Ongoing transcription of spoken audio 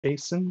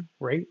Jason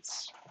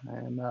Rates.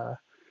 I'm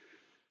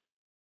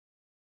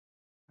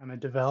a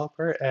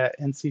developer at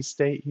NC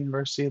State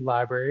University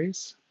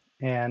Libraries,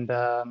 and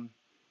I'm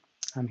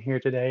here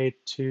today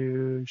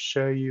to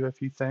show you a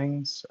few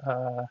things,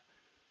 how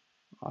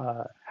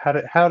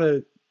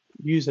to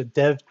use a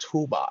dev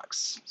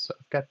toolbox. So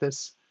I've got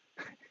this.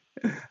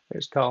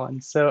 There's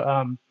Colin.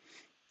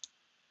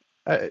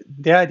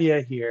 The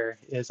idea here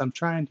is I'm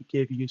trying to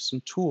give you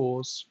some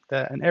tools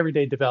that an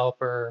everyday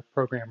developer,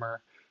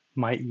 programmer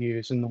might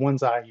use, and the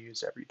ones I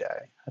use every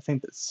day. I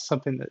think that's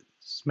something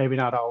that's maybe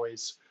not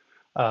always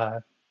uh,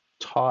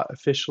 taught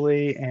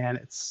officially, and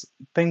it's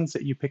things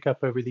that you pick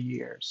up over the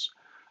years.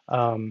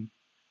 Um,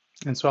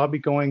 and so I'll be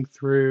going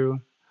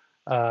through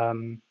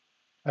um,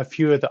 a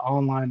few of the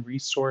online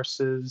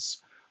resources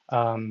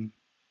um,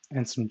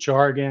 and some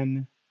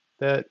jargon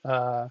that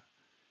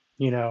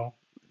you know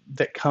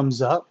that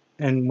comes up.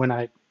 And when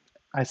I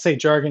say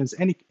jargon is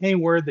any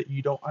word that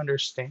you don't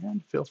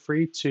understand, feel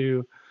free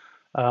to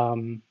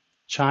um,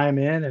 chime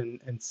in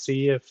and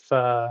see if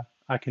I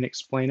can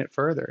explain it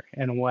further,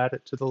 and we'll add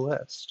it to the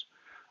list.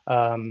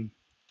 Um,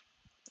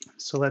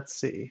 so let's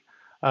see.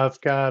 I've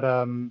got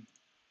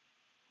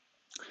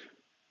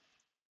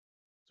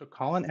so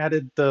Colin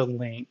added the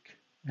link,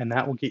 and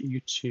that will get you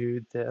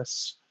to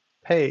this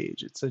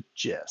page. It's a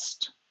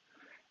gist,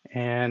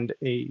 and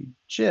a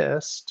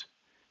gist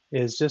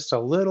is just a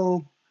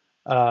little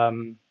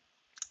um,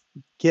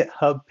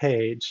 GitHub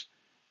page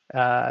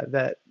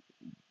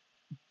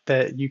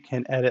that you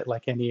can edit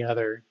like any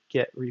other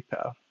Git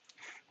repo.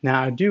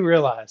 Now, I do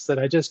realize that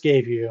I just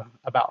gave you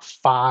about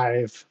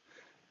 5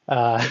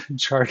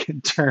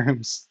 jargon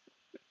terms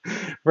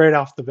right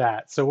off the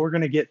bat. So we're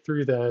going to get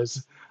through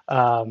those.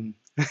 Um,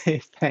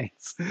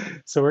 thanks.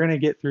 So we're going to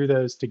get through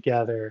those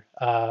together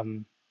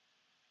and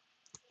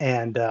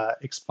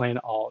explain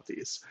all of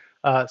these.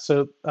 But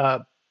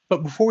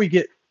before we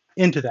get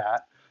into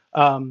that,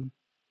 um,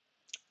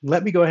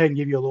 let me go ahead and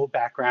give you a little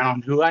background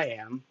on who I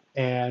am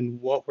and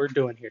what we're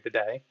doing here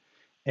today,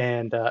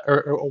 and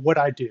or what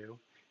I do,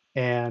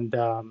 and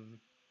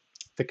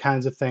the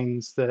kinds of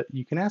things that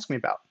you can ask me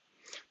about.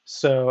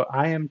 So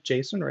I am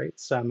Jason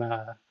Rates. I'm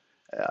a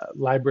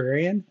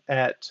librarian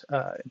at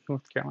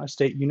North Carolina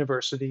State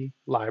University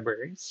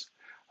Libraries.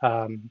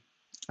 Um,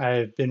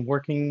 I've been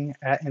working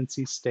at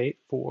NC State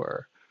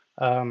for,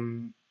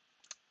 um,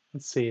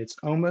 let's see, it's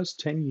almost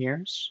 10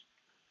 years.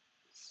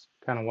 It's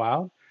kind of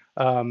wild.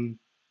 Um,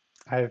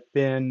 I've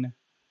been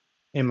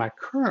in my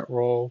current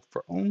role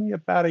for only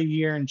about a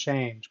year and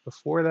change.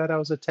 Before that, I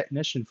was a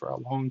technician for a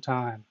long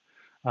time.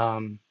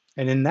 Um,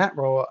 and in that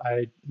role,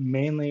 I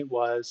mainly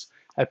was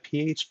a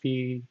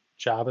PHP,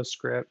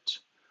 JavaScript,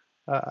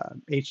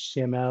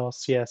 HTML,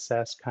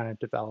 CSS kind of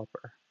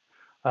developer.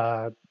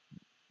 Uh,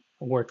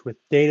 I worked with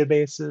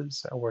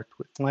databases, I worked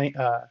with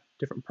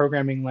different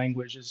programming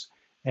languages,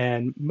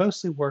 and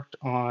mostly worked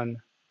on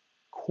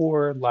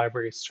core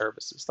library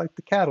services like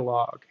the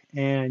catalog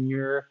and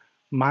your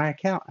My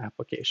Account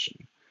application.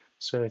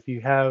 So if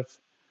you have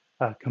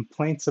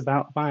complaints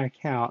about My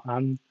Account,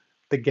 I'm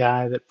the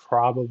guy that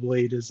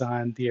probably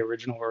designed the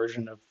original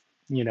version of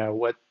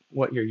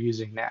what you're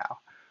using now.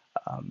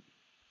 Um,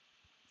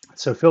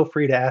 so feel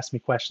free to ask me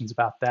questions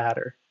about that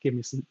or give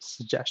me some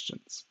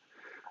suggestions.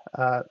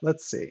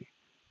 Let's see.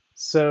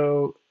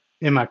 So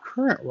in my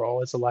current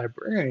role as a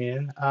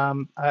librarian,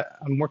 I'm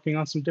working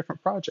on some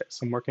different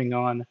projects. I'm working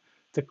on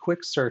the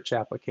quick search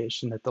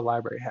application that the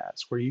library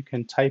has, where you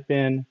can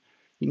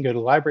you can go to the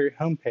library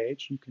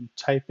homepage, you can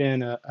type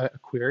in a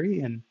query,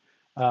 and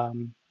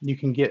you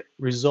can get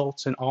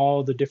results in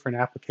all the different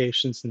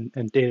applications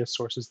and data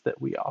sources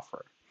that we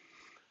offer.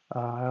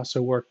 I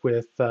also work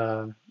with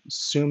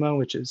Sumo,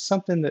 which is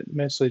something that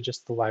mostly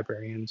just the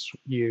librarians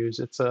use.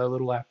 It's a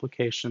little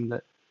application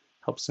that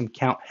helps them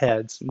count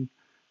heads and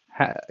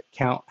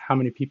count how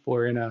many people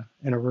are in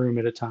a room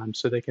at a time,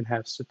 so they can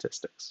have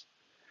statistics.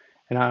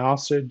 And I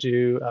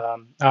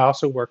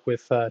also work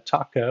with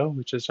Taco,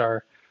 which is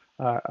our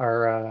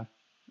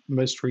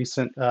most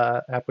recent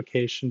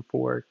application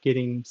for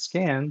getting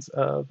scans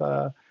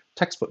of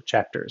textbook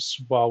chapters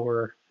while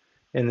we're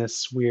in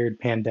this weird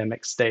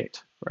pandemic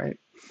state, right?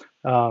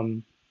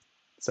 Um,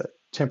 it's a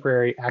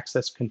temporary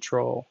access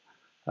control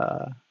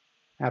uh,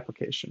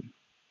 application.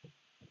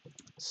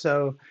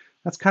 So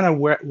that's kind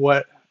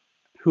of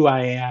who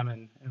I am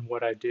and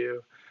what I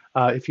do.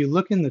 If you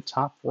look in the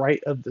top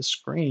right of the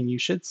screen, you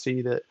should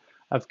see that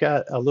I've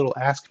got a little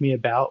Ask Me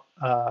About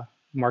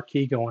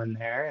marquee going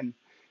there. And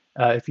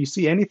if you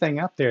see anything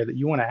up there that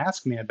you want to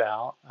ask me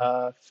about,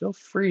 feel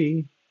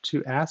free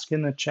to ask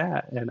in the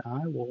chat, and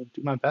I will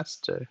do my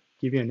best to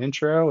give you an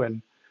intro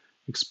and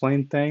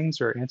explain things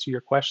or answer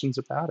your questions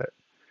about it.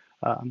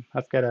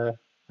 I've got a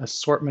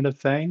assortment of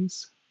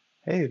things.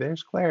 Hey,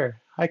 there's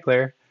Claire. Hi,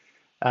 Claire.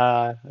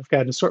 I've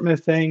got an assortment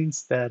of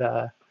things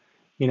that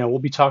we'll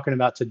be talking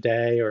about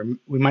today, or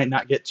we might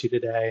not get to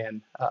today,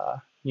 and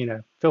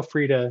feel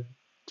free to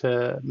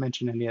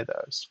mention any of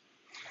those.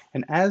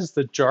 And as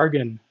the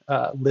jargon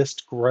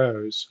list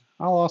grows,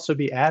 I'll also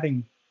be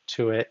adding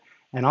to it,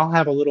 and I'll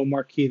have a little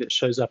marquee that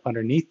shows up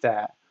underneath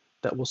that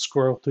that will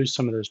scroll through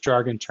some of those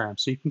jargon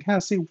terms. So you can kind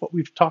of see what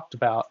we've talked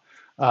about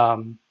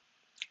um,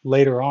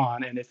 later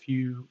on. And if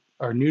you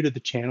are new to the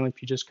channel,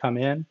 if you just come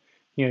in,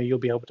 you'll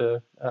be able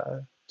to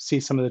see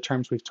some of the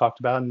terms we've talked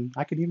about, and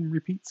I could even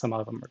repeat some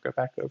of them or go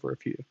back over a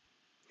few.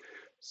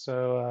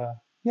 So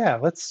yeah,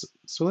 let's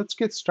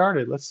get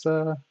started. Let's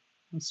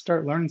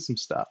start learning some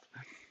stuff.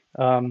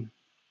 Um,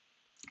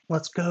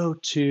 let's go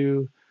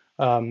to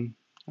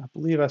I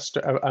believe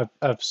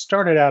I've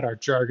started out our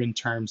jargon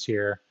terms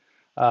here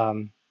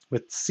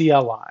with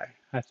CLI.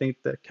 I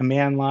think the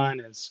command line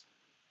is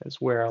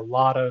where a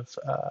lot of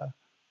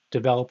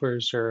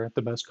developers are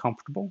the most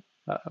comfortable,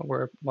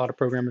 where a lot of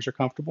programmers are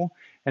comfortable,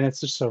 and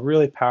it's just a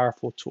really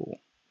powerful tool.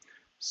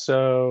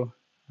 So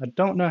I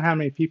don't know how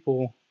many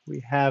people we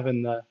have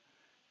in the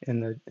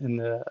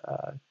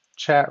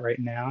chat right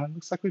now. It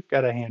looks like we've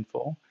got a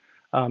handful.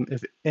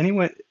 If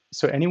anyone,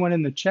 so anyone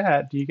in the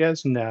chat, do you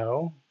guys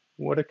know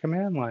what a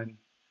command line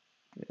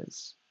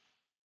is?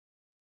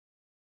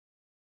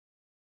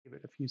 Give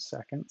it a few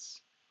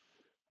seconds.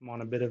 I'm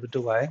on a bit of a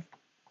delay.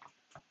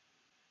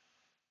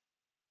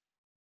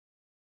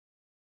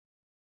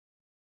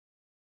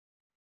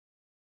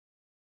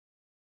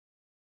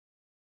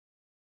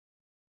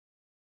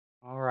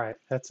 All right,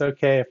 that's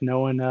okay if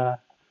no one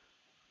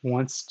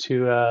wants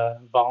to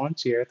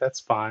volunteer, that's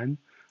fine.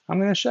 I'm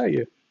going to show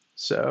you.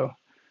 So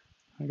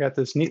I got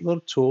this neat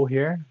little tool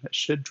here that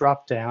should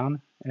drop down,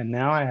 and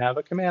now I have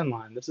a command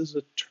line. This is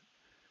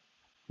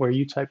where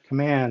you type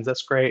commands.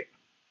 That's great.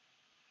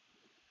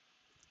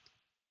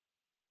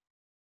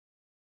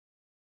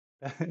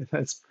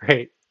 That's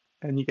great.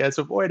 And you guys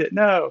avoid it.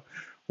 No,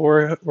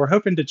 we're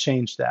hoping to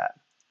change that.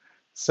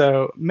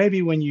 So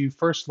maybe when you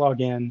first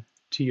log in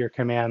to your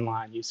command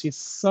line, you see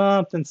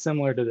something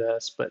similar to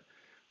this, but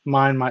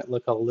mine might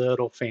look a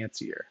little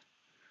fancier.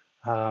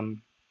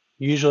 Um,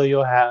 Usually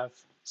you'll have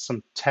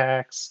some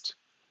text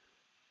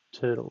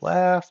to the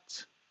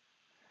left,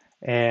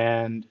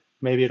 and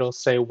maybe it'll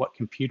say what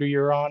computer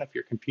you're on if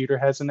your computer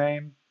has a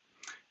name,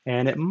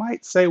 and it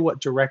might say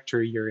what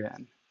directory you're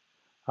in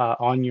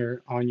on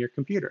your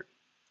computer.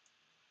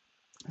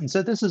 And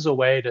so this is a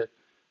way to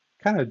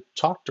kind of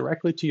talk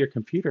directly to your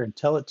computer and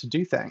tell it to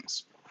do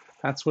things.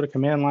 That's what a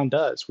command line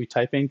does. We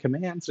type in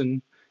commands,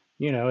 and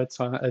it's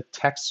a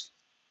text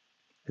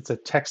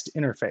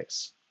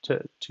interface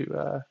to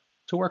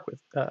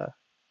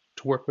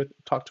work with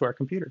talk to our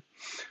computer.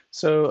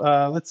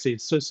 So let's see.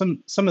 So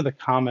some of the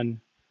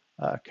common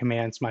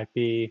commands might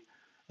be,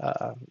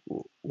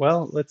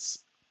 well, let's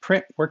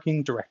print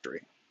working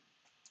directory.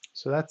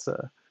 So that's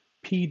a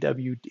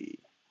PWD,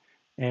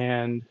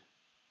 and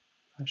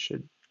I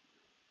should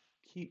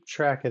keep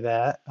track of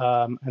that,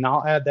 and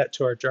I'll add that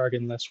to our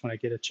jargon list when I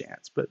get a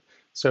chance. But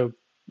so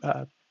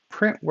uh,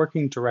 print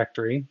working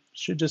directory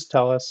should just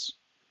tell us,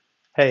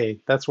 hey,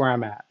 that's where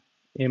I'm at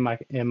in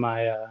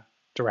my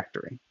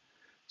directory.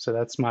 So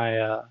that's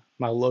my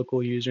local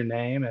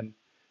username,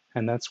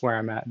 and that's where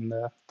I'm at in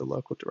the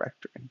local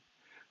directory.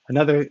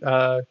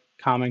 Another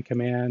common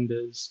command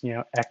is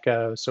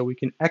echo, so we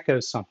can echo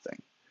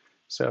something.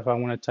 So if I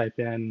want to type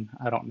in,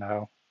 I don't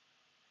know,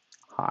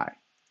 hi,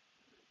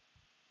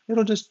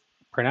 it'll just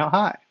print out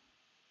hi.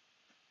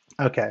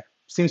 Okay,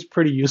 seems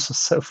pretty useless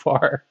so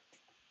far.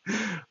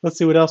 Let's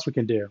see what else we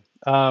can do.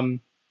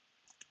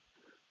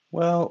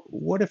 Well,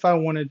 what if I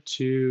wanted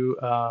to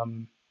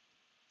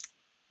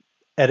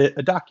edit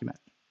a document?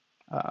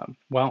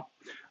 Well,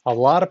 a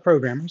lot of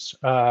programmers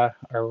are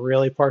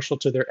really partial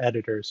to their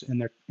editors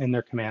in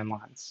their command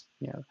lines.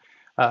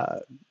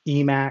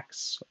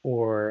 Emacs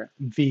or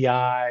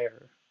VI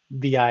or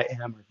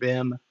VIM or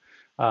Vim.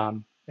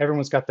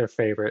 Everyone's got their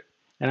favorite,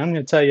 and I'm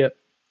going to tell you,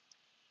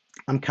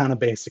 I'm kind of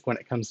basic when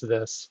it comes to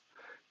this.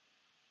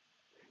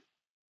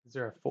 Is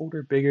there a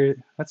folder bigger?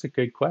 That's a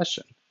good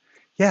question.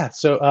 Yeah.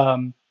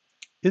 So,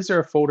 is there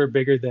a folder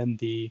bigger than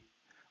the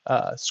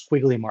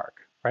squiggly mark?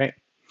 Right.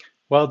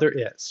 Well, there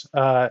is.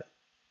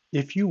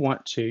 If you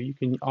want to, you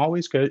can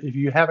always go, if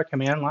you have a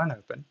command line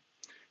open,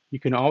 you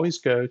can always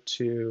go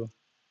to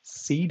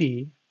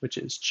CD, which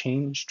is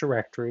change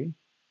directory,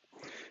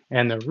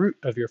 and the root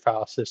of your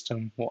file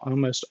system will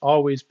almost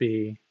always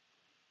be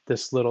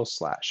this little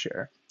slash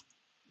here.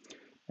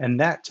 And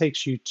that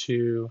takes you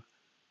to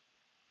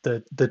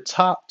the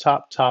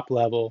top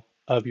level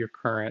of your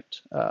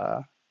current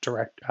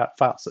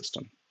file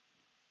system.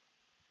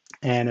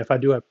 And if I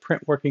do a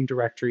print working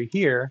directory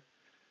here,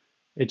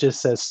 it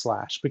just says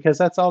slash because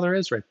that's all there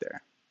is right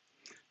there.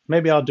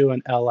 Maybe I'll do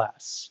an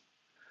ls.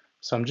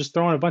 So I'm just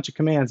throwing a bunch of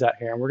commands out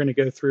here, and we're going to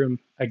go through them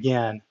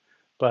again.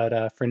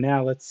 But for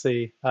now, let's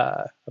see.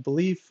 I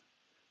believe,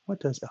 what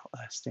does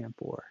ls stand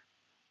for?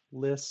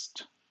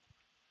 List.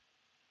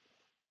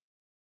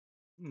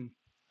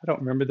 I don't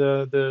remember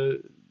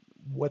the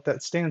what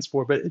that stands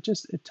for, but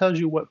it tells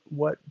you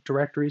what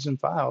directories and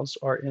files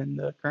are in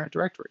the current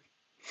directory.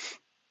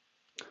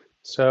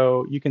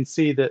 So you can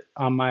see that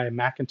on my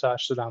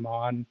Macintosh that I'm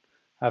on,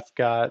 I've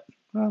got,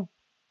 well,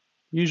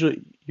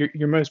 usually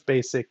your most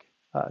basic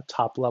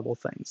top level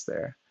things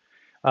there.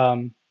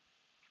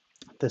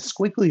 The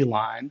squiggly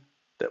line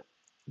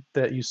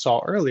that you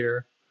saw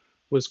earlier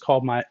was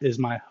called my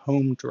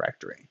home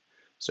directory.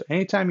 So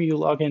anytime you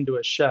log into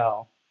a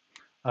shell,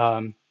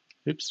 um,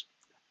 oops,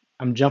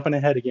 I'm jumping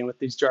ahead again with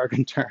these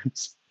jargon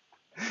terms.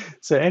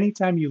 So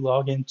anytime you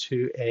log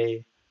into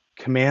a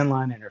command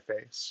line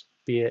interface,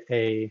 be it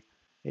a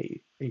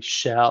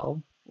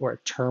shell or a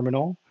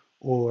terminal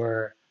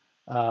or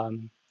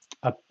um,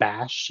 a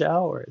bash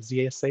shell or a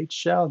ZSH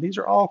shell, these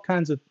are all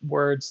kinds of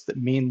words that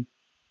mean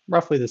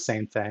roughly the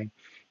same thing.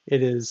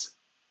 It is,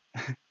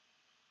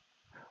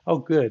 oh,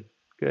 good,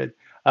 good.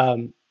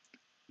 Um,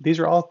 these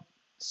are all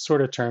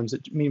sort of terms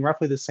that mean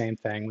roughly the same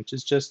thing, which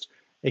is just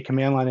a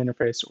command line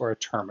interface or a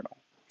terminal.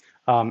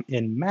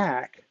 In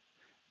Mac,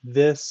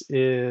 this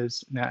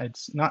is, now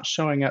it's not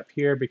showing up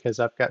here because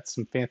I've got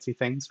some fancy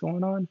things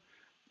going on,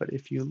 but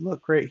if you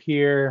look right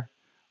here,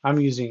 I'm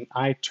using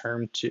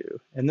iTerm2,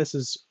 and this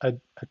is a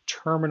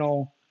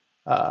terminal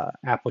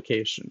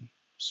application.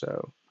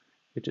 So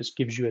it just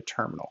gives you a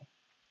terminal.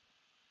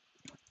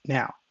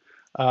 Now,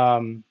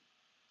 um,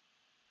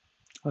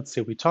 let's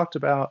see, we talked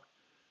about,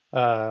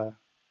 uh,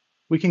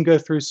 we can go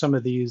through some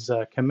of these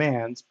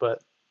commands,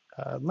 but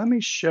let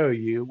me show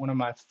you one of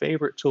my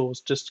favorite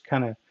tools just to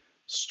kind of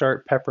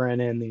start peppering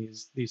in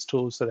these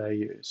tools that I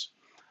use.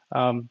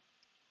 Um,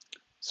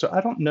 so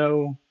I don't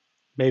know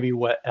maybe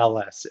what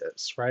ls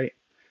is, right?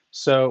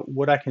 So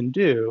what I can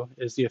do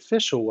is the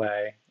official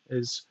way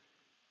is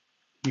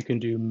you can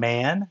do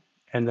man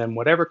and then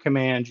whatever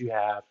command you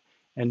have,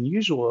 and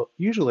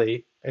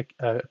usually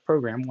a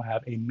program will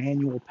have a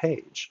manual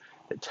page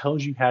that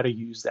tells you how to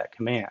use that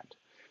command.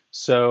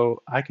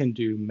 So I can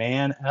do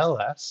man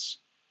ls,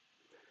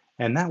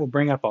 and that will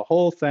bring up a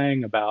whole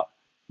thing about,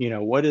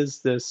 what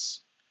does this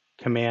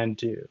command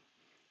do?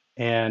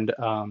 And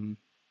and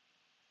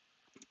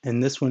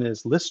this one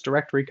is list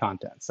directory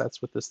contents.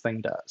 That's what this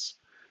thing does.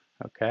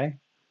 Okay,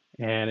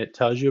 and it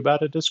tells you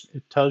about it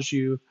tells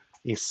you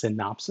a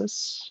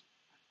synopsis.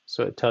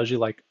 So it tells you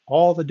like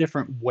all the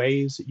different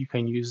ways that you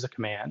can use the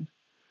command,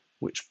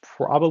 which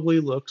probably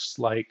looks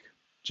like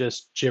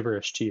just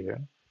gibberish to you.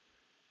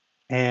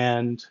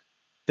 And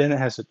then it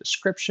has a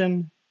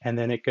description, and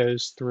then it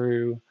goes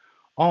through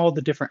all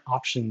the different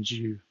options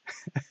you.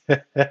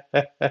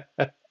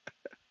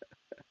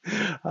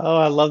 Oh,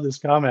 I love this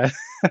comment.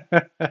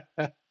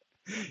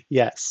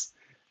 Yes.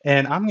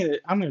 And I'm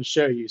gonna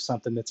show you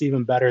something that's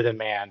even better than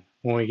man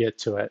when we get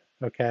to it.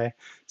 Okay.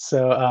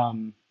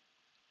 So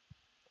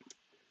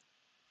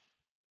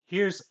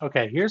here's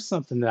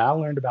something that I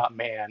learned about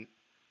man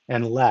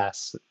and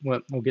less.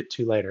 We'll get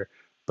to later.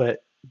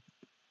 But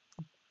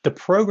the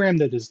program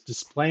that is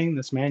displaying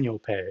this manual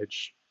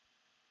page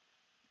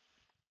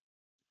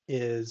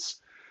is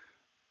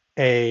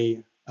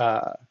a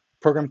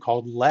program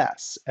called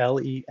less,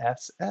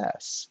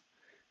 Less.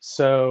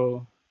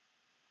 So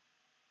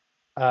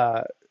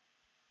uh,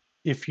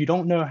 if you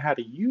don't know how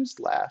to use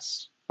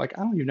less, like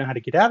I don't even know how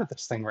to get out of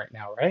this thing right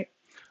now, right?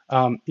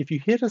 If you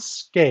hit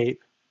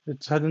escape, it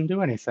doesn't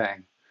do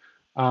anything.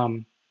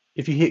 Um,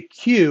 if you hit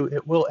Q,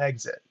 it will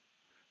exit.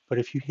 But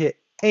if you hit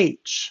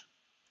H,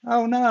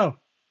 oh no,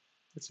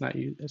 it's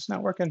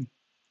not working.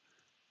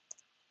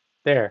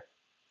 There.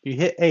 If you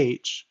hit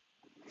H,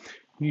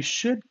 you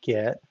should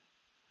get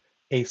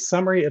a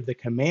summary of the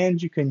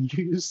commands you can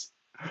use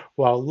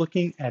while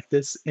looking at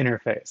this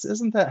interface.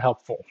 Isn't that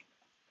helpful?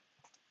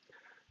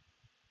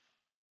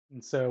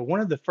 And so one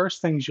of the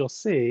first things you'll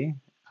see,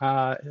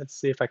 let's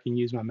see if I can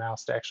use my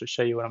mouse to actually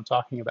show you what I'm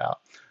talking about.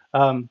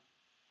 Um,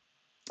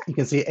 you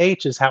can see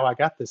H is how I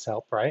got this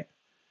help, right?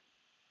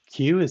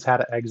 Q is how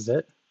to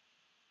exit.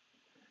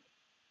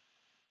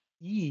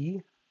 E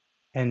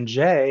and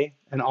J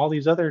and all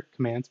these other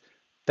commands,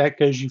 that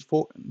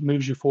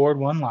moves you forward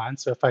one line.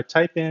 So if I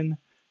type in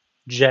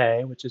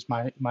J, which is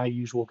my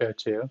usual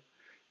go-to,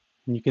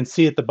 and you can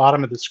see at the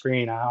bottom of the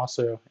screen, I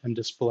also am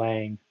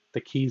displaying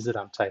the keys that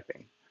I'm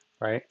typing,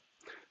 right?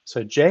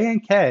 So J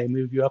and K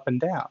move you up and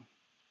down.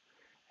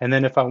 And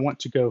then if I want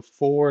to go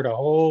forward a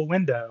whole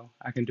window,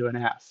 I can do an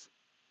F.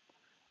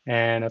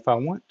 And if I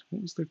want,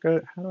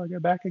 how do I go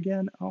back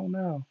again? Oh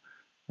no.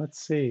 Let's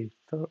see.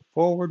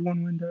 Forward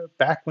one window,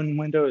 back one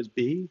window is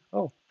B.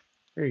 Oh,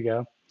 there you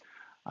go.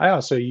 I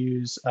also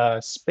use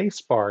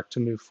spacebar to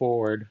move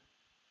forward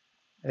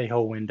a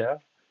whole window,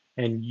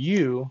 and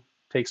U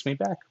takes me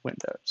back a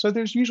window. So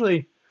there's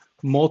usually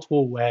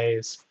multiple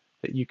ways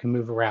that you can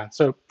move around.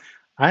 So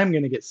I'm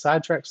going to get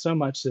sidetracked so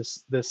much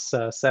this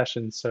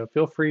session. So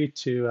feel free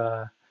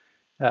to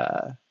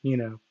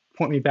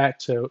point me back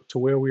to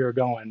where we were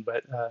going.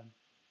 But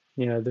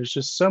there's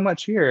just so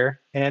much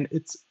here, and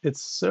it's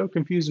so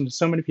confusing to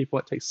so many people.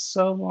 It takes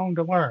so long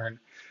to learn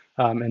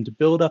and to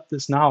build up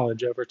this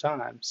knowledge over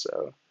time.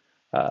 So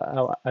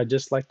I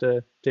just like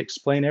to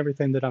explain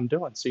everything that I'm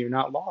doing so you're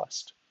not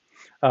lost.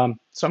 So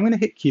I'm going to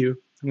hit Q.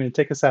 I'm going to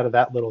take us out of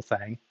that little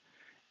thing.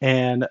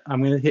 And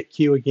I'm going to hit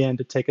Q again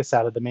to take us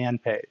out of the man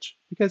page,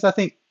 because I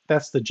think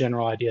that's the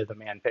general idea of the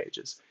man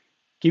pages.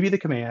 Give you the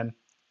command,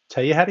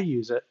 tell you how to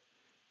use it,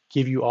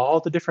 give you all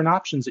the different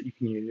options that you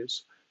can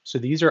use. So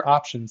these are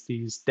options,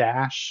 these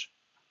dash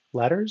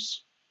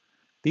letters.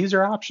 These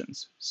are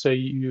options. So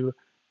you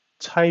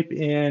type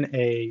in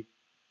a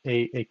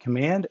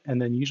command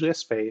and then usually a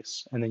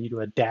space, and then you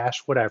do a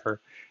dash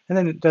whatever, and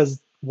then it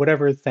does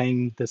whatever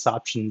thing this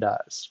option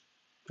does.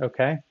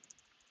 Okay?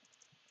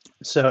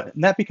 So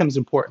that becomes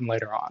important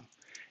later on.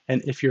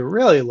 And if you're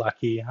really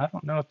lucky, I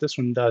don't know if this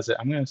one does it.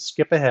 I'm going to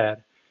skip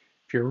ahead.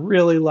 If you're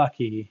really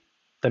lucky,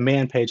 the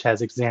man page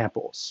has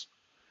examples.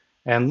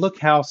 And look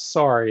how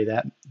sorry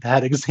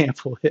that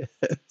example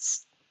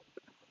is.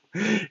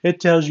 It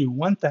tells you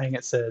one thing.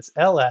 It says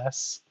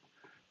ls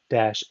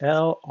dash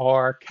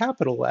LR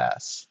capital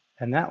S,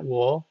 and that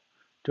will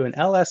do an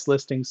LS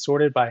listing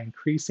sorted by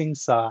increasing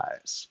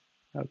size.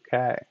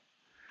 Okay,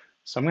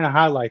 so I'm going to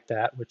highlight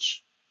that,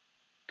 which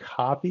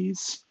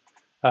copies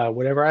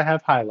whatever I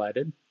have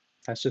highlighted.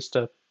 That's just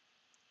a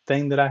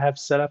thing that I have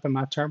set up in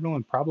my terminal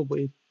and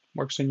probably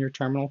works in your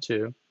terminal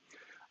too.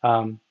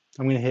 I'm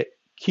going to hit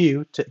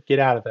Q to get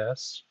out of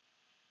this,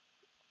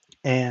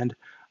 and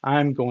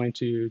I'm going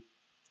to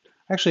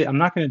actually, I'm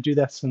not going to do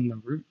this in the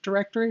root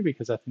directory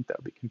because I think that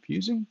would be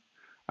confusing.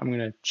 I'm going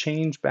to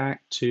change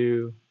back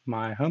to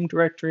my home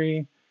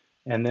directory,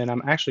 and then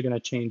I'm actually going to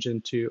change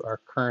into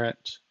our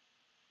current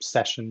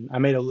session. I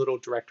made a little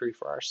directory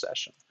for our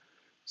session.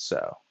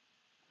 So,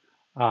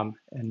 and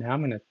now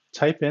I'm going to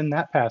type in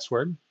that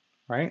password,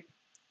 right?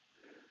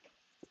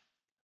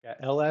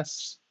 Got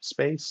ls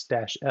space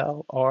dash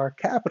LR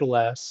capital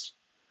S,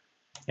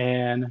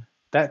 and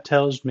that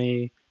tells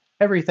me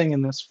everything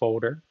in this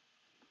folder,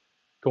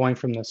 going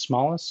from the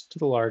smallest to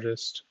the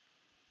largest,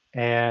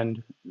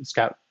 and it's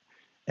got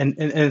and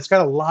it's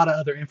got a lot of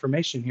other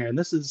information here. And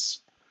this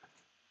is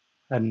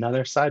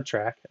another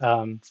sidetrack.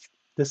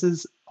 This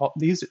is all,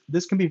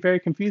 this can be very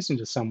confusing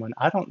to someone.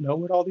 I don't know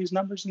what all these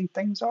numbers and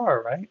things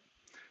are, right?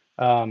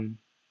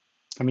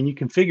 I mean, you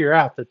can figure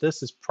out that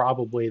this is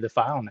probably the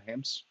file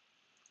names.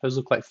 Those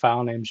look like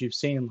file names you've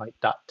seen, like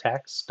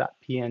 .text,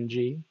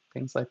 .png,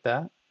 things like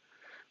that.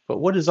 But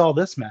what is all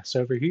this mess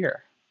over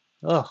here?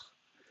 Ugh.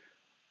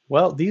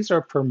 Well, these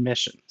are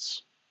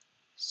permissions.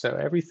 So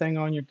everything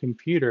on your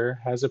computer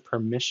has a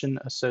permission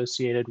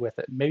associated with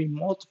it, maybe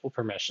multiple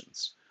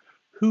permissions.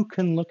 Who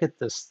can look at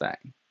this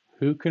thing?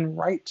 Who can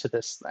write to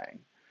this thing?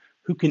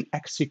 Who can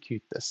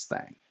execute this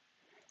thing?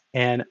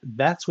 And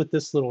that's what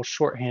this little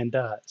shorthand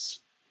does.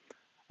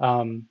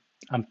 I'm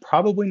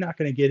probably not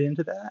going to get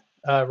into that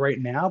right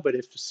now, but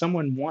if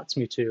someone wants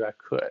me to, I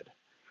could.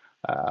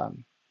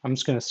 I'm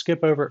just going to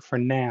skip over it for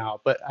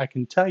now, but I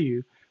can tell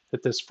you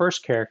that this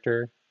first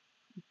character,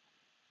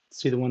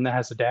 see the one that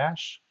has a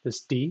dash,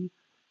 this D?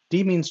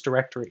 D means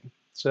directory.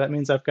 So that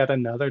means I've got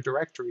another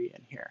directory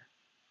in here.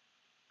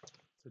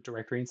 It's a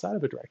directory inside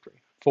of a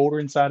directory,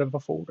 folder inside of a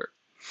folder.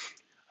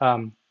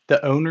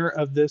 The owner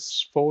of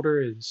this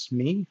folder is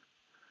me.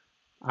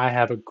 I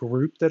have a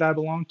group that I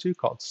belong to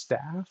called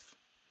staff,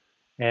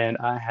 and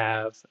I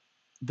have,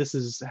 this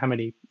is how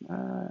many,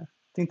 I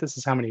think this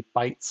is how many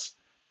bytes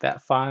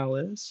that file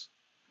is.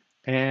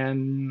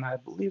 And I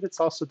believe it's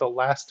also the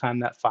last time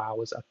that file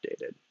was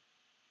updated.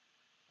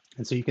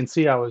 And so you can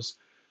see I was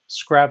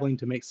scrabbling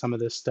to make some of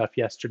this stuff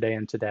yesterday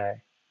and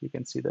today. You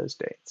can see those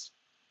dates.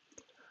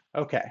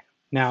 Okay,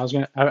 now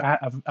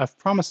I've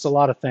promised a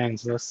lot of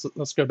things.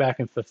 Let's go back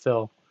and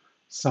fulfill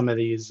some of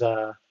these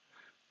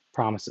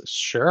promises.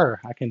 Sure,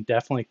 I can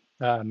definitely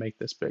make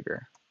this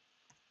bigger.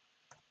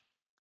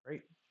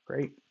 Great,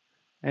 great.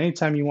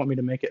 Anytime you want me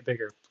to make it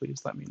bigger,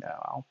 please let me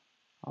know.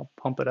 I'll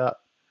pump it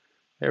up.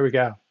 There we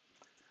go.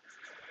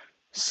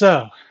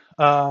 So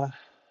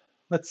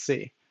let's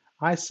see.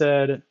 I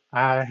said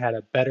I had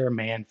a better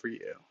man for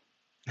you.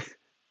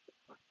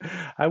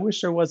 I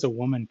wish there was a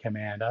woman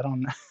command. I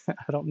don't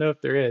I don't know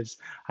if there is.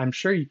 I'm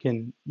sure you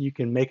can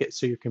make it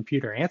so your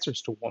computer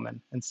answers to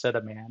woman instead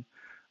of man.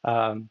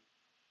 Um,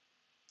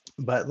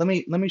 but let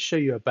me show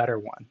you a better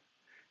one.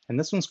 And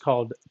this one's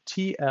called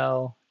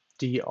TLDR.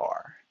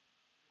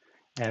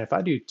 And if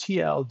I do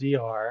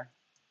TLDR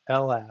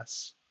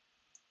ls,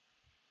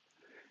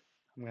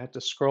 I'm gonna have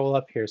to scroll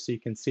up here so you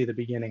can see the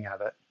beginning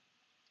of it.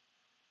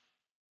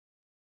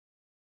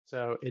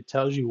 So it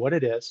tells you what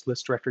it is,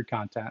 list directory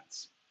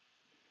contents,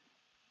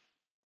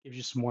 gives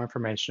you some more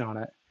information on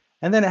it.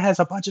 And then it has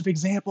a bunch of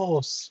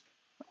examples.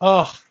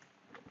 Oh,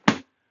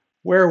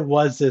 where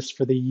was this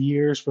for the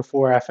years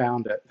before I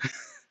found it?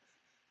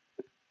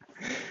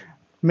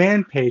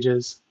 Man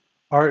pages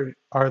are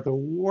the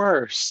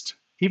worst.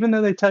 Even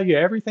though they tell you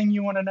everything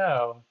you want to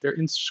know, they're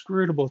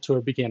inscrutable to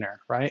a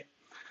beginner, right?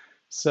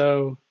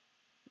 So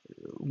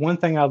one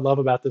thing I love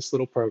about this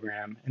little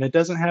program, and it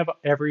doesn't have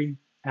every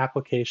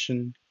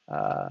application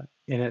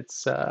in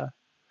its,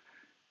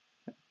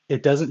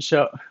 it doesn't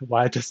show,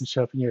 why it doesn't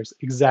show up in yours,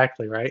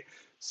 exactly, right?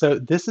 So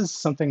this is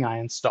something I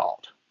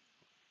installed.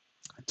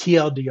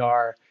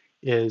 TLDR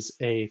is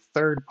a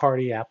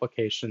third-party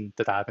application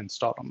that I've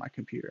installed on my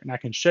computer, and I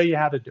can show you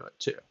how to do it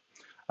too.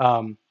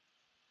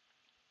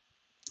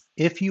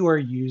 If you are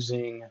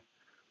using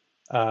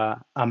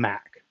a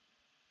Mac,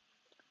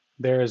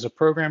 there is a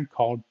program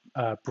called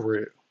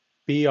Brew,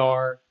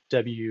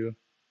 B-R-E-W,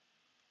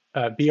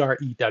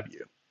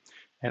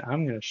 and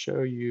I'm going to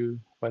show you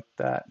what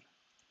that's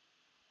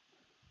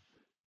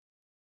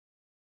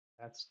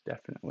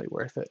definitely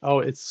worth it. Oh,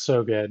 it's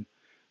so good.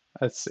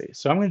 Let's see.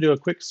 So I'm going to do a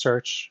quick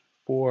search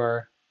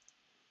for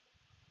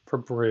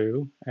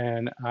brew,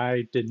 and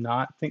I did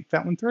not think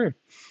that one through.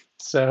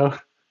 So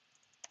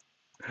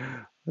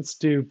let's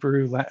do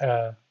brew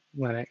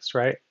Linux,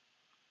 right?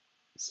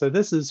 So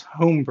this is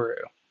homebrew.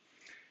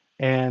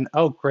 And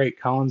oh, great,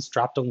 Collins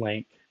dropped a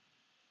link.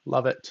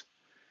 Love it.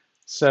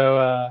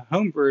 So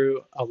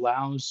Homebrew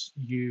allows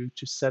you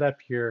to set up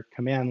your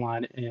command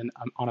line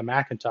on a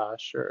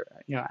Macintosh or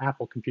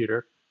Apple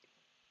computer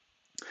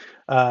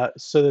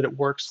so that it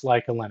works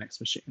like a Linux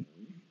machine.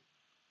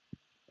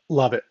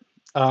 Love it.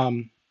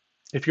 Um,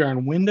 if you're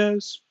on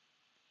Windows,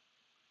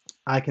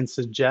 I can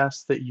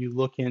suggest that you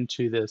look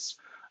into this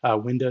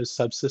Windows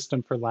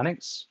subsystem for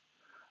Linux,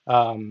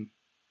 um,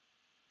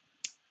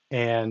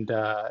 and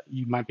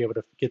you might be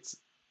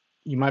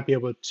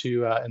able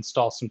to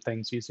install some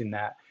things using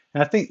that.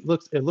 And I think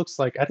it looks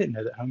like I didn't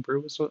know that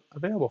Homebrew was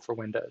available for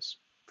Windows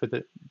for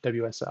the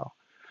WSL.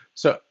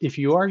 So if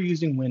you are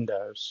using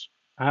Windows,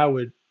 I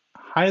would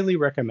highly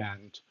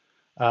recommend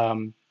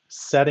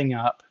setting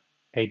up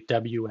a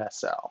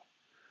WSL.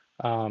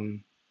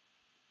 Um,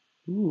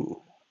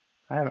 ooh,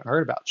 I haven't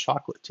heard about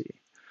chocolate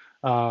tea.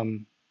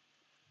 Um,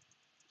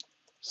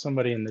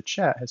 Somebody in the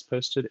chat has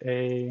posted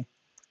a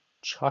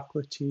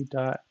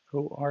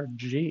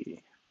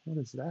chocolatey.org. What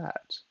is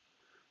that?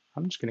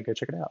 I'm just gonna go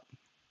check it out.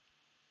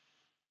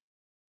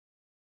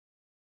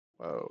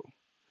 Whoa,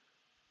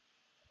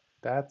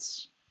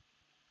 that's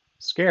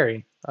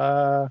scary.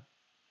 What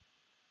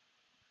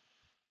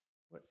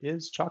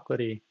is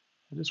chocolatey?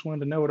 I just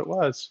wanted to know what it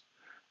was.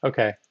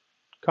 Okay,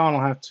 Colin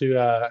will have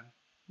to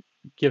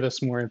give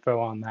us more info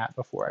on that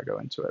before I go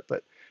into it,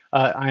 but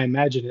I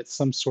imagine it's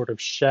some sort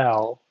of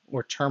shell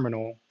or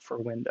terminal for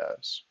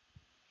Windows.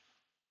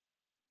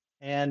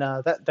 And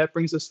that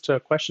brings us to a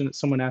question that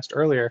someone asked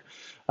earlier.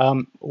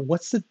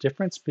 What's the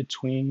difference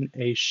between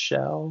a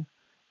shell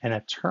and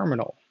a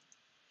terminal?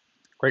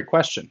 Great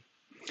question.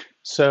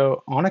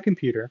 So on a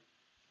computer,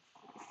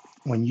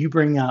 when you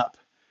bring up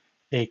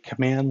a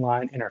command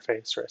line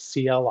interface or a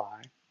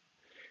CLI,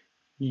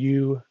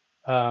 you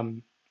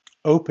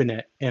open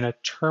it in a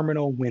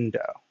terminal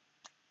window.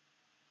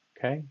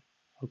 Okay,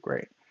 oh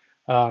great.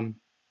 Um,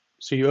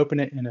 so you open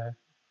it in a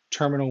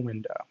terminal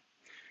window.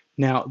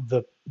 Now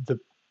the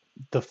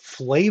the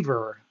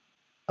flavor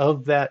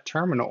of that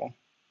terminal,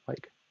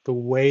 like the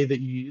way that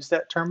you use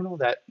that terminal,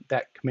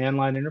 that command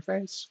line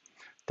interface,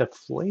 the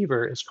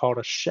flavor is called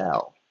a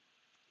shell.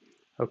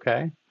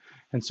 Okay,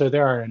 and so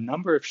there are a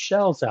number of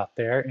shells out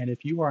there, and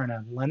if you are in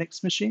a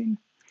Linux machine,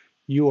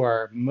 you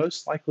are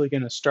most likely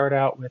going to start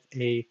out with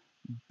a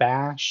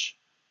bash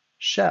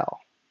shell.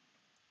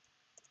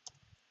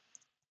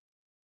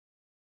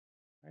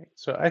 Right?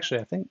 So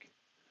actually, I think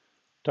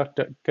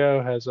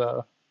DuckDuckGo has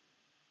a,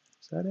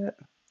 is that it?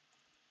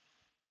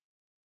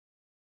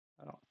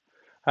 I don't,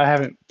 I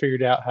haven't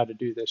figured out how to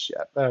do this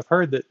yet, but I've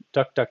heard that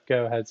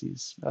DuckDuckGo has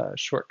these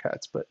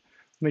shortcuts, but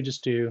let me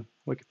just do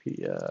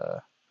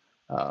Wikipedia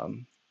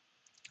um,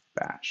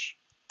 bash.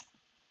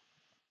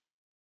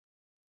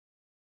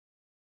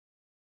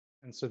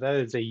 And so that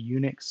is a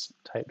Unix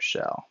type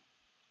shell.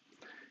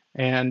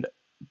 And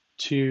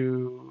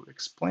to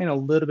explain a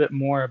little bit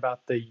more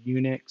about the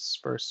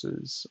Unix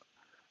versus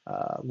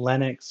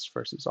Linux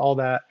versus all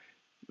that,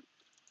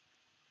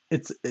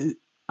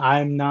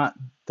 I'm not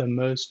the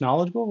most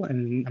knowledgeable,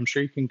 and I'm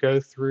sure you can go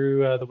through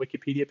the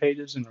Wikipedia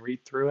pages and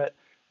read through it.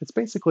 It's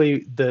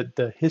basically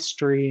the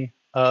history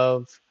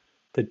of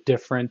the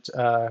different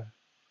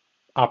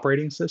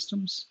operating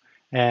systems,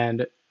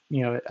 and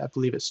I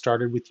believe it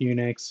started with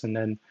Unix, and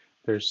then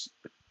there's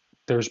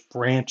there's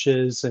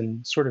branches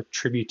and sort of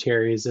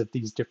tributaries of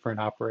these different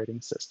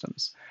operating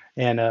systems.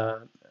 And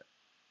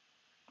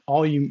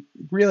all you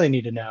really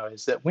need to know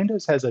is that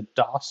Windows has a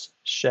DOS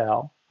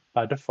shell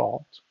by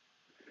default.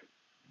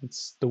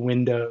 It's the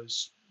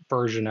Windows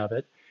version of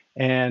it.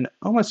 And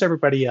almost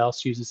everybody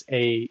else uses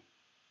a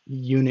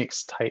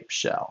Unix type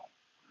shell.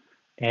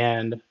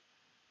 And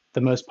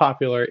the most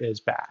popular is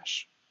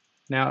Bash.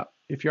 Now,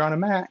 if you're on a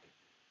Mac,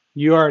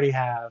 you already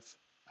have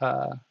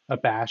a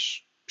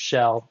Bash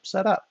shell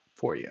set up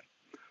for you.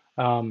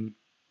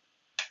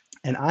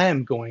 And I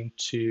am going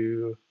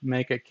to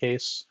make a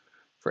case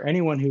for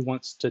anyone who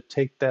wants to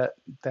take that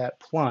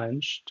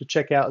plunge to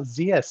check out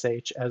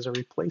ZSH as a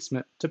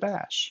replacement to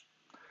Bash.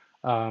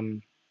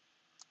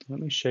 Let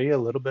me show you a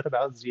little bit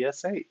about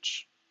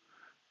ZSH.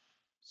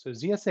 So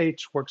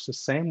ZSH works the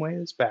same way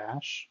as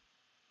Bash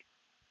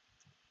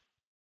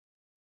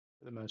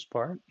for the most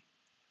part.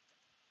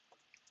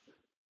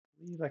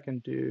 I believe I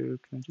can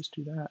I just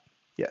do that?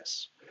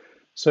 Yes.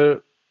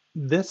 So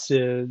this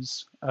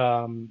is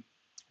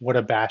what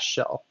a Bash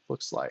shell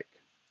looks like.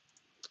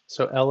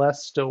 So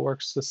ls still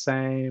works the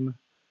same,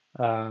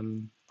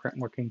 print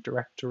working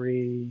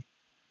directory,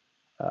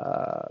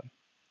 uh,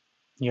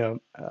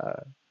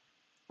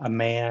 a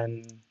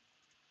man,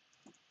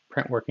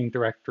 print working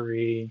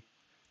directory,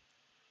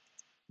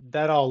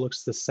 that all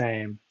looks the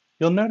same.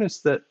 You'll notice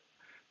that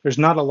there's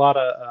not a lot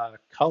of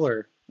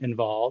color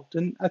involved,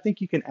 and I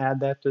think you can add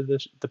that to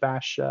the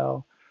bash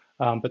shell.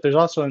 But there's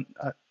also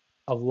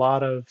a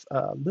lot of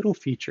little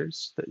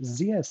features that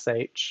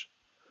ZSH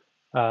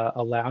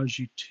allows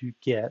you to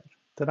get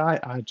that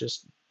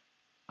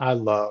I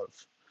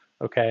love.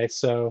 Okay,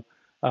 so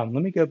let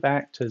me go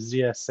back to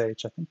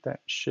ZSH. I think that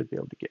should be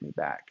able to get me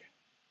back.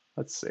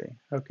 Let's see.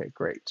 Okay,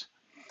 great.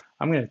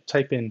 I'm going to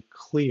type in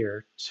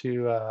clear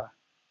to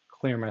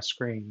clear my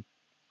screen.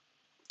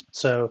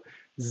 So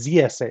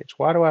ZSH,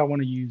 why do I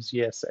want to use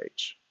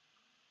ZSH?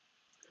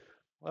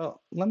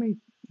 Well, let me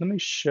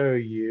show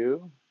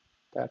you.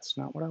 That's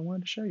not what I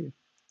wanted to show you.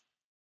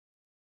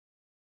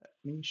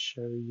 Let me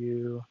show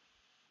you.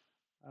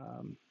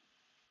 Um,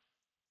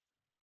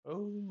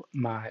 oh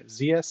my,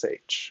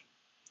 ZSH.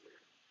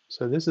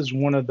 So this is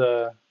one of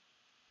the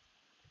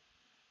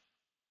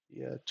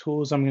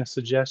tools I'm going to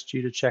suggest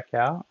you to check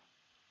out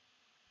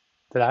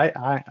that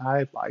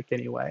I like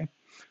anyway.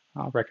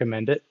 I'll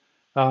recommend it.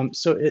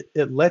 So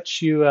it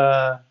lets you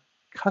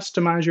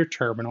customize your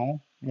terminal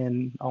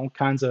in all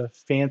kinds of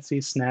fancy,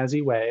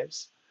 snazzy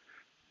ways.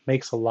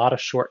 Makes a lot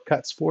of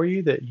shortcuts for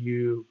you that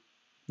you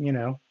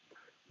know,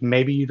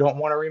 maybe you don't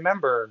want to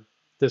remember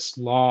this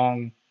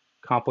long,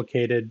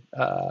 complicated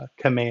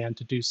command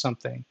to do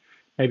something.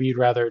 Maybe you'd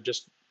rather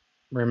just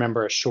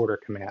remember a shorter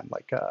command,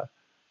 like a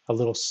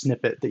little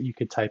snippet that you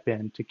could type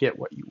in to get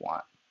what you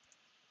want.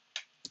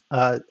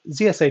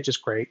 ZSH is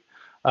great.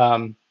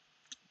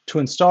 To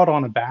install it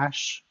on a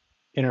bash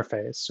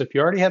interface, so if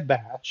you already have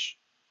bash,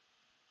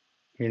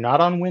 you're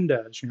not on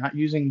Windows, you're not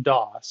using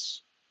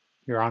DOS,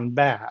 you're on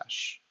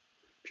bash.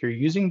 If you're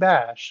using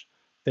bash,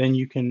 then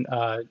you can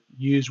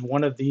use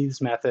one of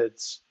these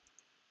methods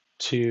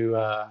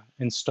to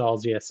install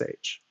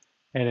ZSH.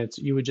 And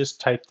you would just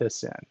type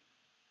this in.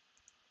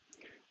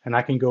 And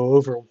I can go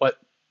over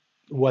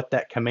what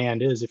that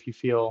command is if you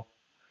feel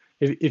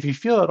if you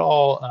feel at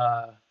all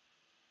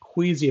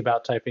queasy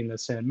about typing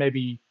this in,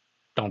 maybe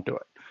don't do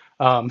it.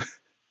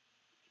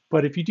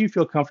 But if you do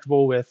feel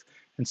comfortable with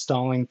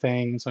installing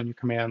things on your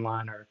command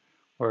line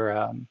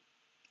or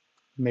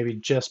maybe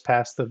just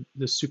past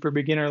the super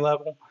beginner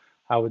level,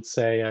 I would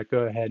say go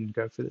ahead and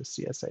go for the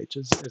CSH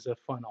is a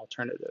fun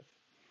alternative.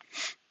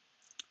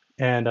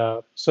 And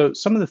so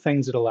some of the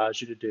things it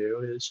allows you to do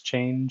is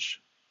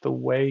change the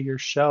way your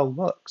shell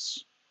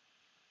looks.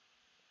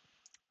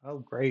 Oh,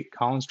 great.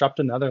 Colin's dropped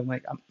another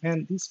link.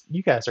 Man,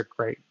 you guys are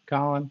great.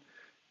 Colin,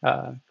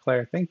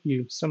 Claire, thank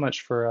you so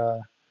much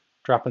for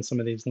dropping some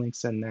of these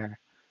links in there.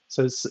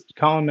 So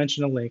Colin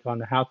mentioned a link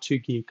on How to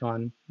Geek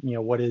on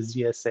what is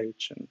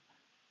ZSH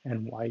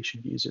and why you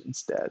should use it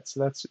instead. So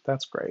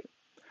that's great.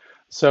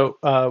 So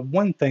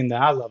one thing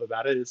that I love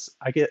about it is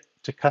I get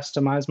to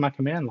customize my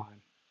command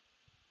line.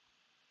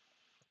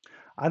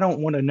 I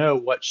don't want to know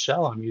what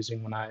shell I'm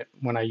using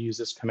when I use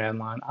this command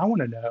line. I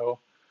want to know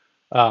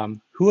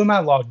who am I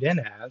logged in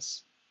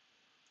as,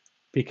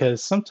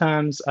 because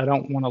sometimes I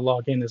don't want to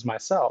log in as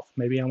myself.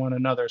 Maybe I want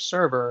another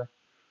server,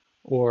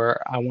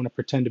 or I want to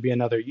pretend to be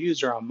another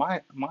user on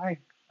my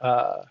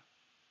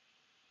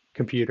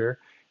computer,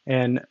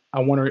 and I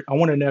want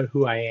to know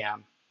who I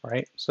am,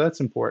 right? So that's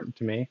important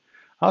to me.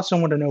 I also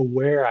want to know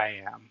where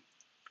I am.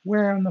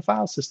 Where in the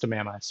file system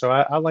am I? So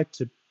I like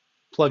to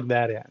plug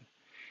that in.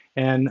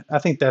 And I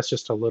think that's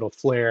just a little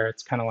flair.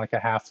 It's kind of like a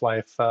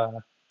half-life. I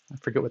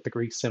forget what the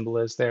Greek symbol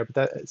is there,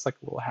 but it's like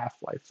a little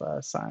half-life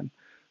sign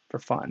for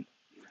fun.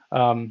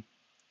 Um,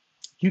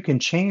 you can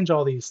change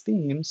all these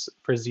themes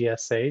for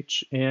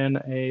ZSH in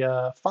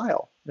a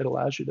file. It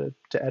allows you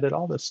to edit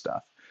all this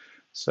stuff.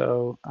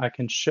 So I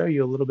can show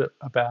you a little bit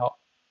about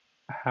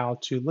how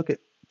to look at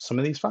some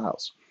of these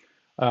files.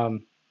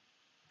 Um,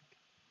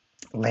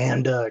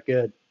 Lambda,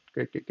 good,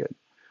 good, good, good.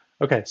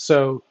 Okay,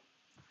 so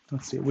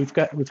let's see. We've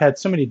had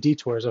so many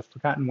detours. I've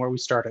forgotten where we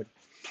started.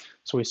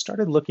 So we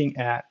started looking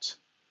at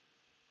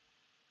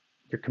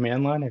your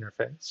command line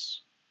interface.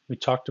 We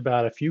talked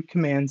about a few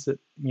commands that,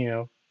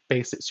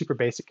 basic, super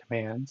basic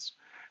commands,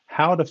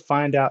 how to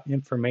find out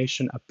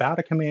information about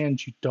a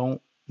command you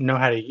don't know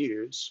how to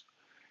use,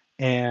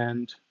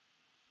 and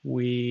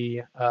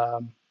we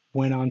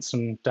went on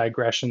some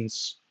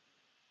digressions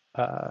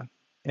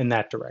in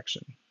that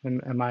direction.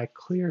 Am I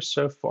clear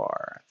so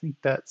far? I think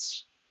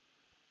that's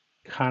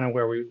kind of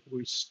where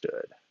we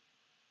stood.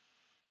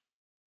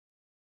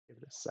 Give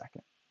it a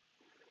second.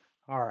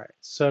 All right,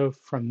 so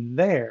from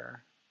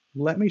there,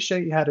 let me show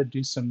you how to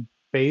do some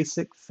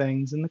basic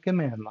things in the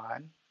command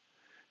line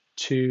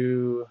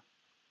to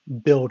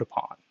build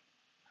upon,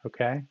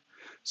 okay?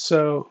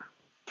 So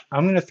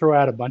I'm going to throw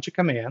out a bunch of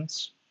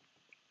commands,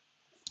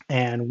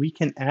 and we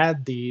can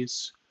add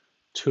these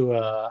to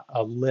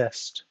a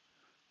list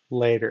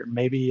later.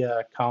 Maybe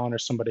Colin or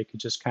somebody could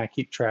just kind of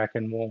keep track,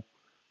 and we'll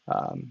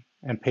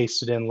and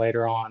paste it in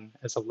later on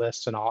as a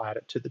list, and I'll add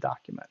it to the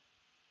document.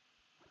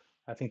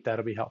 I think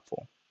that'll be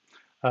helpful.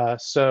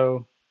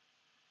 So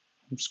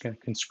I'm just going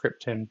to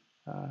conscript him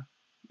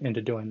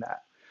into doing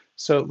that.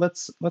 So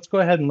let's go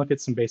ahead and look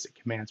at some basic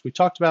commands. We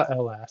talked about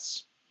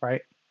ls,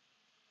 right?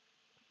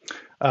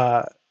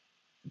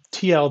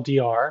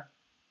 TLDR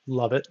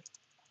love it,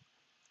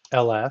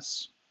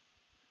 ls.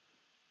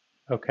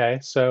 Okay,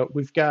 so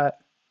we've got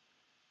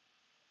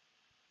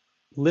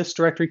list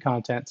directory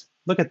contents.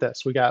 Look at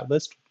this. We got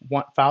list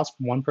one, files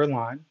one per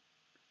line.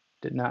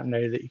 Did not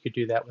know that you could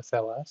do that with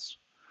ls.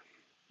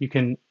 You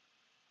can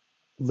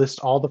list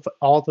all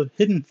the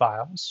hidden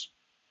files,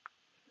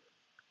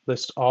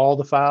 list all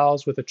the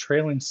files with a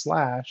trailing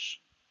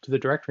slash to the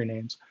directory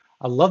names.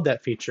 I love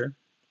that feature,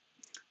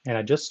 and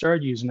I just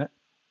started using it.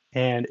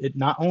 And it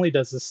not only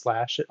does the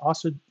slash, it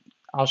also,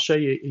 I'll show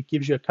you, it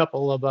gives you a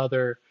couple of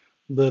other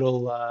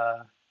little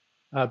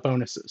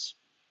bonuses.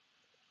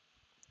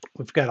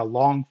 We've got a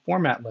long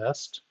format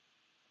list.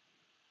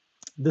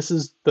 This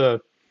is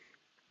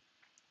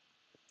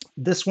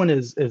this one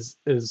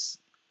is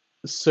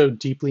so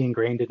deeply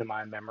ingrained into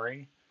my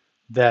memory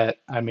that,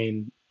 I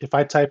mean, if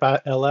I type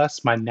out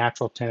ls, my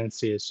natural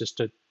tendency is just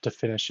to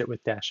finish it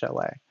with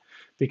 -la,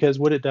 because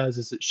what it does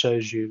is it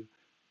shows you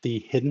the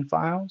hidden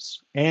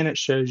files and it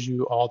shows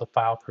you all the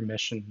file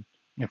permission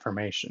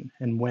information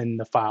and when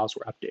the files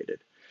were updated.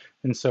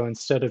 And so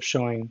instead of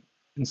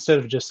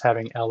just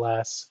having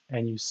ls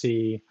and you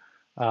see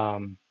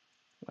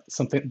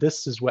something,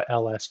 this is what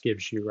ls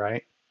gives you,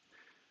 right?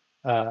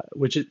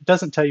 Which it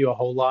doesn't tell you a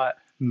whole lot.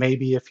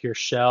 Maybe if your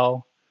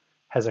shell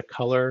has a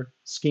color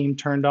scheme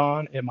turned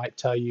on, it might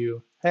tell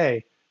you,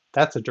 hey,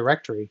 that's a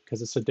directory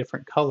because it's a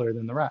different color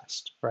than the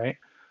rest, right?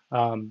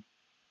 Um,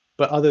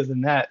 but other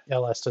than that,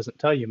 ls doesn't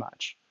tell you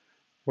much.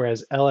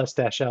 Whereas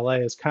ls-la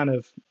is kind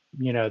of,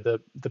 you know,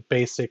 the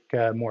basic,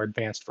 more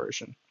advanced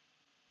version.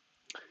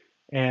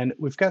 And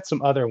we've got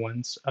some other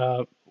ones.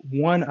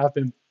 One I've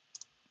been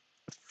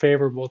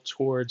favorable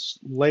towards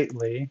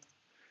lately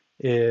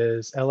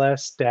is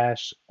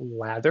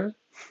ls-lather,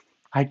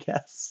 I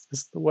guess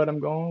is what I'm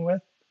going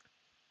with.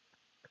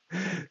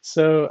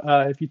 So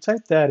if you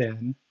type that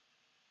in,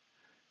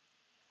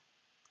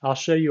 I'll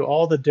show you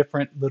all the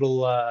different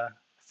little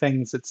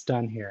things it's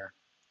done here.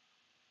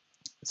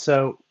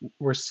 So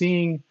we're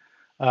seeing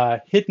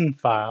hidden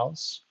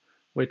files,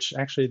 which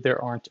actually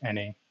there aren't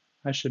any.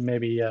 I should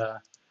maybe,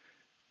 I'm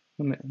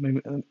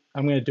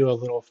going to do a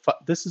little,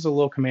 this is a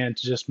little command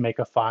to just make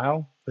a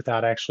file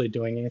without actually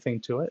doing anything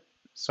to it.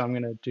 So I'm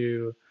going to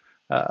do,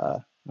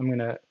 I'm going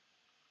to,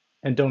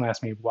 and don't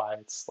ask me why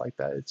it's like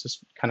that. It's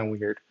just kind of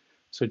weird.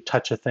 So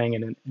touch a thing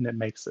and it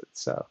makes it.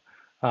 So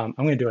I'm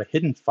going to do a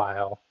hidden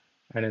file,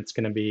 and it's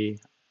going to be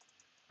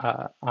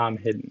I'm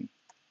hidden.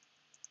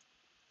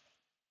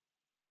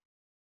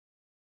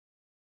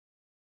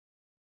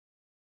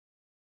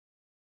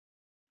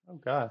 Oh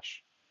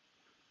gosh,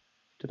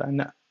 did I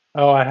not?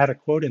 Oh, I had a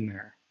quote in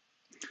there.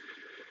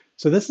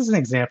 So this is an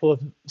example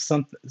of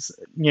something,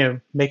 you know,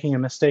 making a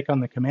mistake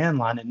on the command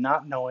line and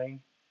not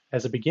knowing,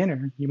 as a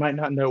beginner, you might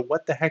not know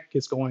what the heck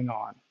is going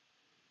on.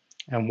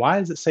 And why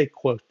does it say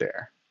quote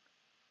there?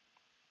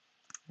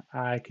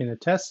 I can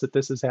attest that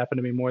this has happened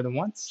to me more than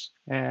once.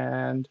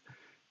 And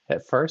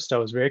at first I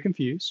was very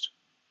confused.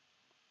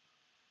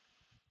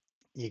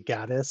 You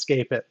gotta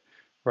escape it,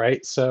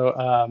 right? So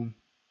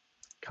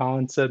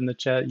Colin said in the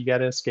chat, you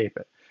gotta escape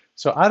it.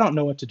 So I don't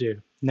know what to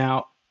do.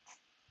 Now,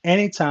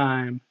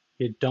 anytime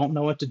you don't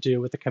know what to do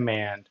with a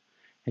command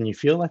and you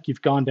feel like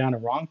you've gone down a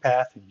wrong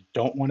path and you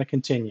don't want to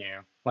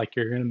continue, like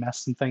you're going to mess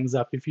some things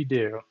up if you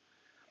do,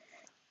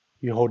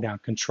 you hold down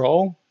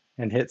Control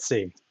and hit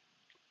C.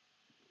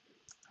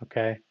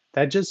 Okay,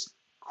 that just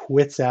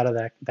quits out of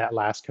that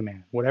last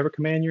command. Whatever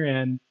command you're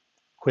in,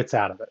 quits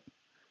out of it.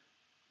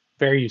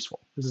 Very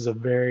useful. This is a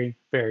very,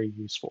 very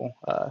useful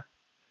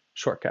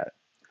shortcut.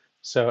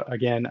 So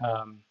again,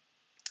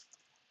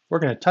 we're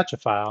going to touch a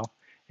file,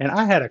 and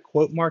I had a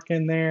quote mark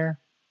in there,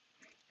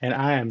 and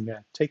I am going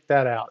to take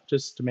that out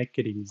just to make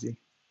it easy.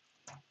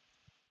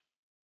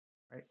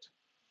 Right.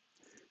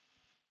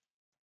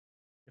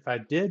 If I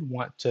did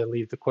want to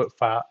leave the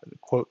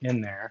quote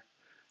in there,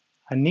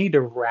 I need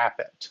to wrap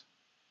it.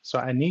 So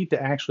I need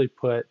to actually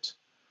put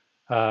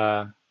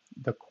the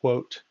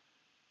quote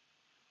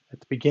at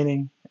the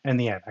beginning and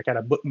the end. I got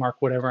to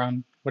bookmark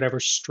whatever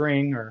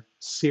string or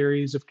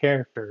series of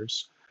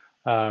characters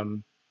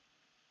um,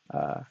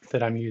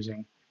 that I'm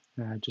using.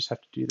 And I just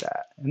have to do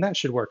that. And that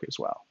should work as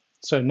well.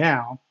 So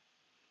now,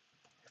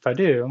 if I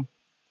do,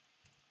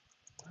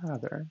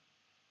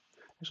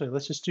 actually,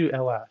 let's just do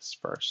ls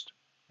first.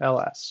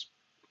 ls.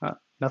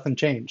 Nothing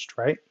changed,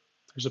 right?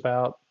 There's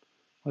about,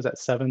 what was that,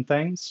 7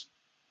 things?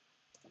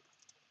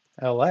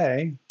 LA,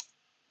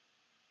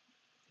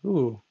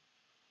 ooh,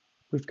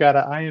 we've got a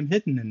I am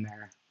hidden in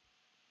there.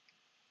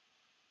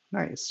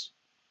 Nice.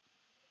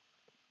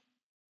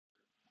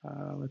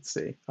 Let's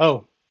see.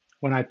 Oh,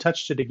 when I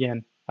touched it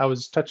again, I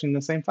was touching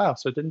the same file,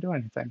 so it didn't do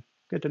anything.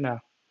 Good to know.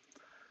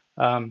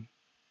 Um,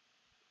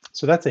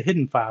 so that's a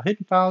hidden file.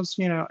 Hidden files,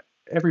 you know,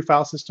 every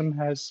file system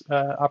has,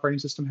 operating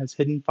system has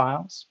hidden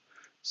files.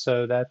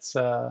 So that's,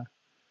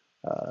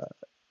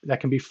 that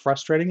can be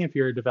frustrating if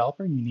you're a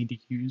developer and you need to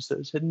use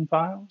those hidden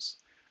files.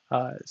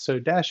 So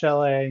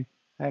 -la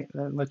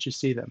that lets you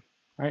see them,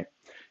 right?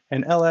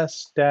 And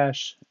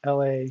ls-lathr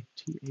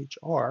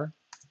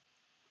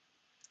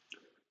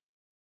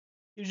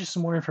Here's just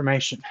some more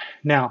information.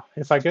 Now,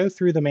 if I go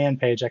through the man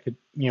page, I could,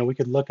 we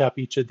could look up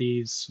each of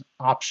these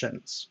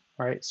options,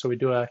 right? So we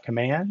do a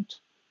command,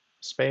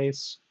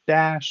 space,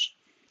 dash,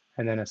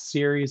 and then a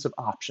series of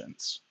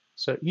options.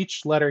 So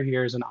each letter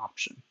here is an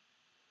option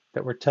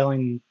that we're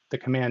telling the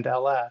command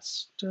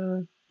ls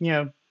to,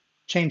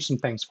 change some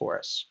things for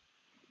us.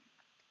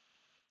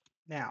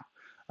 Now,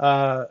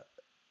 uh,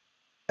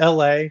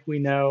 LA, we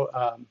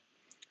know,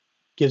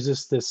 gives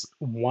us this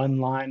one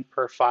line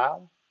per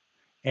file,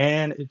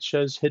 and it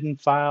shows hidden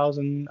files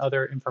and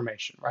other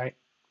information, right?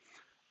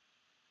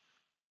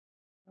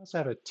 I also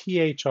have a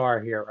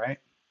THR here, right?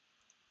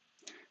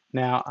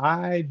 Now,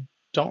 I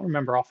don't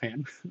remember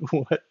offhand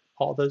what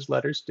all those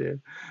letters do,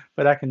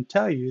 but I can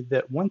tell you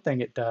that one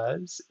thing it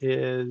does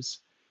is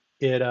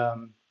it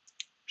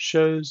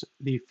shows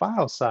the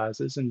file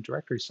sizes and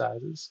directory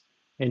sizes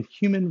in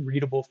human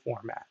readable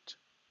format.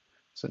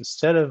 So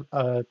instead of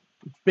a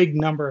big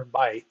number of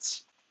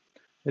bytes,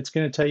 it's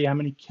going to tell you how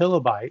many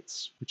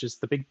kilobytes, which is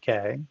the big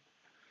K,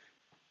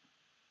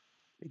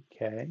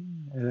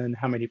 and then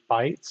how many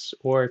bytes,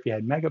 or if you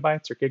had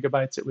megabytes or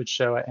gigabytes, it would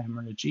show an M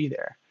or a G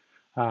there.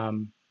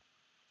 Um,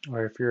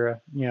 or if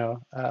you're,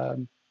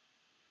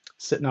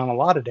 sitting on a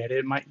lot of data,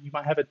 you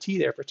might have a T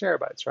there for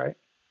terabytes, right?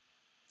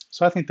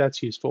 So I think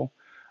that's useful.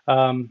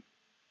 Um,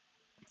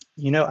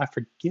 I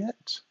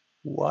forget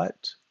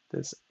what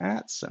this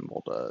 @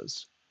 symbol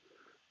does,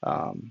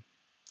 um,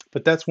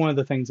 but that's one of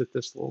the things that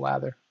this little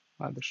lather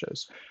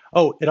shows.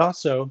 Oh, it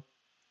also,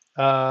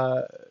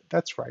 uh,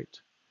 that's right.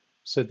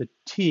 So the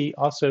T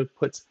also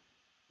puts,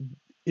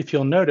 if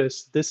you'll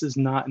notice, this is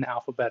not in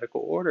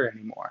alphabetical order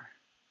anymore.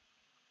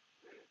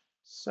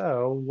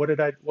 So what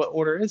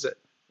order is it?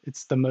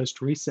 It's the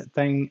most recent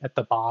thing at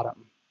the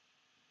bottom.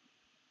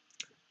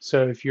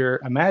 So if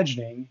you're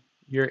imagining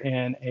you're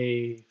in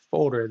a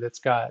folder that's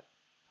got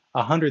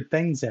 100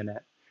 things in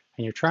it,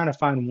 and you're trying to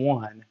find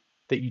one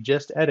that you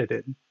just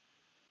edited,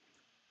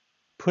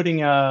 putting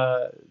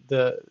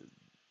the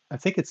I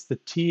think it's the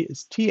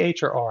is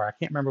TH or R. I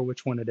can't remember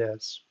which one it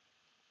is.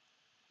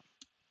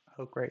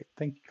 Oh, great.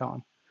 Thank you,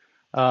 Colin.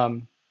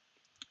 Um,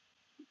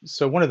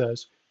 so one of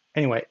those.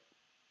 Anyway,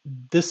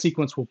 this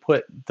sequence will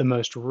put the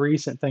most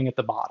recent thing at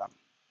the bottom.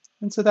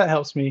 And so that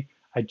helps me.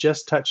 I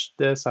just touched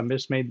this. I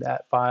just made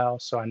that file,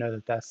 so I know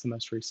that that's the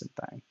most recent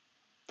thing.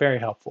 Very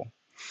helpful.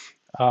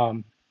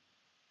 Um,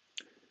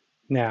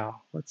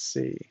 Now, let's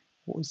see.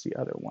 What was the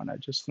other one I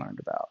just learned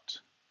about?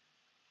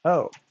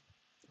 Oh,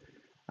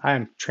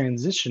 I'm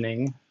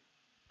transitioning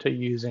to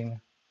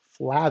using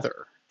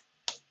Flather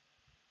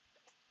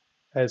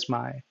as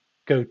my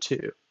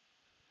go-to.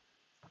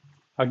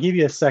 I'll give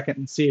you a second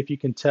and see if you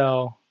can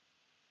tell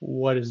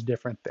what is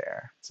different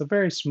there. It's a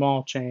very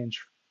small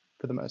change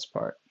for the most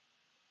part.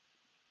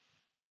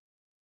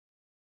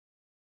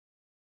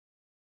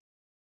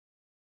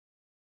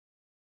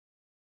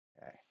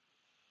 Okay.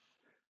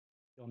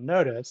 You'll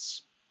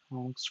notice,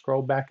 I'll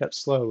scroll back up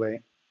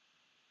slowly.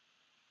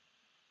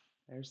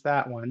 There's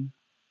that one.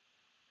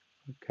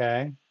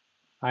 Okay.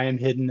 I am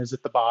hidden is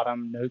at the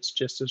bottom. Notes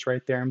just is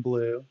right there in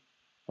blue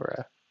or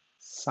a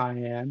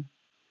cyan.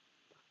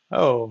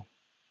 Oh,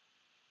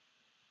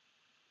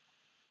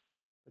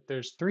 but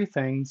there's three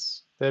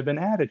things that have been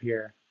added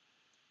here.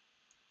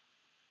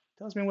 It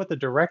tells me what the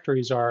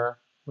directories are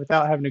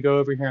without having to go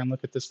over here and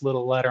look at this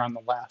little letter on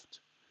the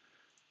left.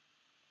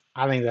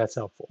 I think that's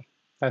helpful.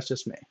 That's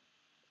just me.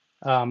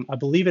 I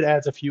believe it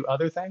adds a few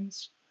other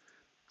things.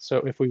 So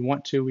if we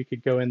want to, we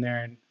could go in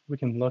there and we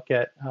can look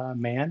at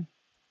man.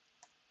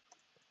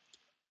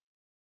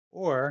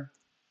 Or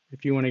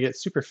if you want to get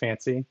super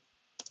fancy,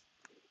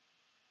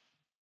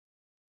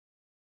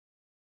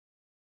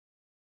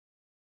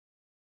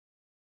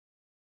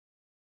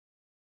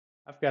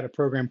 I've got a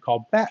program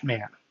called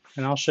Batman,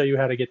 and I'll show you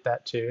how to get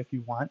that too if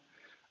you want.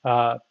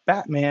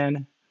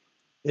 Batman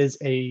is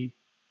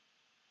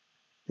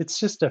it's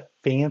just a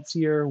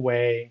fancier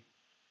way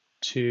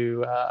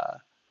to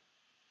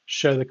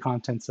show the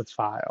contents of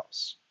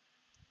files.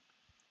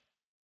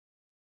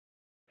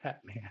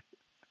 Batman.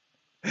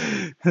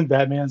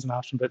 Batman's an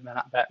option, but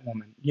not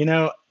Batwoman.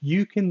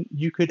 You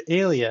could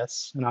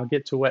alias, and I'll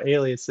get to what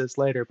alias is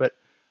later, but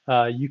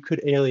you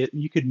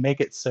could make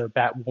it so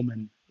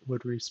Batwoman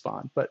would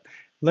respond. But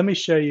let me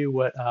show you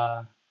what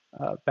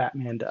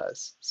Batman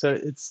does. So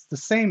it's the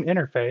same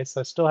interface.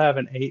 I still have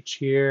an H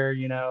here,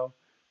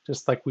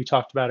 just like we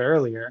talked about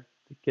earlier.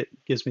 It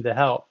gives me the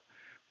help.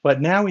 But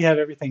now we have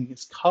everything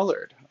is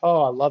colored.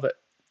 Oh, I love it.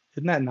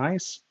 Isn't that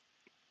nice?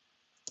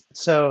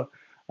 So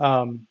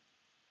um,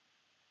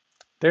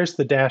 there's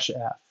the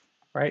 -F,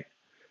 right?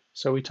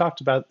 So we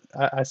talked about,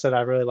 I said I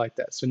really like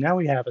that. So now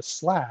we have a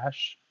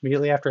slash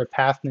immediately after a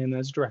path name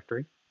that's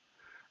directory,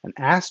 an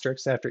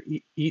asterisk after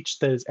each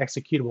that is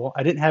executable.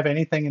 I didn't have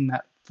anything in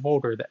that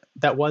folder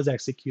that was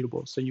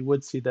executable, so you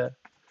would see the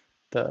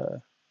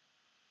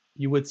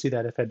you would see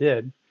that if I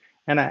did,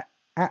 and a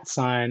 @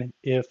 sign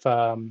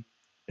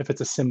if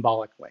it's a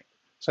symbolic link.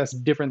 So that's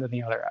different than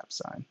the other @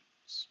 sign.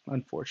 It's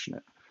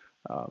unfortunate.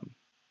 Um,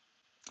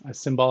 a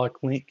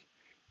symbolic link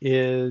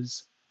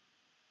is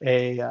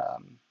a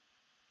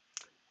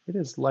It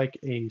is like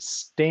a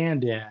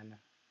stand-in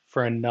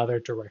for another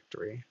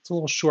directory. It's a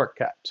little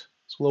shortcut.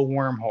 It's a little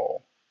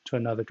wormhole to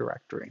another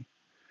directory.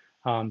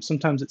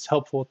 Sometimes it's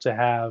helpful to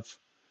have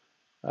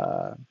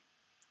uh,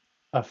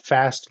 a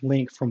fast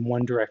link from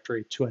one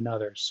directory to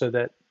another so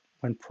that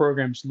when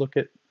programs look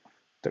at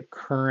the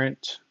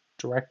current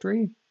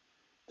directory,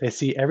 they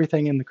see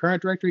everything in the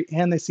current directory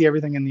and they see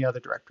everything in the other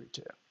directory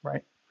too,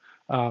 right?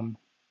 Um,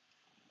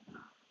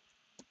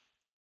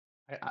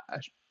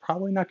 I'm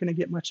probably not going to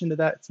get much into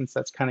that since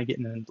that's kind of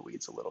getting into the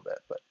weeds a little bit,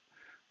 but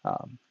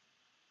um,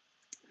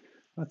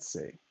 let's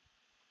see.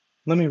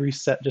 Let me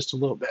reset just a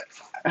little bit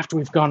after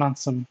we've gone on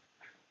some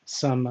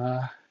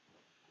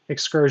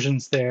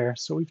excursions there.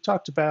 So we've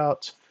talked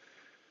about,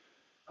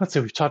 let's say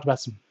we've talked about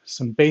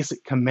some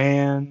basic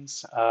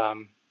commands,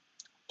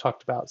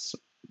 talked about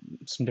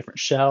some different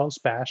shells,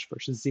 bash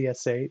versus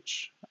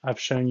ZSH. I've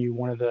shown you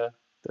one of the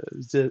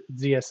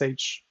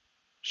ZSH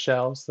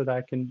shells that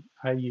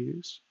I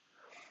use.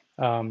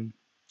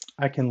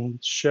 I can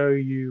show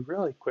you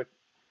really quick.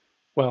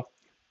 Well,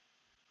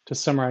 to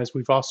summarize,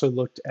 we've also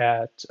looked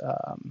at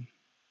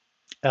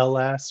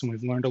LS, and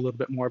we've learned a little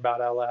bit more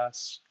about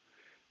LS.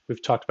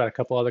 We've talked about a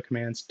couple other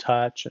commands,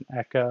 touch and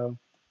echo.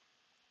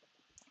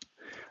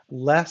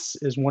 Less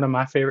is one of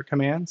my favorite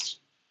commands.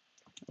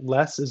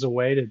 Less is a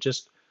way to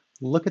just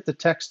look at the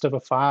text of a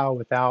file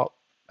without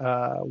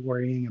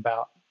worrying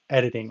about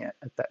editing it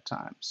at that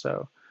time.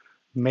 So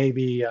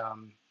maybe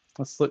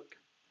let's look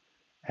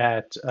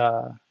at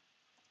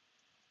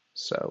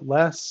so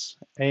less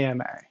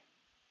AMA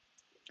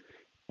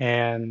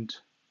and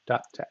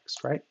dot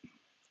text, right?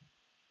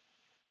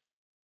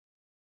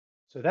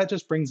 So that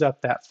just brings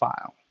up that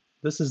file.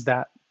 This is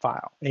that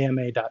file,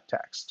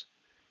 ama.txt.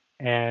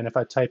 And if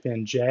I type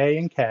in J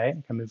and K,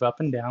 I can move up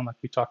and down like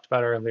we talked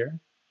about earlier,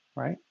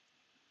 right?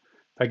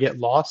 If I get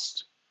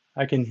lost,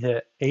 I can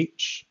hit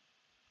H,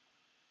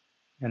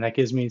 and that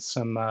gives me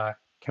some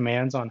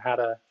commands on how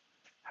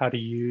to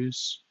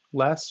use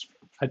less.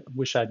 I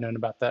wish I'd known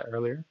about that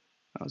earlier.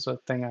 That was a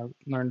thing I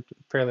learned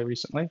fairly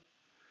recently.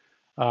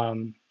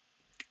 Um,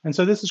 and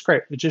so this is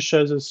great. It just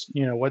shows us,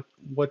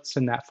 what's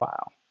in that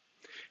file.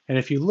 And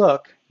if you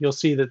look, you'll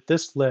see that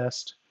this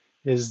list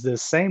is the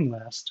same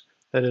list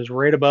that is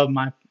right above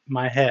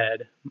my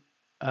head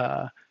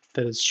uh,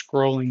 that is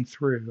scrolling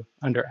through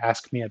under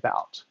Ask Me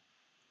About.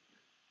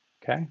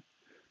 Okay,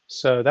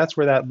 so that's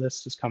where that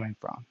list is coming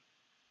from.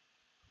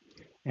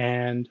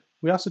 And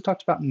we also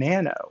talked about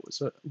Nano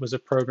was a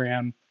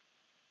program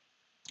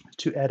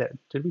to edit.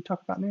 Did we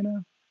talk about Nano?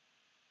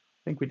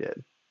 I think we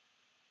did.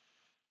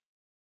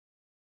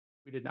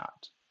 We did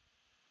not.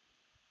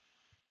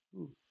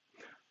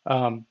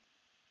 Um,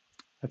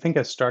 I think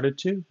I started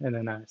to, and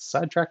then I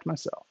sidetracked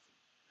myself.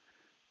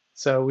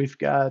 So we've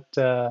got,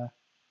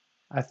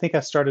 I think I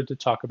started to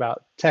talk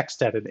about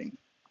text editing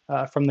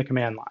from the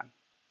command line.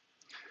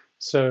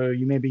 So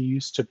you may be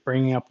used to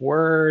bringing up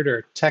Word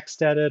or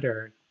TextEdit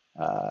or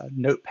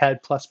Notepad++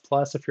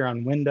 if you're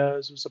on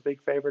Windows, was a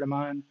big favorite of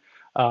mine,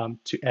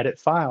 to edit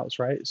files,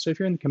 right? So if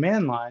you're in the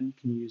command line, you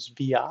can use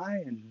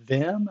VI and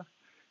Vim,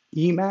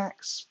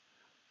 Emacs,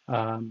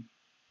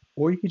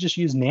 or you could just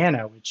use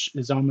Nano, which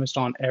is almost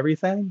on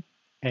everything,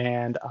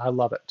 and I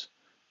love it.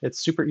 It's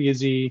super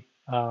easy.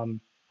 I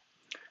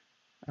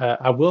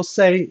will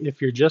say, if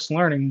you're just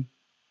learning,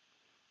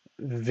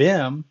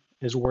 Vim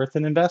is worth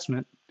an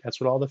investment. That's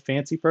what all the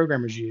fancy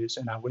programmers use,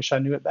 and I wish I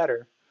knew it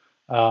better.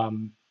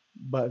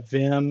 But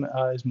Vim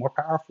is more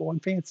powerful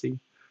and fancy.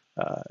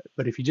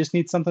 But if you just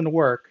need something to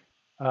work,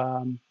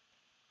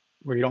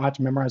 where you don't have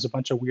to memorize a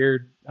bunch of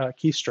weird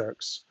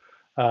keystrokes,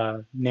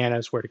 Nano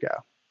is where to go.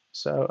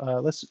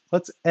 So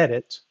let's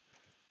edit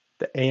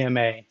the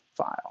AMA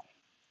file.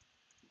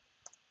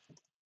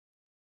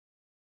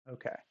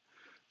 Okay,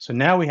 so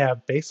now we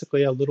have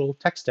basically a little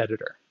text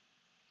editor,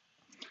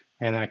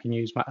 and I can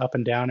use my up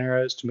and down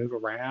arrows to move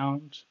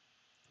around.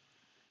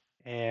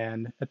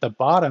 And at the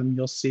bottom,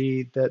 you'll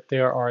see that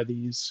there are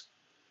these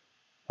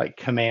like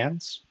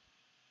commands.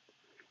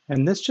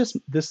 And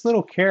this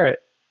little caret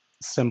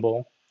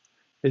symbol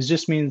is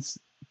just means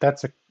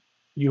that's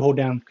you hold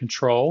down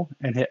Control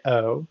and hit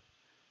O,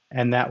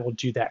 and that will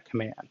do that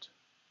command.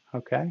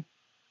 Okay.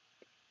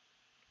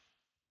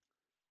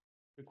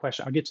 Good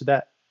question. I'll get to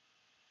that.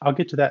 I'll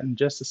get to that in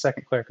just a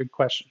second, Claire. Good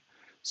question.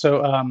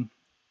 So I'm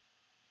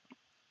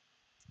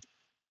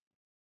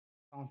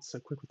so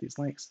quick with these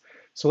links.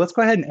 So let's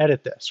go ahead and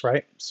edit this,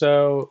 right?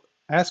 So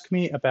ask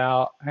me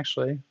about,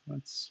 actually,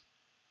 let's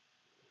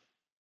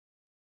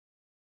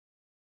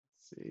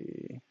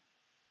see.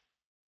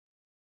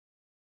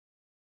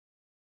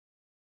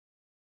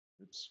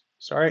 Oops,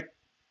 sorry.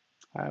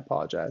 I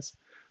apologize.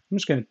 I'm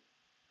just going to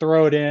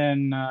throw it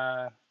in.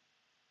 Oh,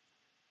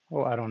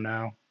 I don't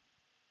know.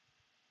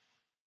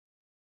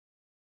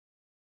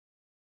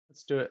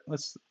 Let's do it.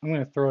 I'm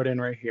going to throw it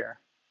in right here.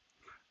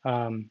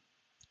 Um,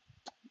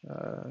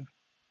 uh,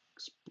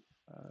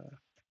 uh,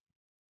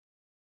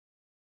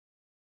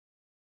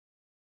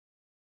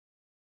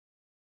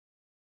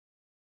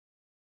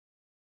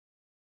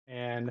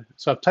 and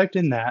so I've typed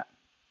in that.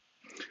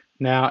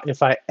 Now,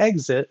 if I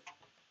exit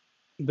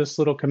this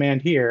little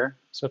command here,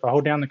 so if I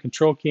hold down the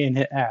control key and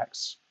hit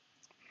X,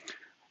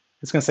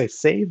 it's going to say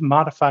save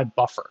modified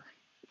buffer.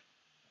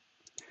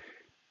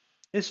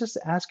 It's just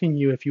asking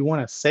you if you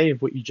want to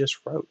save what you just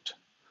wrote.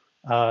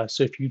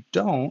 So if you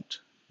don't,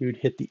 you'd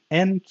hit the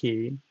N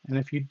key, and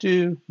if you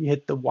do, you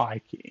hit the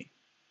Y key.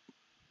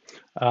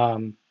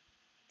 I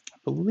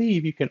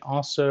believe you can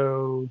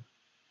also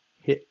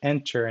hit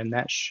enter, and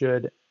that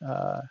should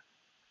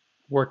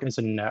work as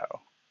a no,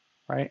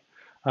 right?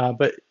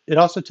 But it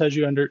also tells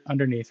you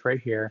underneath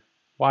right here,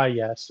 Y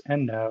yes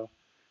and no.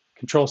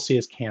 Control C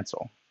is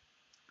cancel.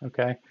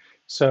 Okay,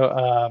 so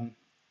I'm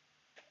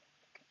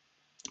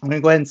going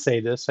to go ahead and say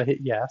this. I hit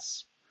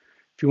yes.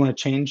 If you want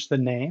to change the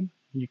name,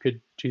 you could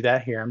do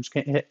that here. I'm just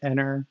going to hit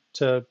enter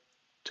to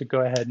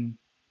go ahead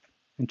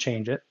and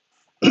change it.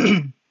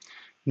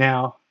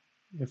 Now,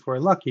 if we're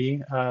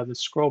lucky, the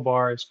scroll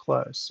bar is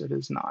closed. It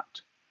is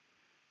not.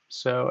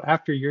 So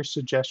after your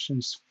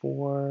suggestions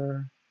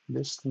for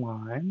this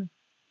line,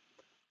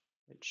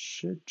 it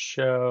should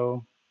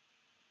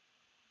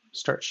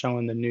start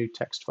showing the new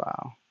text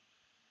file.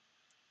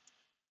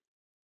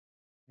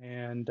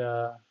 And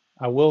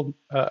I will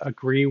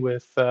agree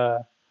with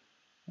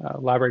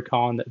Library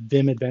Colin that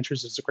Vim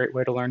Adventures is a great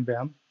way to learn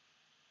Vim.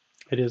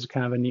 It is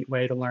kind of a neat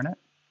way to learn it.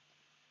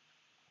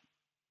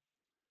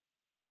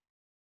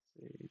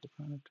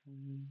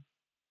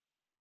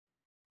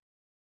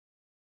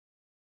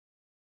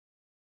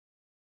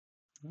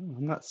 Oh,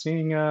 I'm not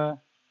seeing it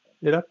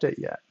update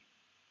yet.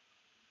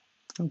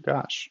 Oh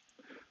gosh.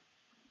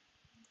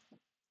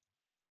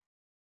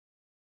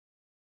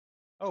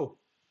 Oh,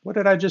 what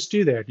did I just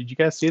do there? Did you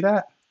guys see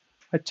that?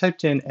 I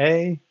typed in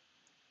A-M-A,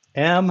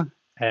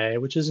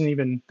 which isn't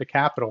even the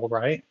capital,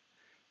 right?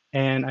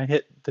 And I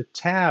hit the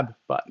tab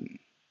button,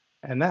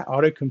 and that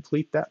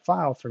auto-complete that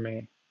file for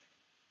me.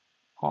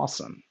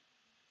 Awesome.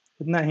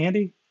 Isn't that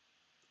handy?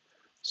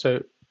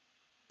 So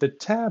the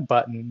tab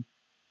button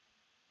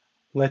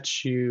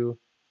lets you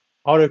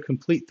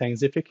auto-complete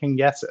things if it can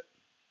guess it.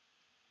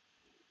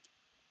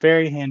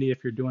 Very handy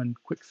if you're doing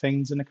quick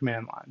things in a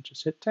command line.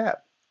 Just hit tab.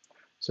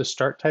 So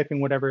start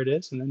typing whatever it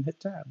is and then hit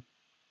tab.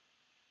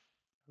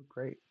 Oh,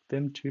 great.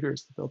 Vim Tutor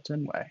is the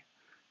built-in way.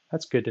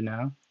 That's good to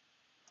know.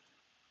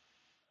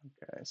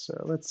 Okay,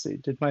 so let's see.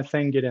 Did my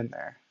thing get in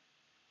there?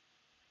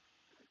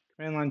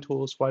 Command line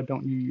tools, why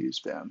don't you use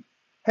Vim?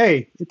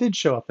 Hey, it did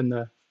show up in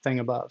the thing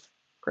above.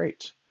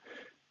 Great.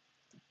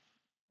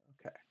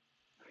 Okay.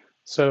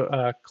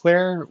 So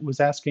Claire was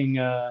asking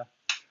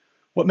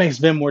what makes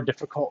Vim more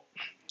difficult?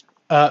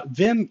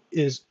 Vim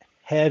is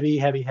heavy,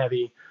 heavy,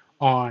 heavy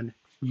on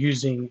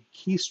using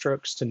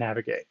keystrokes to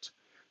navigate.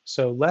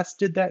 So Les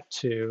did that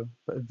too,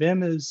 but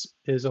Vim is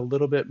a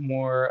little bit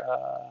more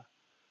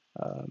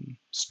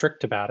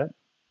strict about it.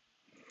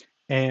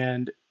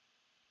 And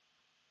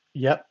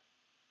yep,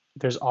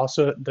 there's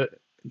also the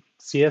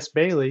C.S.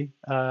 Bailey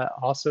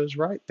also is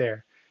right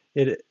there.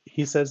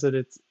 He says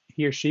that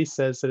he or she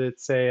says that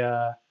it's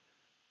a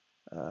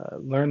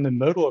learn the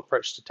modal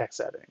approach to text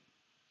editing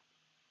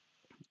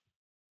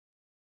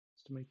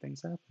to make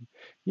things happen.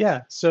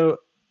 Yeah, so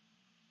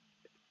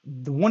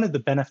one of the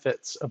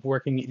benefits of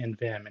working in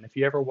Vim, and if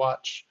you ever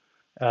watch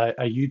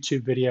a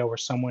YouTube video where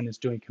someone is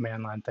doing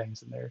command line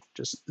things and they're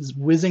just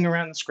whizzing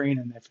around the screen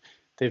and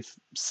they've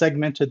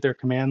segmented their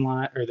command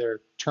line or their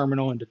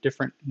terminal into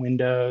different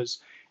windows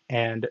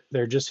and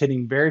they're just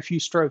hitting very few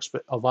strokes,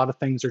 but a lot of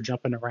things are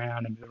jumping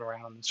around and moving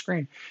around on the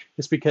screen.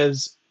 It's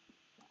because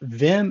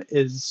Vim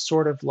is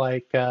sort of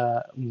like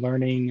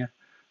learning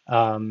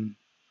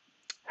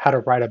how to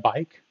ride a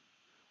bike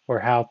or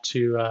how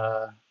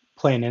to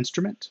play an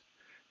instrument.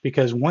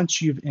 Because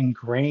once you've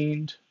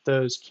ingrained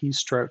those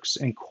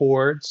keystrokes and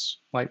chords,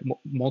 like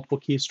multiple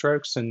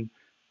keystrokes and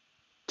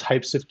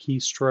types of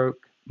keystroke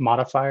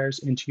modifiers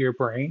into your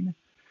brain,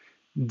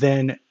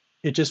 then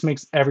it just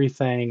makes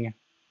everything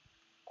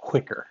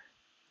quicker.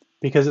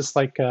 Because it's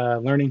like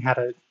learning how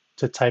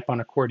to type on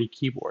a QWERTY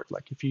keyboard.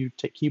 Like if you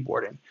take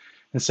keyboarding,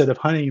 instead of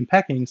hunting and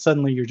pecking,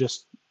 suddenly you're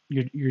just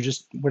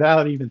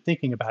without even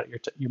thinking about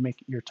it,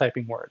 you're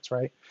typing words,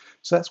 right?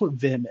 So that's what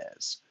Vim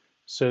is.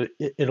 So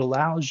it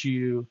allows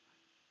you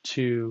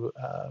to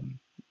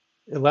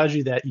it allows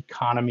you that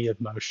economy of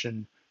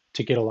motion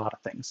to get a lot of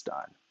things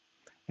done.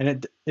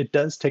 And it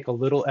does take a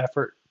little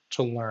effort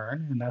to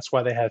learn, and that's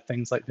why they have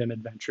things like Vim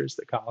Adventures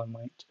that Colin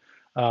linked,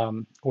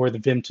 or the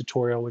Vim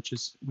tutorial, which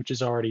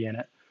is already in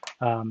it.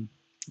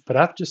 But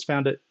I've just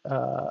found it.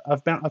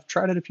 I've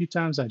tried it a few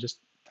times. I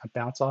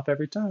bounce off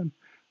every time.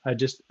 I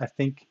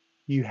think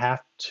you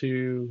have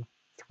to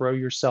throw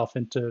yourself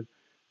into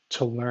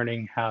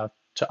learning how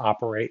to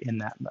operate in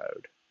that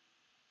mode.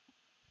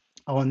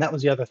 Oh, and that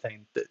was the other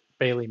thing that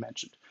Bailey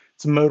mentioned.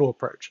 It's a modal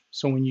approach.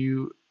 So when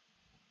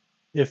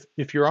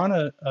if you're on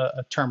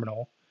a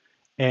terminal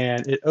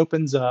and it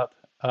opens up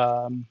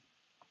a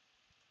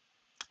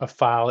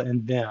file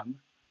in Vim,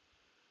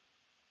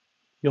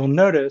 you'll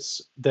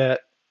notice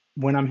that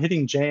when I'm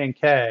hitting J and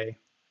K,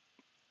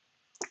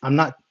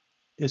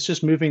 it's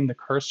just moving the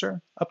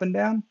cursor up and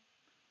down.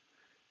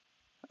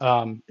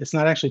 It's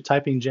not actually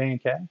typing J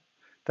and K.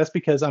 That's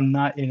because I'm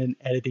not in an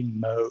editing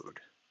mode.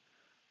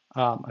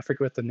 I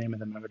forget what the name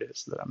of the mode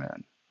is that I'm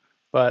in.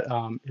 But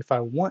if I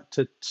want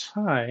to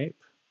type,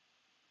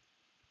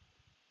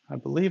 I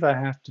believe I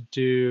have to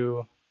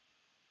do,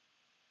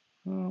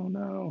 oh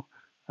no,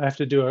 I have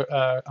to do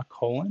a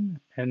colon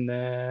and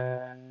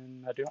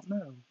then I don't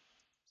know.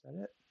 Is that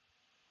it?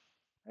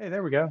 Hey,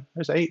 there we go.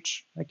 There's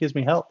H. That gives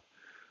me help.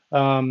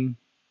 Um,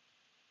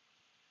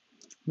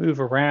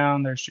 Move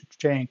around. There's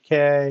J and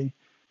K.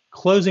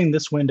 Closing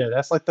this window.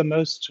 That's like the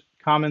most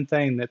common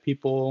thing that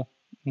people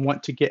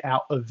want to get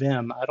out of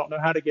Vim. I don't know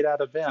how to get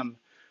out of Vim.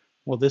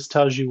 Well, this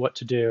tells you what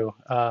to do.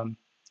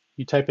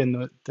 You type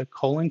in the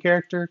colon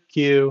character,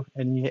 Q,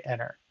 and you hit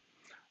enter.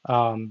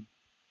 Well,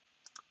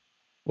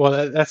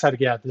 that's how to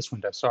get out of this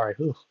window. Sorry.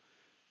 Ugh.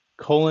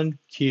 Colon,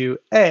 Q,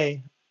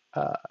 A,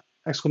 uh,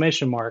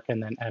 exclamation mark,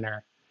 and then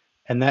enter.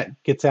 And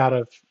that gets out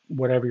of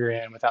whatever you're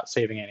in without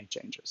saving any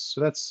changes.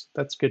 So that's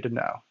good to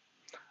know.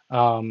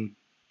 Um,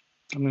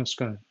 I'm just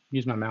going to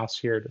use my mouse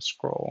here to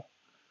scroll.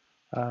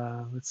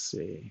 Let's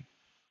see.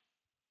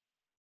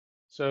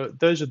 So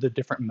those are the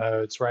different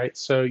modes, right?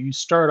 So you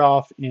start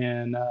off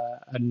in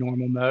a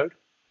normal mode,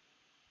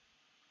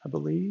 I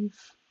believe,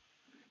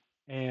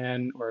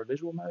 and or a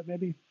visual mode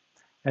maybe.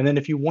 And then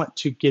if you want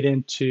to get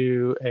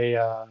into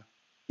a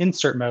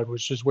insert mode,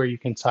 which is where you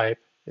can type,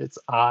 it's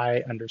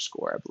I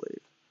underscore, I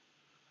believe.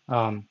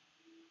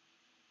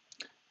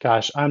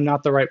 Gosh, I'm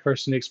not the right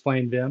person to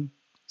explain Vim,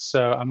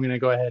 so I'm going to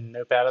go ahead and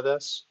nope out of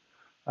this.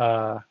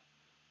 Uh,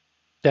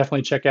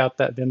 Definitely check out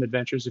that Vim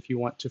Adventures if you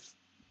want to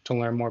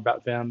learn more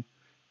about Vim.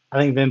 I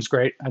think Vim's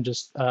great. I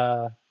just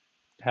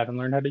haven't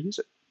learned how to use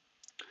it.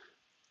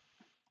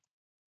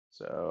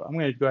 So I'm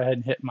going to go ahead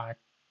and hit my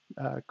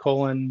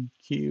colon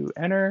Q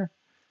enter.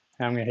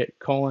 And I'm going to hit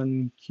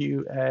colon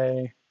Q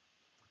A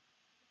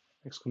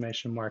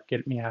exclamation mark,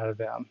 get me out of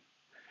Vim.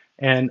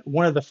 And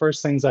one of the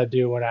first things I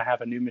do when I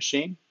have a new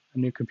machine, a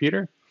new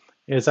computer,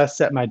 is I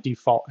set my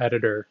default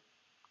editor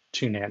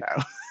to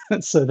Nano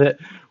so that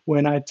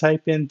when I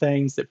type in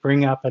things that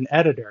bring up an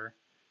editor,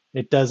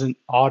 it doesn't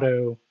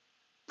auto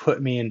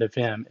put me into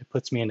Vim. It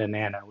puts me into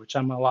Nano, which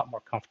I'm a lot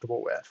more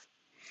comfortable with.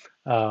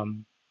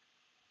 And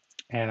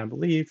I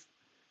believe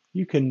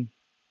you can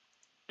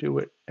do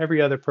what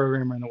every other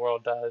programmer in the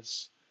world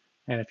does.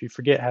 And if you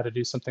forget how to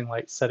do something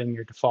like setting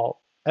your default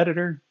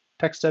editor,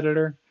 text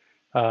editor,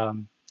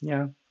 you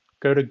know,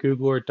 go to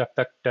Google or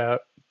DuckDuckGo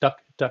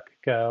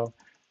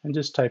and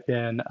just type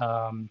in,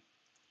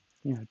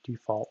 you know,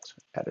 default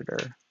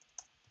editor.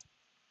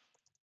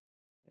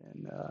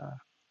 And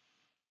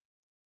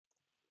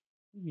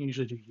you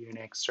usually do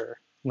Unix or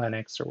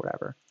Linux or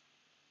whatever.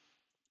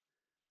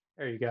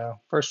 There you go.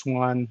 First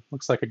one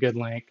looks like a good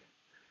link.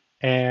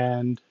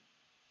 And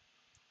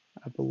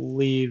I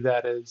believe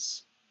that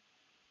is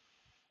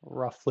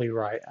roughly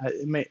right.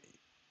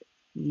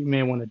 You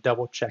may want to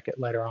double check it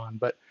later on,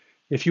 but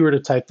if you were to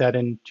type that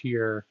into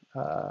your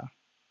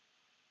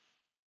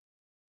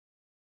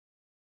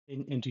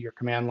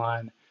command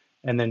line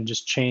and then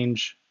just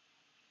change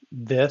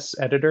this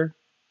editor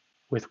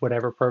with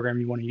whatever program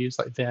you want to use,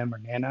 like Vim or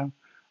Nano,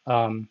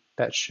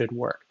 that should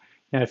work.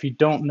 Now, if you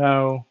don't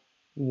know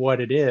what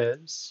it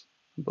is,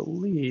 I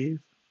believe,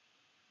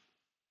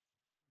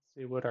 let's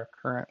see what our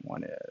current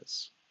one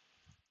is.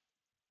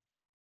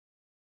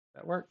 Does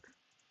that work?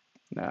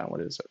 No,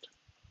 what is it?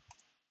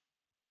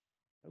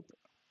 Nope.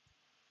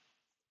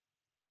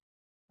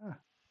 Ah,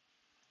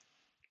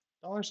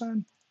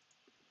 $?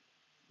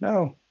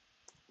 No.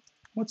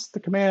 What's the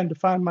command to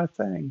find my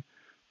thing?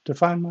 To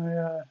find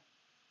my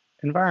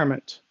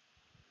environment?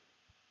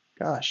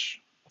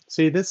 Gosh.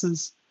 See, I've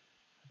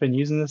been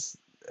using this,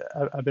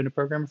 I've been a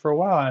programmer for a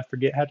while, and I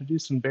forget how to do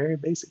some very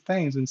basic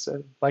things. And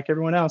so, like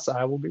everyone else,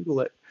 I will Google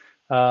it.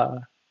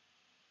 Current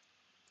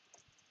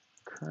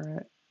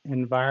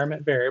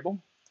environment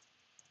variable.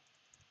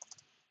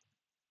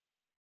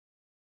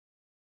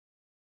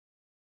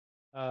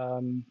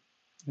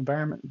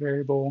 Environment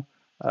variable,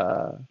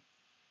 and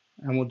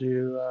we'll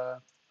do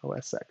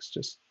OSX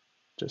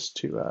just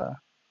to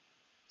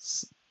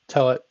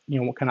tell it, you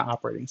know, what kind of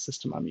operating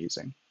system I'm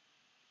using.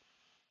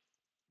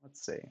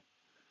 Let's see.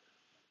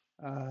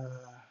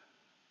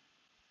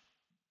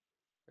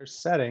 There's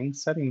setting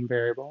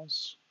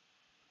variables.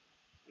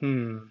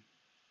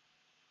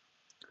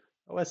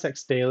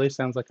 OSX Daily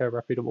sounds like a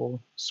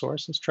reputable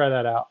source. Let's try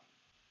that out.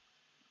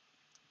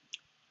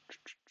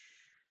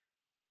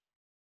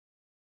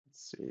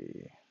 Let's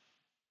see.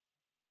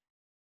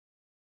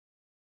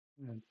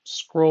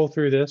 Scroll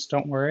through this,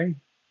 don't worry.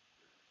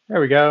 There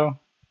we go.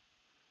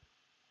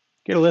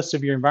 Get a list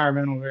of your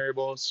environmental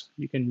variables.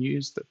 You can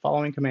use the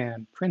following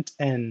command,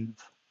 printenv.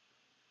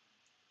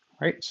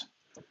 Right?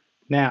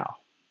 Now,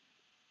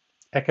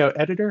 echo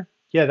editor.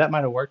 Yeah, that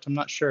might have worked. I'm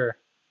not sure.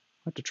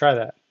 I'll have to try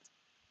that.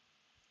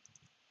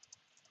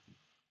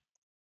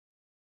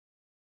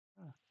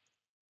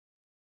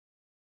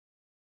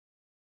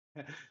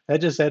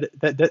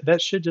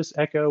 That should just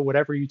echo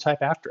whatever you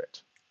type after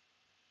it.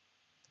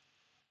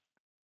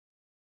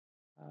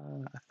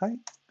 I think.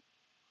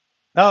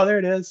 Oh, there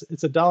it is.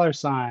 It's a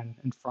 $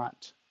 in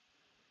front.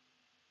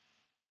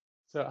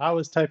 So I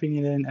was typing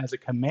it in as a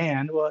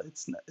command. Well,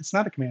 it's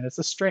not a command. It's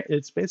a string.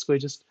 It's basically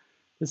just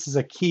this is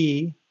a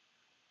key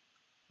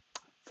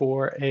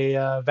for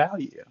a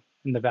value,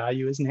 and the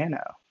value is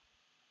nano.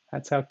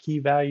 That's how key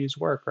values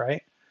work,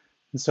 right?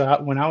 And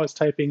so when I was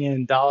typing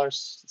in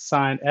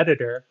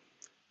 $editor,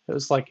 it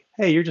was like,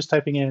 hey, you're just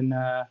typing in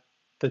the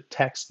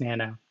text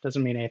nano.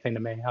 Doesn't mean anything to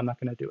me. I'm not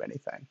going to do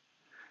anything,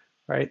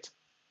 right?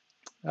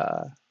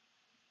 Uh,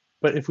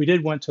 but if we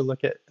did want to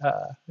look at,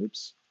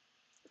 oops,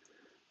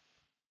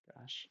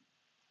 gosh,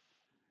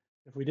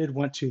 if we did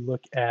want to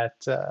look at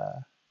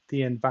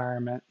the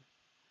environment,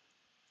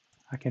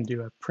 I can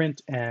do a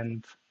print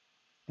env,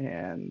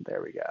 and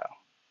there we go.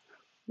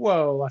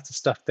 Whoa, lots of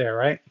stuff there,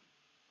 right?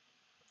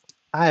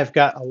 I have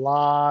got a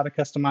lot of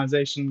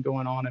customization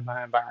going on in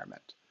my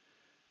environment.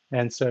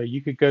 And so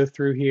you could go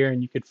through here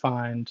and you could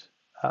find,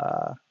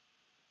 I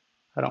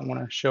don't want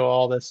to show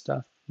all this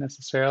stuff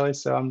necessarily,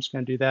 so I'm just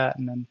going to do that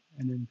and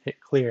then hit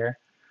clear.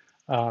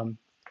 Um,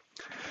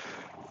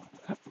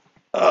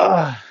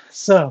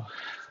 so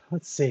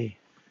let's see.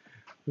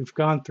 We've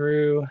gone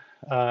through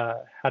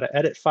how to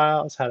edit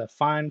files, how to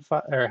find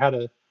or how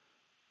to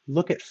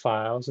look at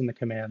files in the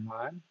command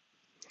line.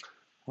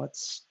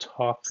 Let's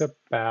talk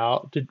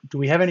about, do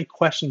we have any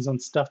questions on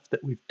stuff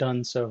that we've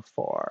done so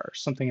far?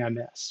 Something I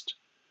missed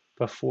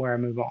before I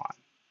move on?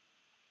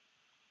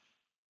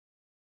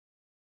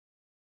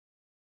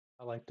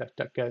 I like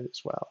DuckDuckGo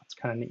as well. It's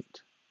kind of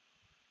neat.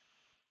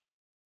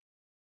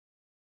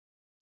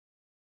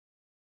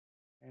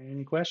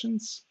 Any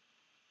questions?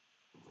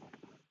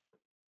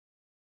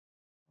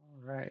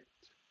 All right.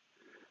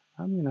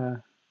 I'm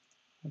gonna,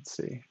 let's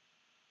see,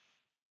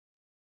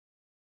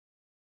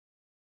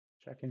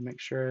 check and make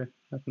sure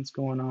nothing's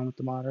going on with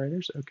the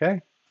moderators. Okay,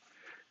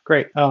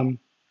 great. So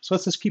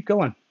let's just keep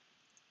going.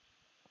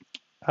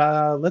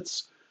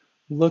 Let's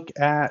look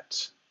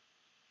at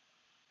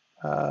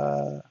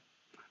uh,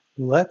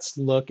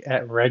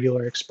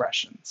 regular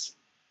expressions.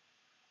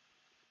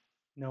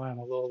 No, I'm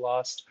a little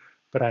lost,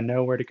 but I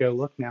know where to go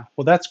look now.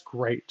 Well, that's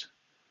great.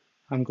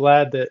 I'm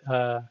glad that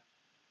uh,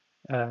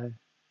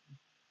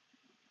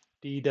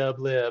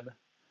 dwlib.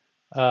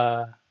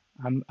 Uh,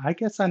 I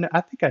guess I know.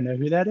 I think I know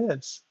who that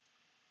is.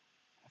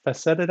 If I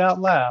said it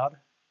out loud,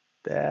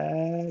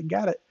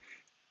 got it.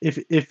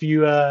 If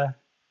you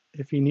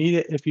need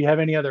it, if you have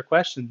any other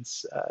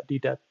questions,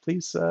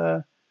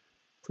 DW,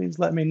 please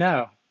let me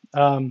know.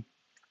 Um,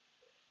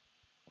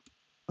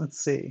 let's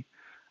see.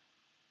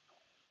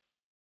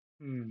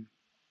 Hmm.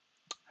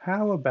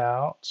 How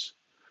about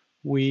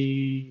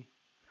we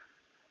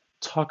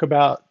talk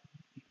about,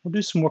 we'll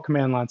do some more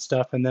command line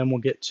stuff, and then we'll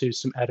get to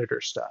some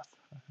editor stuff,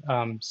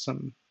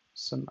 some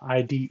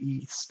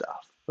IDE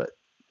stuff. But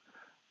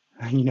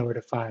you know where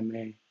to find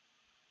me.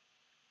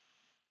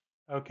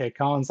 Okay,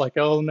 Colin's like,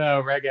 oh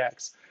no,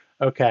 regex.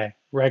 Okay,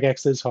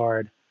 regex is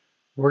hard.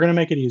 We're gonna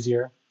make it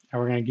easier,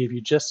 and we're gonna give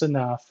you just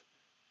enough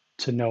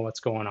to know what's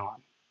going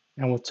on.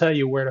 And we'll tell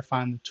you where to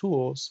find the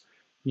tools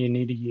you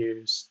need to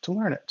use to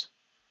learn it.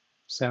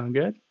 Sound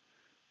good?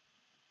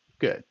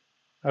 Good.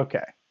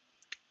 Okay,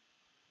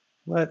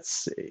 let's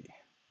see.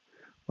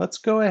 Let's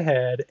go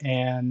ahead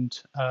and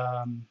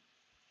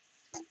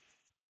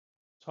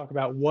talk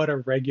about what a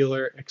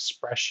regular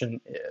expression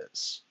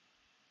is.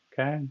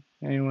 Okay,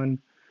 anyone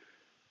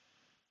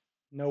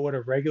know what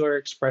a regular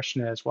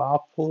expression is? Well,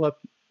 I'll pull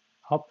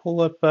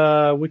up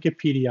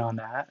Wikipedia on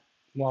that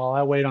while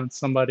I wait on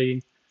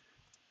somebody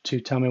to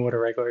tell me what a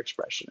regular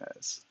expression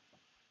is.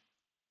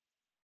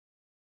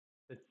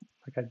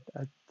 Like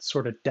a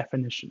sort of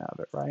definition of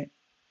it, right?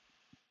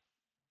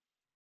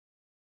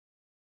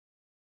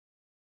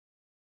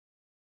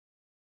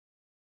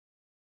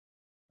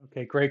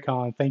 Okay, great,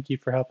 Colin. Thank you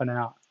for helping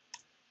out.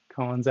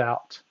 Colin's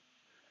out.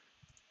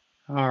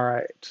 All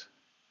right.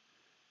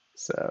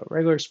 So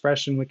regular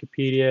expression,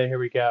 Wikipedia, here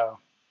we go.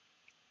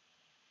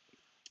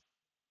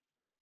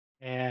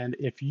 And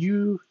if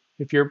your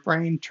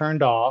brain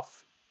turned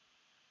off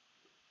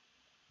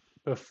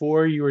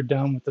before you were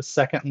done with the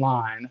second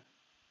line,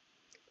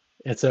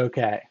 it's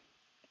okay.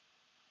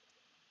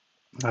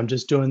 I'm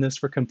just doing this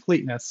for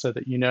completeness so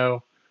that you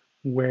know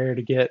where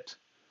to get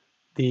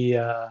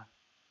the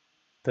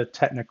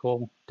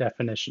technical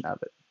definition of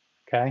it.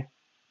 Okay.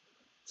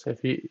 So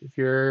if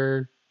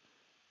you're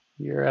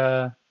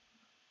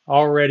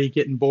already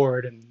getting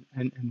bored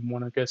and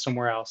want to go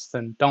somewhere else,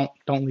 then don't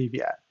leave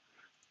yet.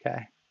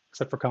 Okay.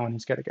 Except for Colin,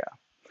 he's got to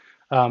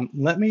go.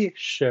 Let me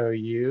show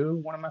you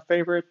one of my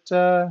favorite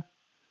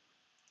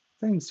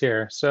things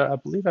here. So I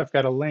believe I've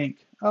got a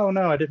link. Oh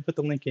no, I didn't put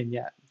the link in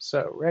yet.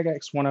 So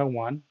regex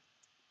 101.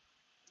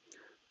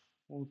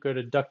 We'll go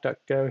to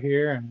DuckDuckGo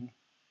here and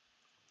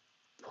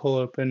pull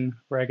open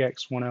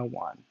regex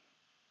 101.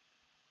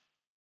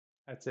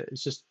 That's it.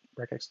 It's just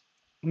regex.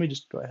 Let me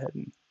just go ahead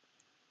and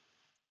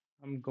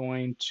I'm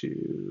going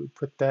to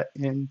put that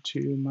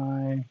into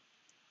my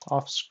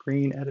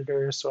off-screen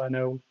editor so I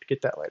know to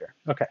get that later.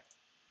 Okay.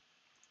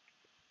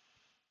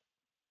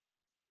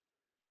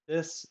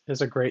 This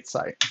is a great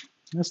site.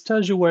 This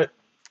tells you what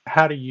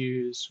how to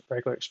use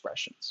regular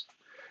expressions.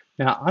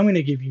 Now, I'm going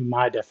to give you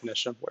my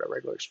definition of what a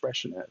regular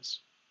expression is.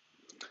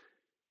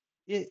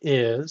 It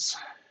is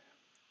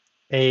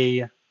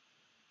a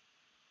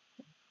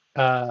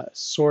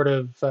sort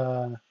of,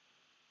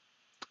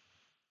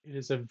 it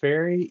is a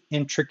very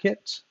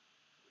intricate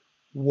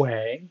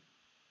way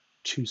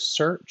to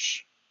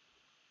search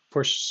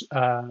for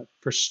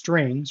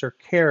strings or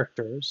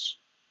characters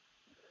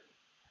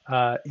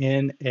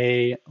in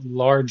a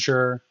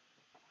larger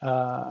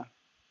uh,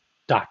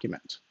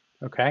 document.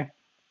 Okay,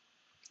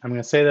 I'm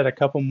going to say that a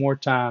couple more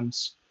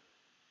times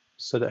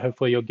so that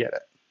hopefully you'll get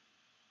it.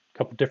 A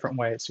couple different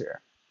ways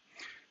here.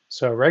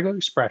 So a regular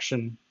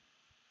expression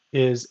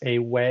is a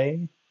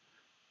way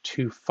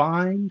to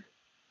find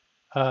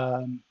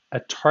a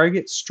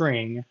target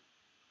string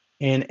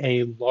in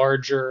a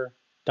larger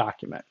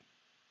document.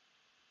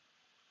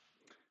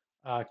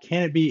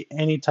 Can it be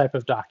any type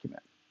of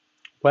document?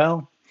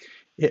 Well,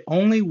 it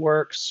only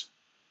works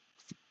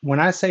when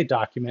I say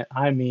document,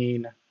 I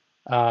mean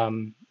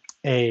um,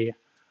 a,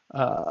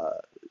 uh,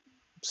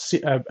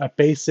 a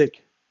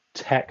basic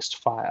text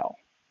file.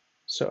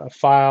 So a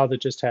file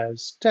that just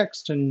has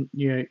text and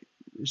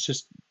it's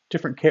just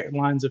different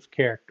lines of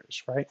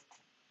characters, right?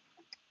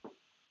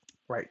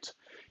 Right.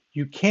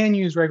 You can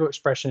use regular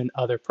expression in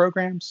other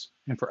programs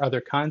and for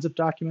other kinds of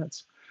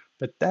documents,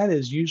 but that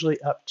is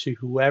usually up to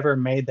whoever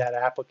made that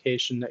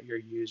application that you're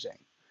using.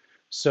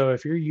 So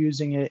if you're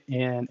using it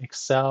in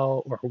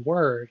Excel or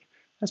Word,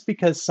 that's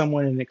because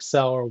someone in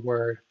Excel or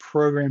Word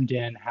programmed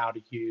in how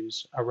to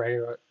use a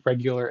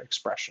regular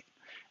expression.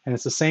 And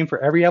it's the same for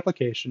every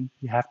application.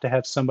 You have to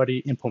have somebody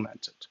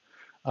implement it.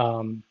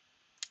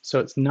 So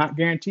it's not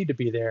guaranteed to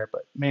be there,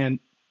 but man,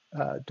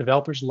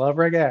 developers love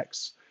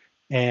regex.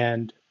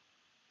 And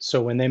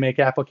so when they make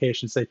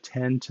applications, they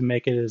tend to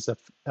make it as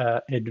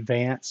a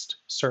advanced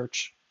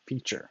search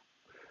feature.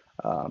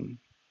 Um,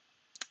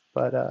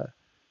 but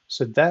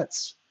so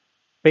that's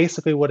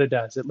basically what it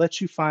does. It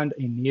lets you find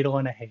a needle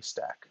in a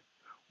haystack,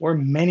 or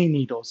many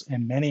needles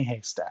in many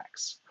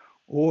haystacks,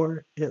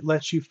 or it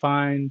lets you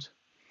find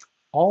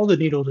all the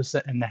needles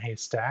in the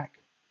haystack,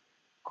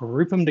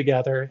 group them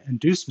together, and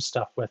do some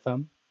stuff with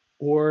them,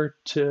 or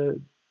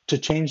to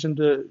change them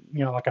to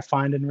like a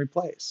find and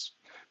replace.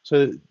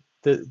 So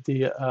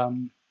the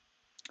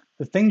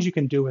things you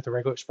can do with a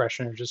regular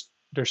expression are just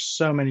there's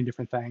so many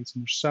different things,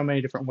 and there's so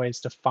many different ways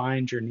to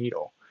find your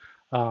needle,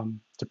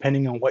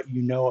 depending on what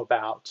you know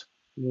about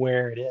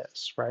where it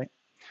is, right?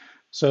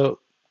 So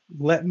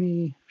let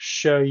me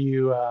show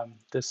you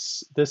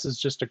this. This is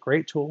just a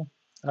great tool.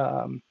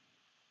 Um,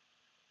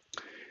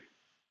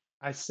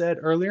 I said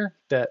earlier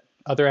that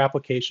other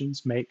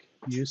applications make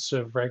use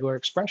of regular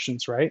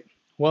expressions, right?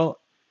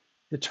 Well,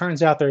 it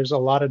turns out there's a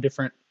lot of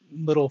different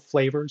little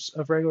flavors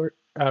of regular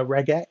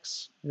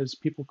regex, as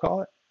people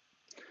call it.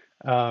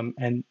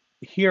 And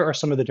here are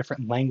some of the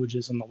different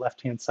languages on the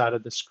left-hand side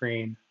of the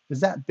screen. Is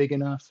that big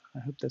enough? I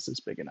hope this is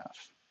big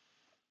enough.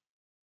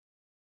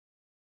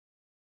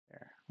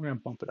 There, we're gonna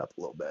bump it up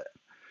a little bit.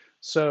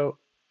 So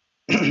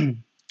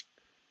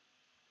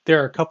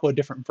there are a couple of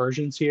different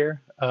versions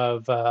here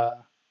of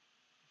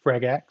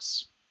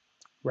regex,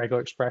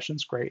 regular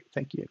expressions. Great,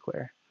 thank you,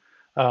 Claire.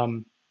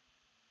 Um,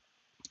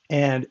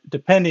 and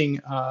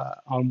depending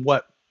on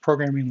what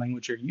programming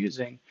language you're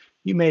using,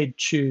 you may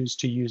choose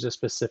to use a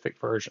specific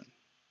version.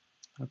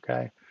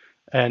 Okay,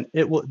 and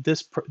it will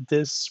this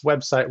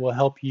website will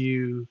help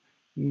you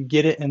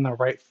get it in the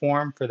right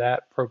form for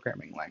that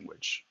programming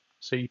language.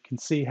 So you can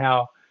see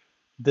how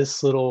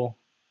this little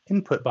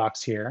input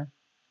box here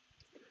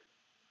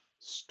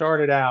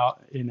started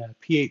out in a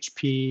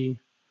PHP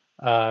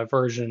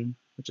version,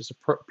 which is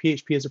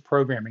PHP is a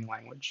programming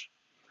language.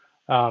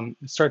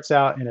 It starts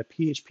out in a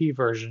PHP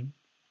version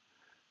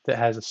that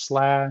has a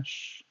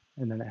slash,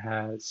 and then it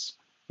has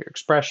your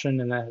expression,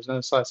 and then it has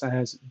another slash, and it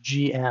has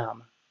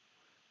GM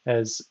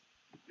as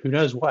who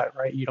knows what,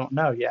 right? You don't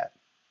know yet.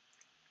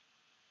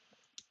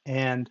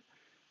 And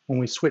when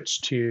we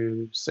switch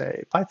to,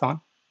 say, Python,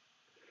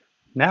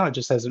 now it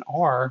just has an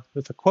R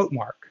with a quote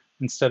mark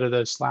instead of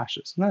those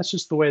slashes. And that's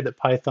just the way that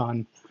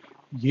Python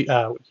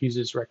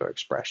uses regular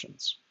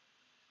expressions.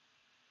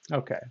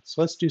 Okay,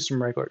 so let's do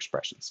some regular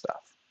expression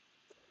stuff.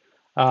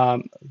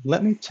 I'm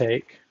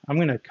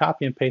going to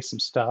copy and paste some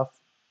stuff.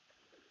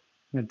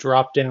 I'm going to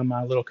drop down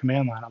my little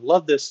command line. I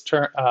love this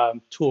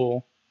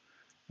tool,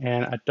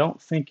 and I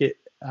don't think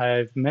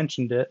I've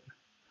mentioned it.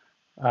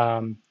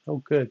 Oh,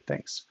 good,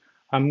 thanks.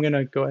 I'm going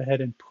to go ahead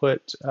and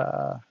put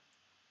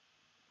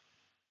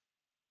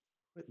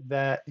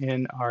that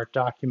in our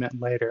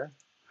document later.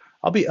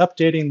 I'll be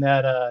updating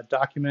that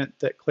document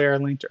that Claire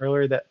linked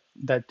earlier,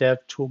 that dev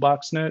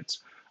toolbox notes.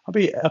 I'll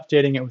be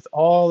updating it with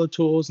all the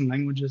tools and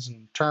languages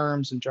and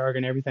terms and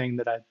jargon, everything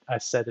that I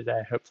said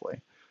today, hopefully.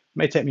 It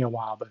may take me a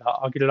while, but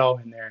I'll get it all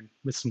in there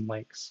with some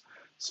links.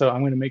 So I'm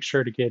going to make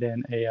sure to get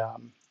in a, uh,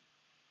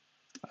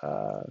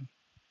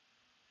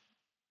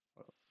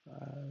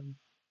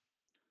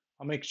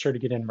 I'll make sure to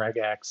get in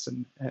regex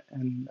and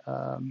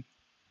I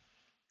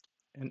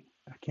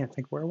can't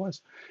think where it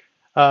was.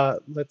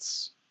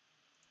 Let's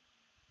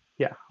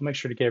Yeah, I'll make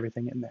sure to get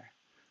everything in there.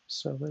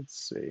 So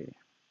let's see.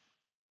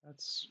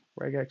 That's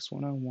regex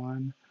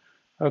 101.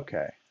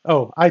 Okay.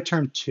 Oh,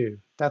 iTerm 2.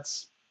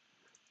 That's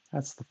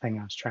the thing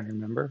I was trying to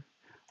remember.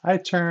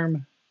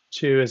 iTerm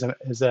 2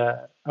 is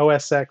a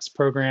OS X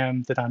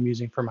program that I'm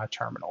using for my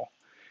terminal,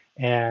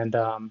 and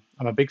I'm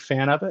a big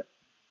fan of it.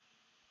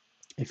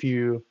 If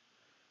you,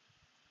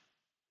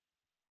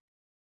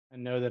 I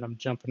know that I'm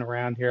jumping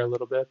around here a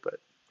little bit,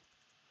 but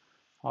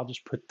I'll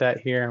just put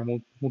that here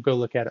and we'll go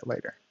look at it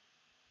later.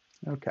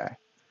 Okay.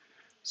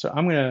 So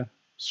I'm gonna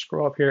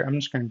scroll up here. I'm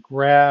just gonna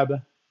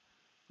grab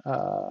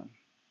uh,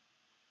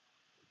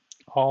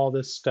 all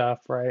this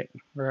stuff, right?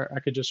 Or I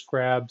could just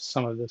grab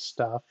some of this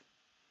stuff.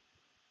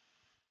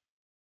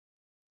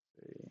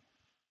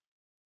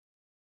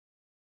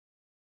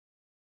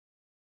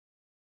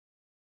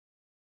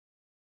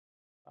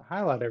 If I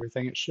highlight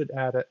everything, it should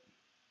add it.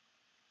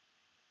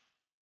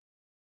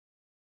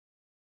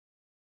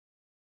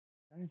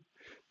 Okay.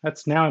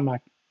 That's now in my,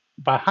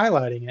 by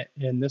highlighting it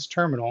in this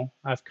terminal,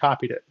 I've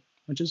copied it,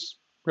 which is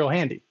real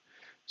handy.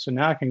 So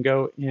now I can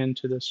go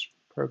into this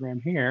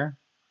program here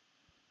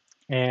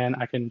and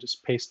I can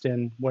just paste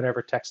in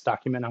whatever text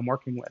document I'm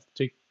working with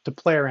to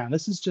play around.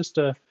 This is just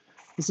a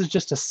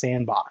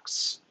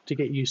sandbox to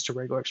get used to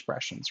regular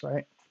expressions,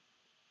 right?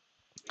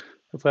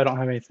 Hopefully I don't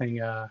have anything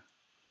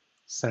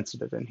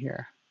sensitive in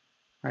here,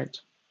 right?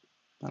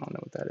 I don't know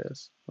what that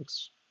is.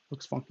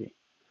 Looks funky.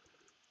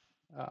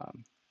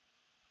 Um,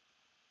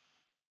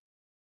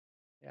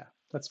 yeah,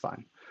 that's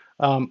fine.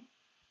 Um,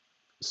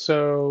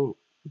 so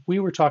we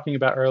were talking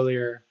about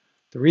earlier,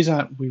 the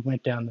reason we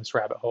went down this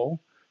rabbit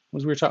hole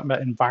was we were talking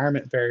about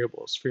environment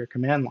variables for your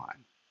command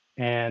line.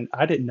 And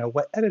I didn't know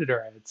what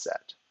editor I had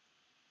set.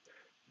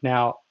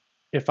 Now,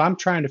 if I'm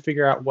trying to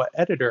figure out what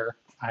editor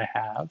I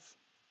have,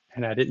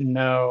 and I didn't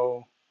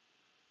know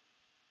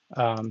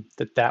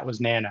that was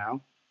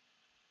Nano,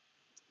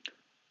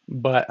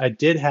 but I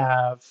did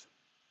have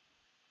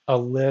a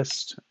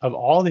list of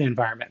all the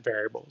environment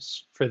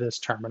variables for this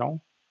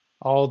terminal,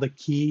 all the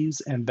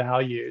keys and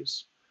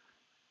values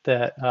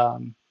that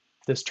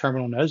this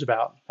terminal knows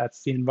about.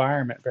 That's the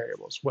environment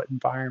variables, what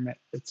environment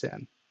it's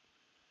in.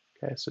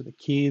 Okay, so the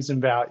keys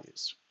and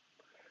values.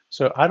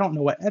 So I don't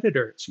know what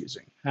editor it's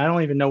using. I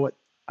don't even know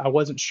I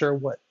wasn't sure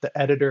what the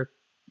editor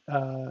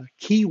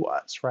key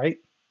was, right?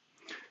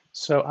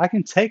 So I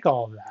can take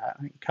all of that,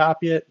 I can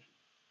copy it,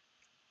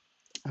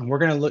 and we're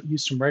going to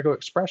use some regular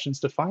expressions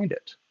to find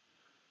it.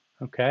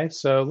 Okay,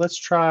 so let's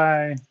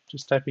try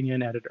just typing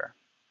in editor.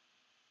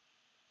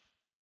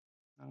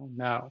 Oh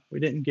no, we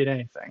didn't get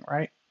anything,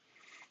 right?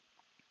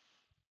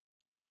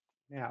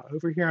 Now,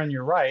 over here on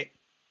your right,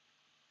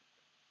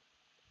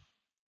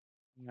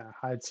 I'm going to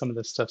hide some of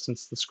this stuff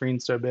since the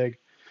screen's so big.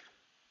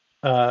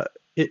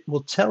 It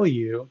will tell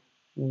you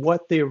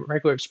what the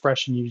regular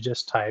expression you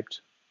just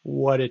typed,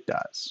 what it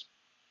does.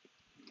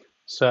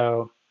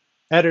 So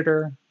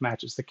editor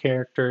matches the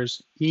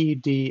characters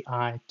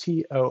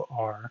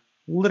EDITOR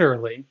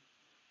literally,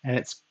 and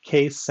it's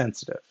case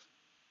sensitive.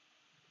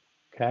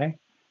 Okay.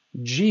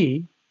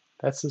 G,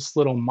 that's this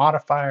little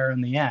modifier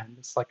in the end.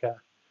 It's like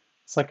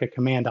a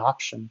command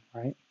option,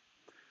 right?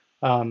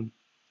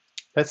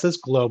 That says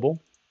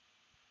global.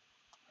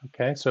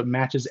 Okay, so it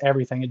matches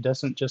everything. It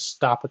doesn't just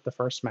stop at the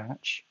first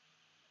match.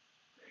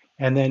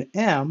 And then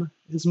M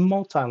is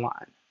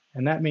multi-line,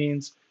 and that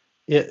means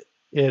it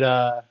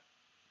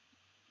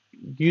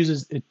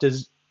uses it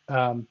does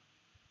causes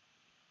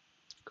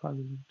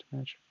it to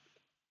match.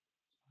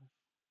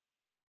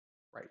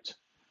 Right.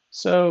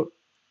 So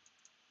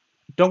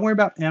don't worry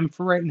about M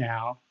for right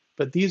now,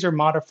 but these are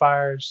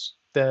modifiers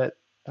that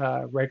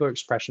regular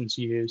expressions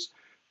use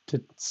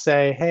to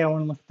say, hey, I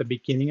want to look at the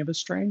beginning of a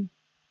string,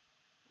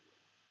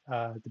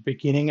 the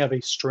beginning of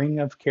a string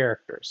of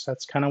characters.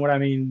 That's kind of what I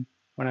mean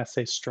when I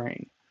say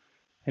string.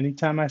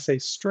 Anytime I say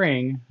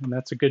string, and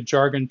that's a good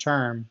jargon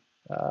term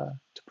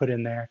to put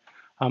in there,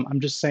 I'm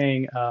just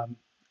saying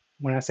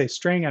when I say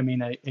string, I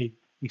mean a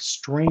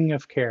string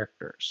of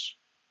characters.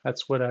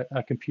 That's what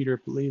a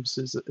computer believes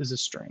is a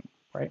string,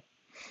 right?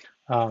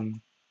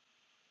 Um,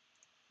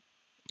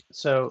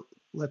 so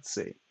let's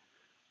see.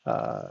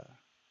 Uh,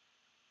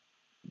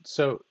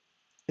 so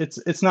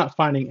it's not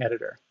finding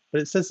editor,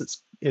 but it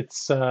says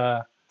it's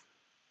um,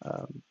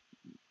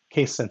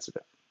 case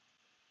sensitive.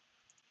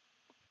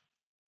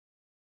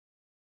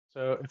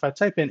 So if I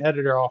type in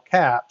editor all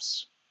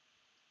caps,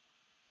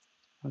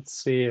 let's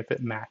see if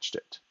it matched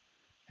it.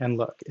 And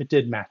look, it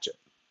did match it.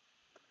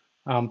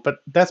 But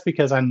that's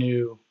because I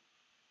knew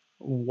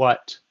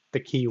what the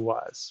key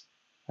was.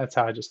 That's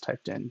how I just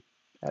typed in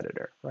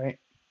editor, right?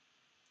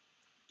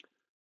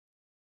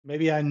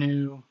 Maybe I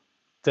knew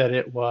that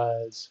it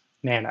was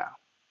nano.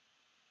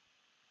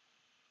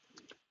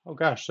 Oh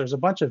gosh, there's a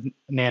bunch of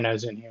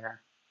nanos in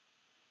here,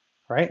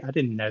 right? I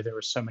didn't know there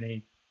were so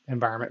many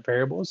environment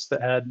variables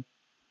that had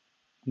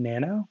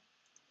nano.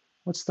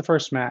 What's the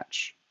first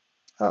match?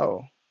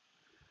 Oh,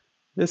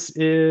 this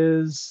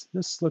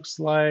looks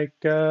like,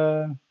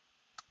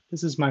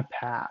 this is my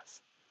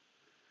path.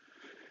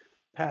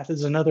 Path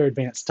is another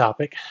advanced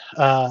topic.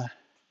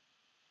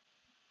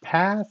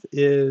 Path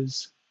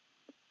is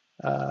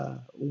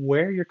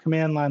where your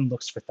command line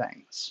looks for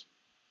things.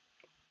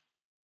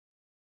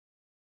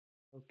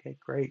 Okay,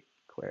 great,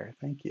 Claire.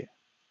 Thank you.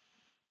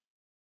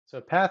 So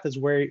path is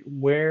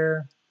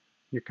where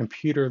your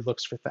computer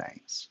looks for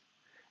things.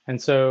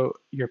 And so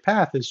your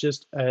path is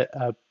just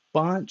a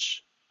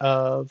bunch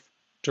of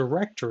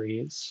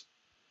directories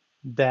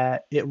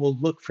that it will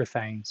look for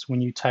things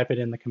when you type it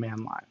in the command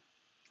line.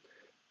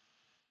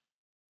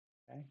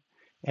 Okay?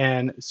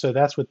 And so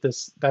that's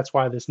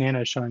why this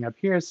nano is showing up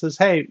here. It says,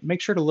 hey,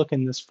 make sure to look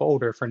in this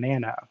folder for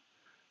nano.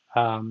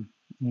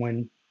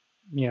 When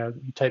you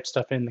type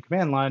stuff in the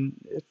command line,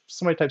 if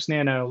somebody types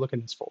nano, look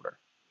in this folder.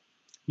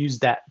 Use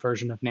that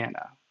version of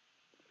nano.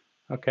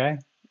 Okay?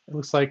 It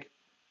looks like,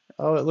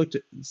 oh,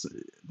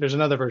 there's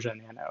another version of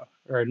nano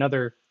or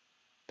another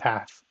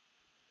path.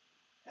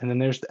 And then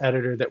there's the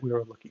editor that we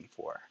were looking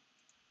for.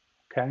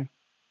 Okay?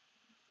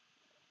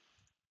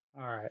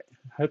 All right.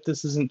 I hope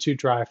this isn't too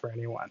dry for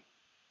anyone.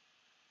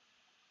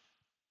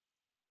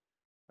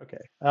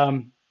 Okay.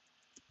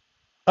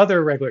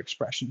 Other regular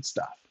expression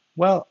stuff.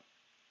 Well,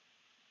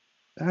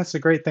 that's the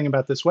great thing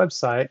about this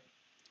website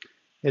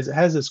is it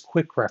has this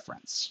quick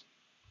reference.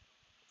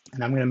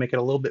 And I'm going to make it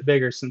a little bit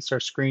bigger since our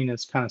screen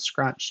is kind of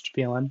scrunched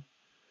feeling.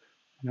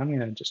 And I'm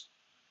going to just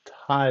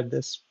hide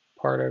this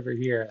part over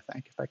here, I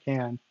think, if I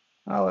can.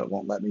 Oh, it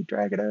won't let me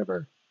drag it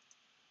over.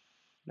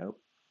 Nope.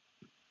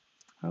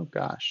 Oh,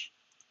 gosh.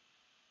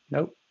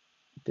 Nope.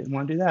 Didn't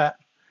want to do that.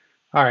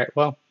 All right,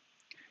 well,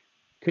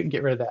 couldn't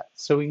get rid of that.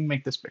 So we can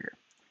make this bigger.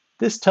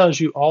 This tells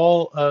you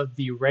all of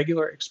the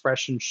regular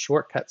expression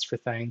shortcuts for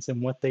things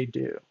and what they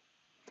do.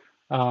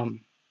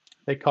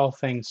 They call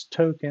things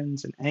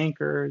tokens and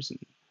anchors and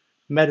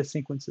meta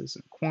sequences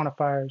and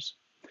quantifiers.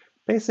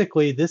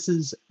 Basically, this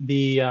is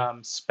the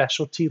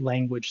specialty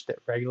language that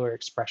regular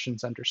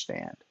expressions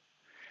understand.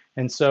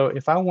 And so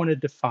if I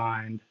wanted to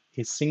find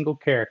a single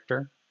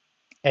character,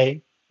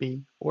 A,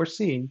 B, or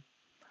C,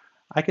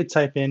 I could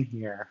type in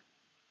here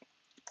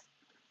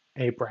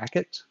a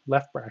bracket,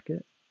 left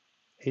bracket,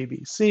 A,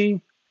 B,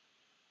 C,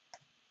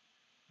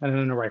 and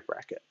then a right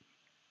bracket.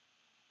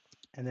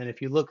 And then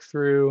if you look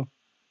through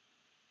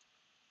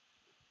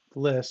the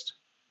list,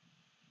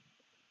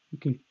 you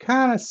can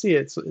kind of see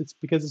it. So it's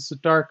because it's a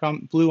dark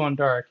on blue on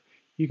dark,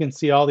 you can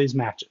see all these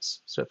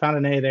matches. So it found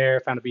an A there,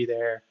 found a B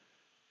there,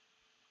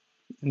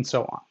 and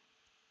so on.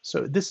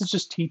 So this is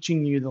just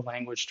teaching you the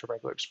language to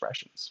regular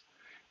expressions.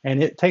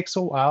 And it takes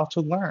a while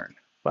to learn,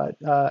 but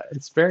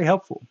it's very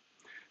helpful.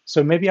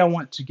 So maybe I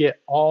want to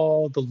get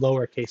all the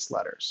lowercase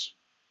letters.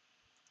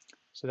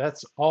 So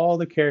that's all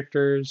the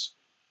characters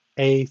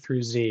A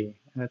through Z,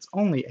 and it's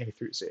only A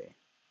through Z.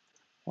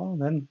 Well,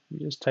 then you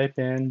just type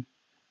in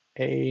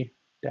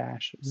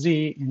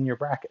A-Z in your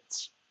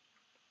brackets.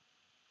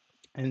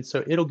 And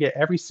so it'll get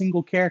every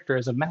single character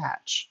as a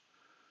match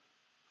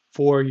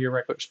for your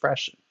regular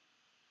expression.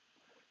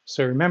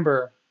 So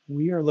remember,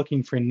 we are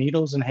looking for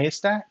needles and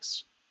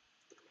haystacks,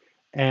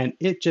 and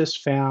it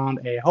just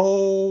found a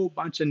whole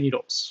bunch of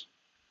needles.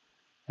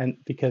 And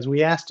because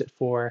we asked it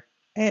for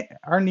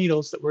our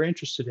needles that we're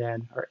interested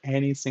in are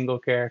any single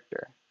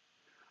character.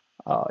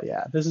 Oh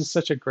yeah, this is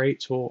such a great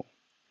tool.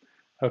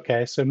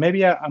 Okay, so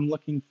maybe I'm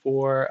looking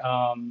for,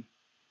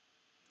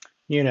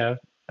 you know,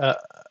 uh,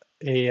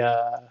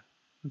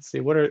 let's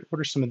see, what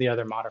are some of the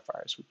other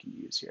modifiers we can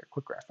use here?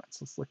 Quick reference,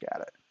 let's look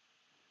at it.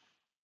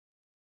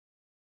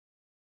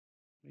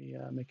 Let me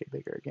make it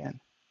bigger again.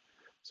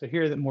 So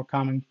here are the more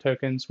common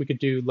tokens. We could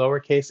do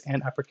lowercase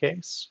and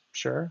uppercase,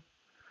 sure.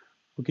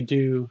 We could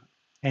do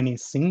any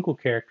single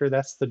character,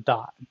 that's the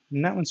dot.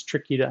 And that one's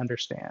tricky to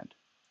understand.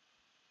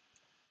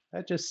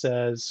 That just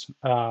says,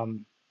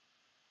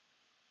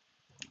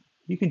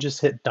 you can just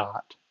hit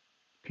dot,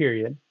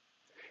 period,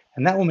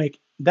 and that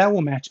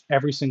will match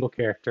every single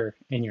character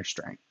in your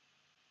string.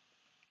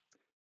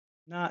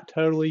 Not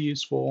totally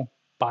useful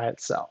by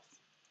itself,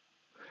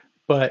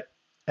 but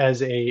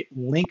as a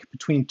link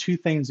between two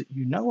things that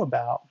you know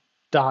about,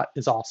 dot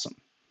is awesome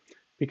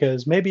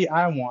because maybe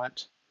I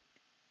want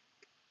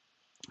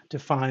to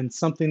find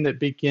something that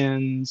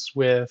begins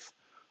with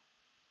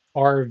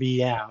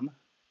RVM.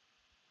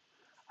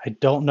 I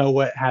don't know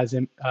what has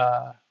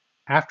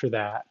after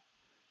that,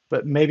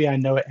 but maybe I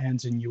know it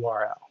ends in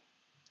URL,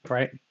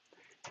 right?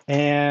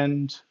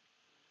 And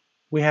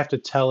we have to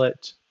tell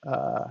it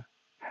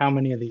how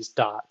many of these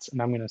dots,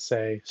 and I'm going to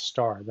say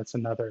star. That's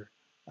another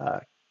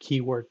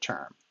keyword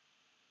term.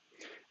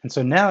 And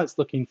so now it's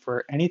looking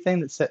for anything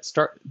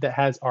that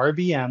has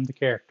RVM, the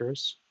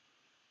characters,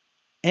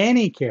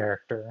 any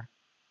character,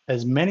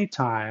 as many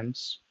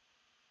times.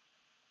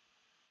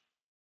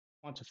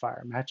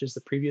 Quantifier matches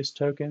the previous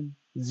token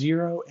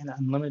 0 and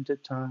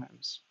unlimited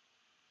times.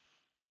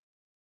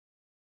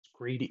 It's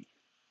greedy.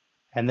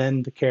 And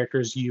then the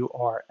character's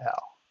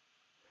URL.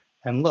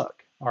 And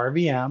look,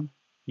 RVM,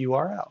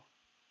 URL.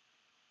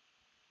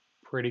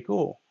 Pretty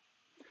cool.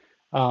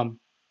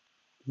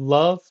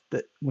 Love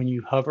that when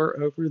you hover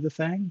over the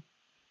thing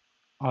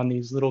on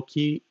these little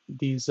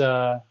these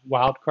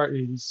wildcard,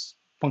 these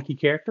funky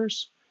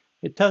characters,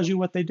 it tells you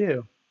what they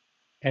do.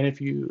 And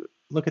if you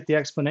look at the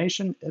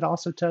explanation, it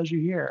also tells you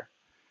here.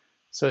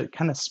 So it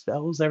kind of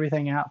spells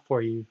everything out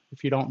for you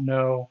if you don't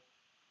know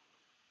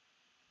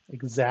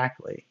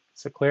exactly.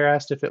 So Claire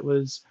asked if it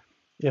was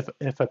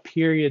if a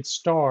period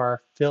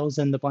star fills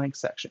in the blank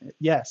section.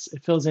 Yes,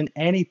 it fills in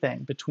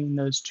anything between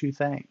those two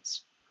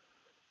things,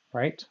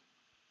 right?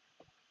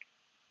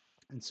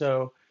 And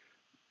so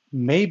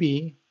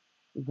maybe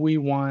we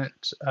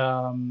want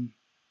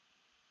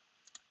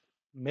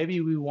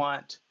maybe we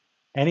want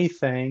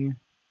anything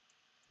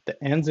that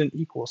ends in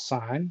equal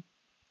sign.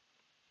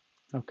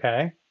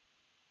 Okay,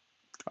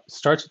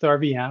 starts with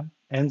RVM,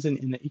 ends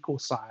in the equal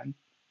sign.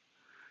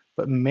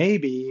 But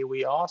maybe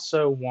we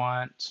also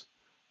want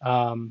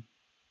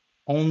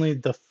only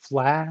the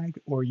flag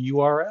or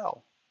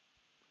URL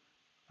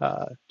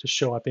to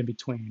show up in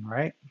between,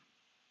 right?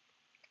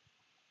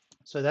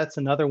 So that's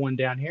another one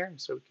down here.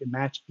 So we can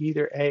match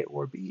either A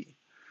or B.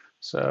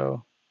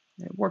 So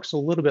it works a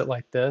little bit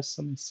like this.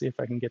 Let me see if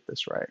I can get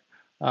this right.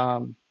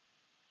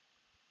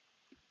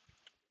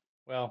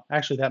 Well,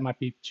 actually, that might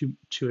be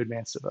too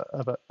advanced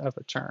of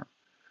a term.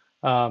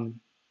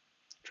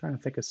 Trying to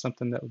think of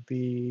something that would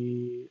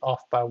be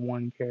off by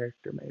one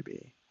character,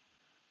 maybe.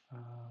 Um,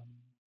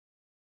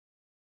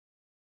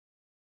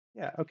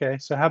 yeah. Okay.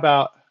 So how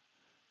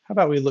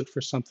about we look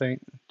for something?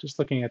 Just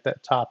looking at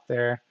that top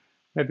there,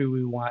 maybe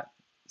we want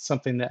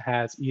something that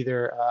has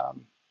either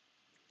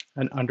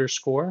an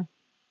underscore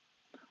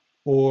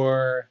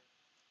or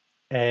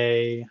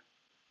a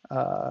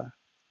uh,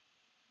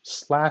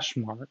 slash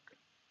mark.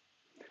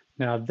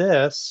 Now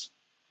this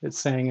it's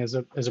saying is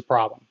a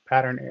problem,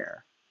 pattern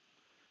error.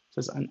 It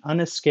says an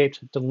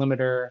unescaped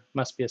delimiter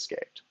must be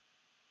escaped.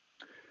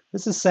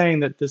 This is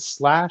saying that this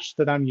slash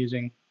that I'm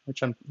using,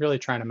 which I'm really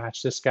trying to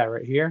match this guy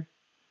right here,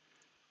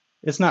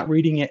 it's not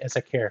reading it as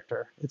a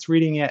character. It's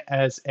reading it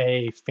as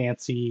a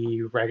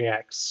fancy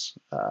regex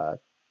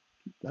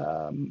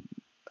um,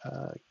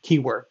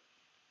 keyword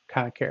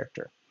kind of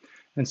character.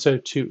 And so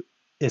to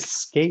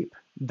escape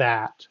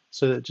that,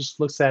 so that it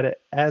just looks at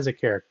it as a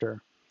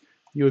character,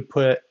 you would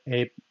put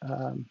a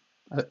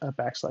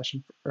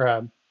backslash or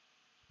a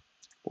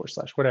forward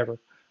slash, whatever,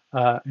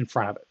 in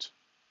front of it.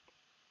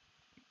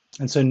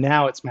 And so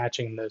now it's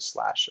matching those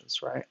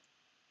slashes, right?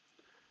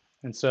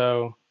 And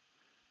so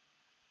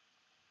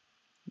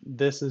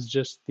this is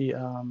just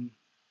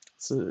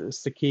it's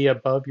the key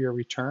above your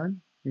return,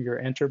 your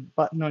enter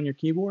button on your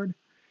keyboard,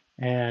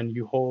 and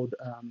you hold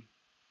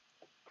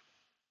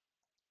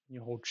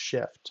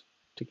shift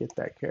to get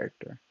that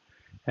character.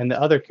 And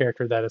the other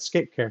character, that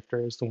escape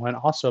character, is the one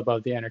also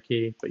above the enter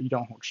key, but you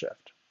don't hold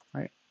shift,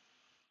 right?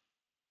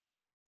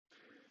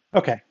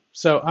 Okay,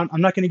 so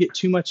I'm not going to get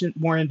too much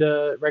more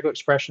into regular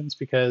expressions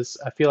because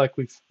I feel like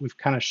we've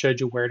kind of showed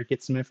you where to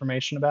get some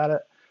information about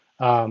it.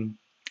 Um,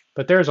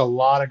 but there's a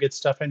lot of good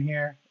stuff in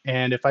here,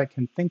 and if I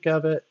can think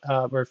of it,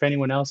 or if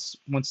anyone else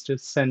wants to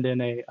send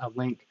in a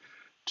link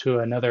to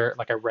another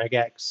like a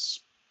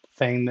regex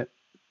thing that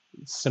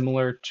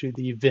similar to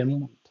the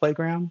Vim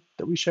playground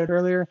that we showed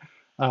earlier,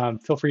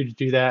 feel free to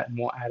do that, and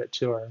we'll add it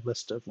to our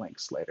list of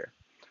links later.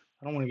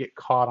 I don't want to get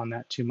caught on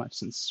that too much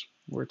since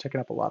we're taking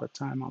up a lot of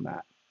time on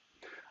that.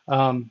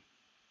 Um,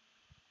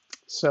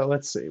 so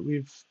let's see,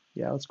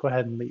 let's go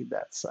ahead and leave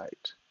that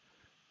site.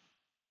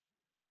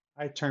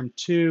 iTerm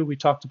 2, we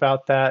talked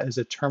about that as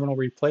a terminal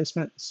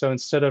replacement. So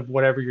instead of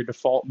whatever your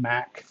default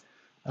Mac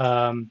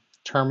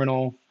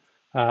terminal,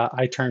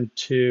 iTerm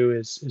 2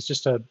 is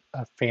just a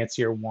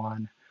fancier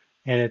one.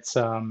 And it's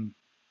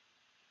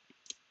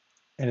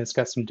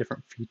got some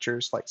different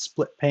features like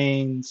split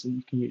panes, and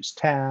you can use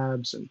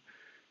tabs, and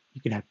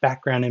you can have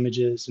background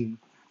images. And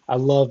I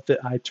love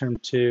that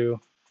iTerm 2,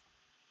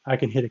 I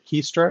can hit a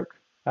keystroke.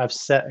 I've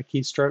set a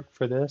keystroke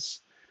for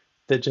this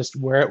that just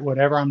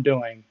whatever I'm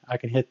doing, I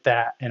can hit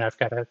that and I've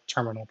got a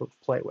terminal to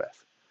play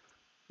with.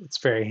 It's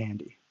very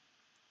handy.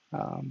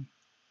 Um,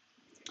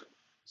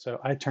 so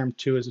iTerm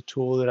 2 is a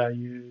tool that I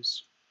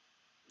use.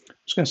 I'm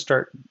just going to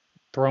start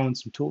throwing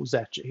some tools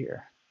at you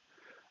here.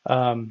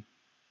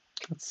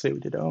 Let's see, we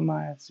did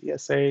OMI,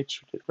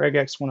 CSH, we did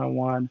regex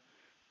 101,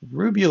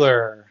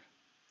 Rubular.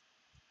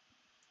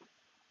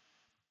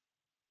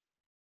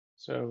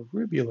 So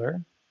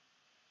Rubular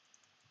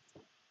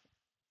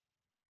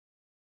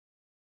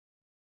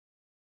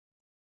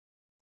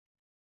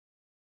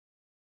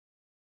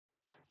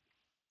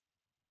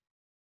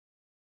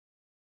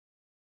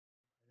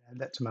add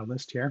that to my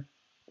list here.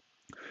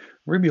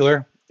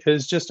 Rubular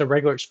is just a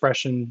regular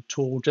expression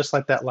tool, just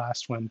like that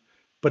last one,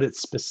 but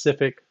it's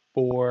specific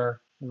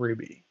for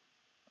Ruby.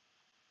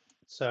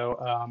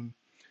 So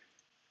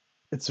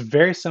it's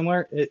very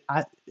similar. It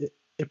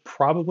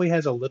probably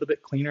has a little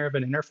bit cleaner of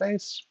an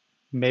interface,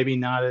 maybe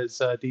not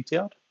as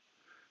detailed,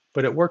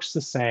 but it works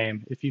the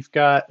same. If you've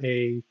got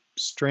a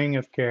string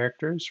of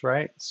characters,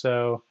 right?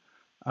 So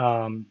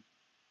let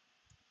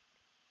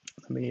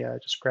me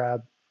just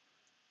grab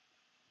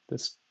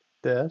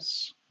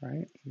this,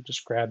 right?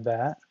 Just grab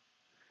that,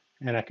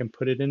 and I can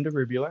put it into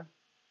Rubular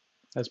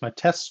as my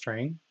test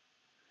string,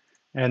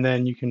 and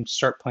then you can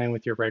start playing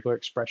with your regular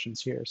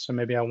expressions here. So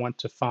maybe I want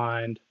to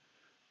find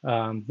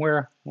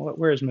Where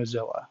is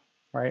Mozilla,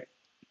 right?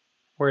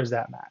 Where is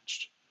that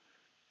matched?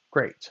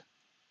 Great.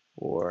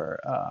 Or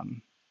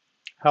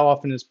how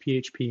often is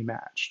PHP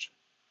matched?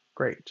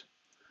 Great.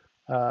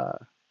 Uh,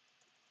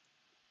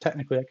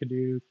 Technically, I could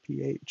do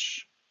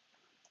PH.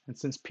 And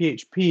since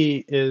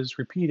PHP is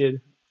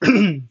repeated,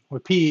 or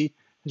P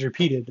is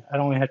repeated, I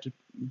only have to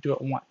do it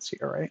once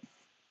here, right?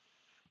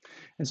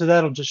 And so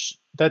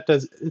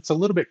it's a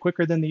little bit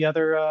quicker than the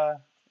other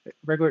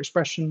regular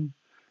expression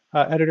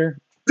editor,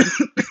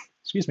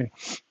 excuse me,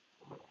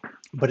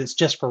 but it's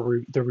just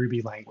for the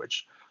Ruby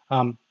language.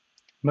 Um,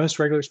 Most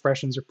regular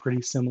expressions are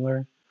pretty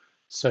similar,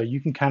 so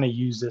you can kind of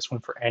use this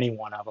one for any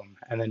one of them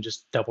and then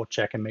just double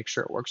check and make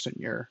sure it works in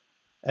your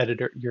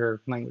editor,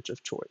 your language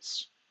of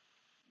choice.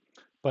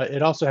 But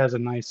it also has a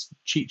nice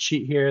cheat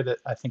sheet here that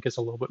I think is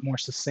a little bit more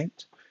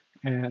succinct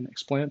and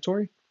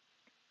explanatory.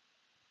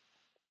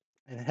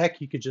 And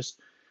heck, you could just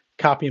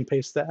copy and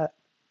paste that,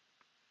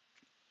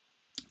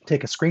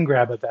 take a screen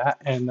grab of that,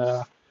 and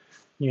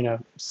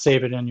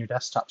save it in your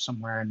desktop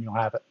somewhere, and you'll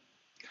have it.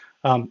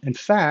 In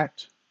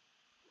fact,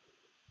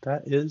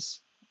 that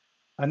is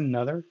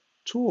another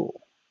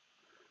tool.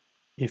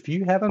 If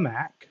you have a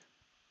Mac,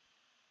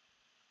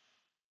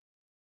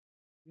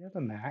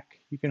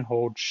 you can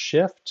hold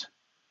Shift,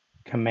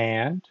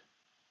 Command,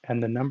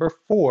 and the number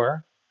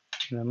 4,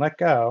 and then let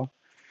go,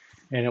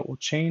 and it will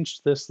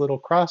change this little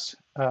what's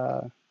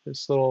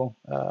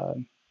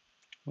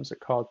it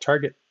called,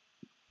 target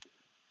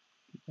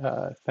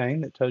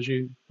thing that tells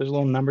you, those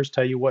little numbers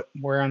tell you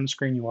where on the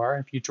screen you are.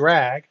 If you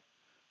drag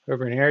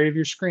over an area of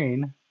your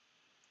screen,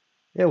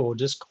 it will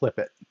just clip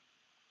it,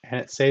 and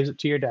it saves it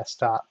to your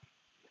desktop,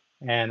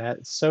 and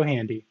that's so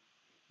handy.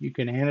 You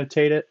can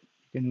annotate it,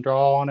 you can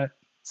draw on it,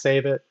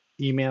 save it,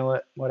 email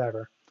it,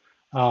 whatever.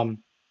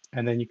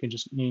 And then you can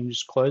just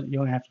close it. You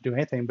don't have to do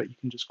anything, but you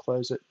can just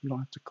close it. You don't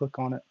have to click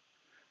on it.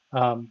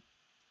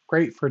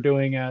 Great for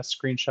doing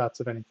screenshots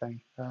of anything.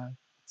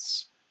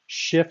 It's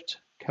Shift,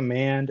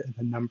 Command, and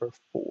the number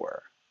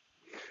 4.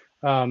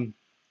 Um,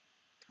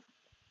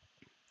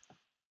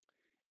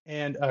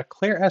 and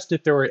Claire asked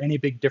if there were any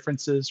big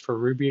differences for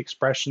Ruby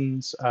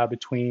expressions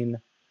between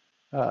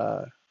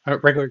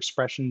regular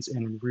expressions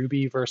in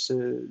Ruby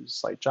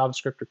versus like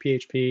JavaScript or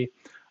PHP.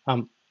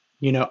 Um,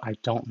 I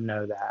don't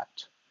know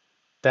that.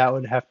 That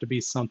would have to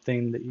be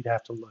something that you'd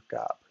have to look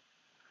up.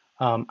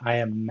 I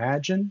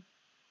imagine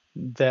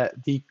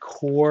that the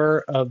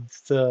core of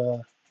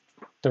the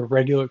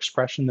regular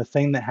expression, the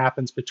thing that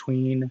happens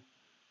between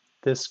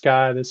this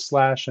guy, this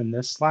slash, and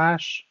this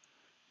slash,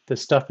 the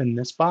stuff in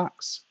this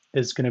box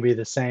is going to be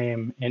the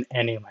same in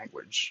any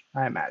language,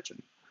 I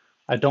imagine.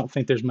 I don't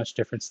think there's much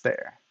difference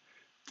there.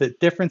 The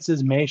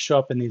differences may show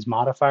up in these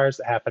modifiers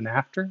that happen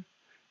after,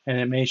 and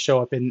it may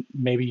show up in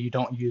maybe you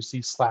don't use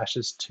these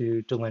slashes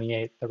to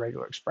delineate the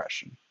regular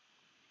expression.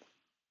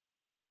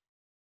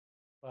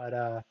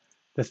 But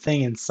the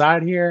thing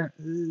inside here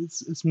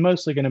is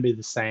mostly going to be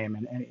the same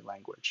in any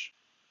language.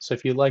 So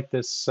if you like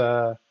this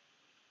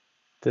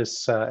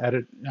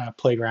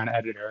playground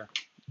editor,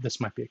 this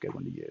might be a good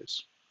one to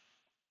use.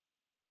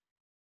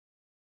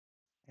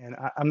 And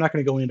I'm not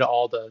going to go into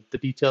all the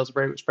details of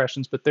regular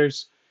expressions, but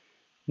there's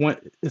one.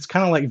 It's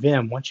kind of like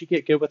Vim. Once you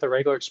get good with a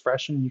regular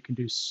expression, you can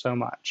do so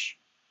much.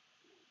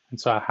 And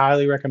so I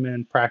highly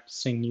recommend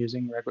practicing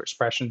using regular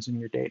expressions in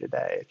your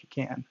day-to-day if you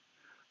can.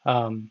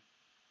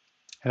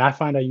 And I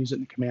find I use it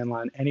in the command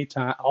line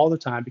anytime, all the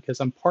time,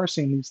 because I'm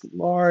parsing these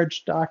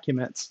large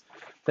documents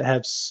that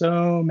have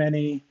so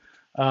many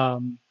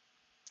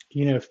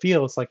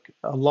fields, like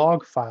a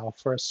log file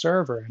for a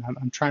server, and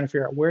I'm trying to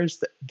figure out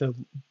where's the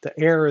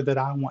error that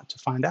I want to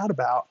find out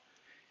about,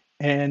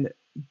 and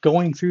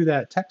going through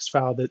that text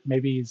file that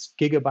maybe is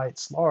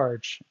gigabytes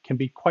large can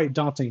be quite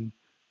daunting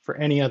for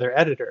any other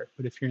editor.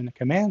 But if you're in the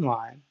command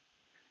line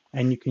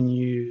and you can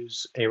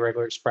use a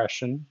regular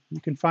expression, you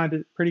can find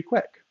it pretty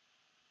quick.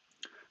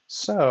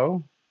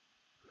 So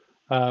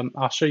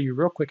I'll show you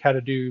real quick how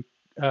to do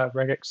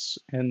regex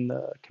in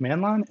the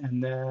command line,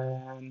 and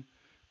then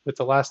with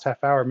the last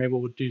half hour, maybe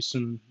we'll do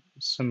some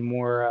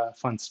more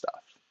fun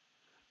stuff.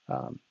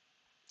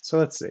 So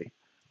let's see.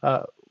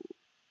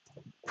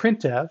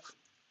 Printf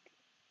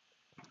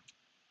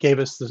gave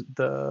us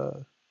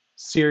the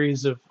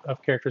series of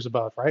characters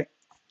above, right?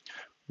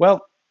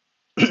 Well,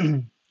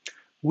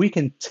 we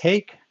can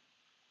take,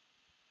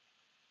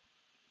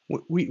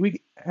 let me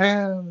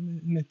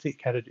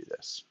think how to do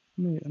this.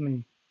 Let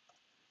me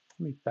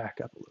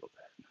back up a little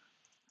bit.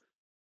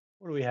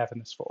 What do we have in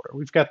this folder?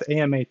 We've got the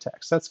AMA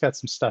text. That's got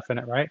some stuff in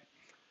it, right?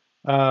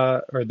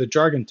 Or the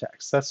jargon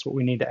text. That's what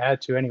we need to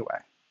add to anyway.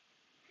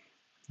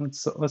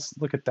 Let's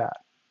look at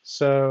that.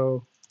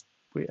 So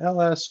we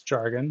ls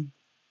jargon.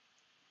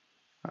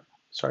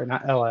 Sorry,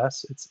 not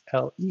ls. It's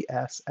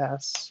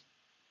less.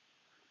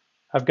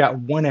 I've got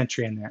one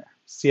entry in there,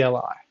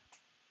 CLI.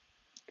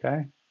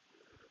 Okay.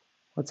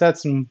 Let's add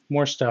some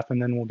more stuff,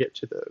 and then we'll get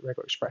to the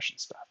regular expression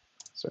stuff.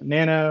 So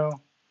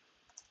nano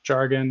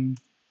jargon.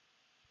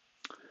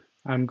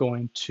 I'm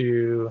going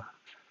to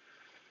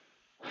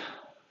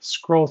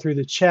scroll through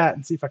the chat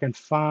and see if I can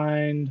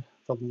find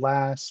the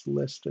last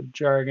list of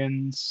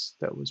jargons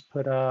that was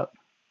put up.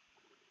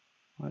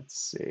 Let's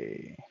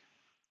see.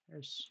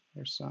 There's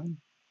some.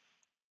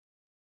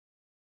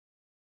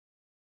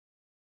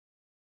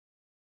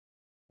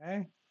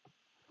 Okay.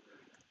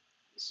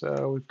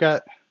 So we've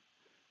got,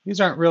 these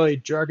aren't really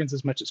jargons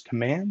as much as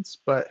commands,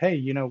 but hey,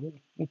 you know,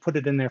 we'll put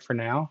it in there for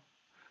now.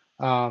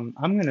 I'm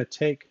going to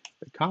take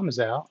the commas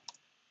out.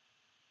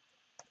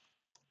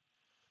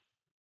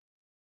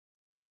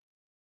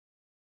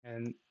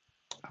 And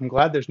I'm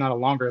glad there's not a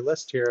longer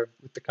list here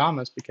with the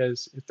commas,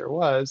 because if there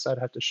was, I'd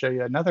have to show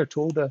you another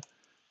tool to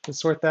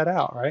sort that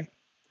out, right?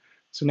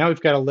 So now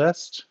we've got a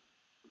list.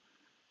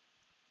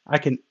 I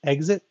can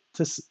exit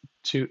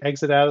to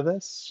exit out of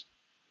this.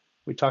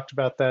 We talked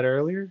about that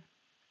earlier.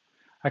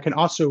 I can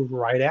also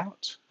write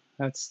out.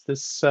 That's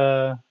this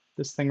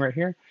thing right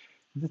here.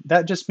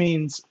 That just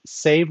means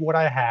save what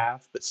I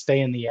have, but stay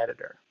in the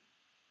editor.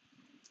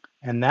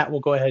 And that will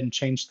go ahead and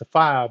change the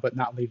file, but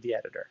not leave the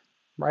editor.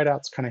 Write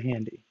out's kind of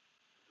handy.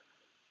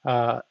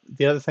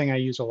 The other thing I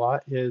use a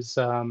lot is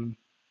I'll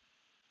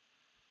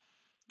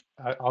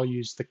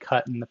use the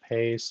cut and the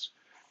paste,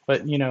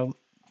 but you know,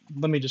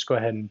 let me just go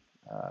ahead and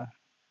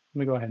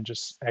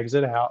just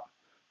exit out.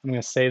 I'm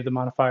going to save the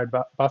modified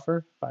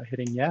buffer by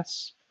hitting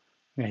yes.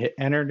 I'm going to hit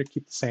enter to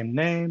keep the same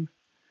name.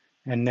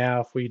 And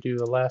now if we do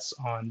a less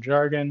on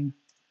jargon,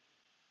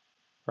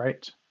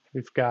 right,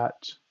 we've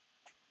got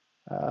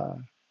a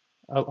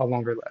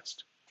longer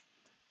list.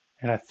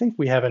 And I think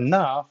we have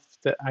enough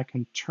that I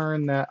can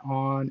turn that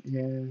on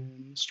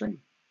in the stream.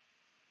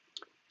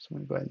 So I'm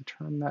going to go ahead and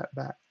turn that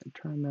back and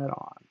turn that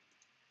on.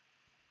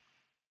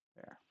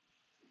 There.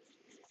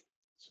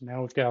 So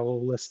now we've got a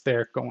little list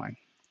there going.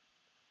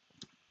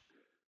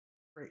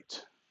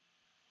 Great.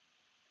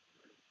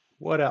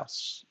 What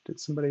else? Did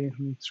somebody, let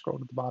me scroll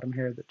to the bottom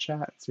here of the chat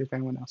and see if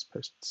anyone else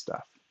posted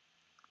stuff.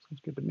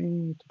 Sounds good to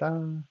me.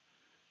 Ta-da.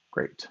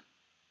 Great.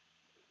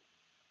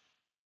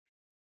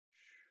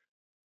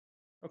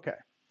 Okay.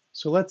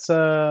 So let's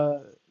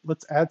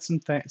add some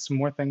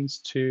more things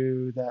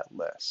to that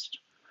list.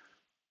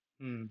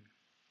 How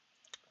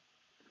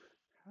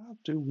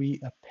do we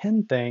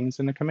append things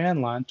in the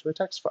command line to a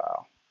text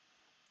file?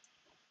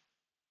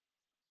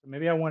 So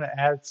maybe I want to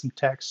add some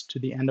text to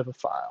the end of a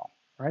file,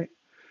 right?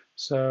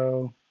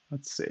 So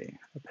let's see,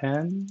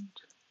 append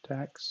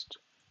text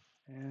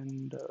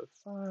end of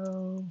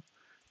file.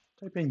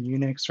 Type in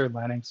Unix or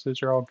Linux.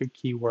 Those are all good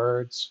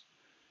keywords.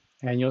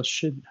 And you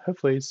should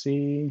hopefully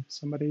see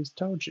somebody's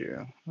told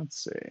you.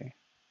 Let's see. You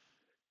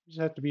just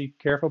have to be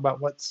careful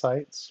about what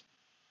sites.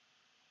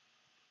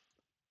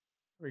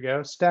 There we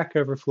go. Stack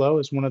Overflow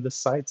is one of the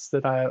sites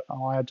that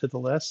I'll add to the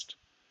list.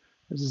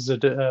 This is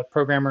a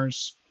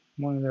programmer's,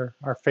 one of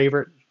our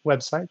favorite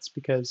websites,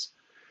 because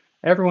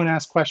everyone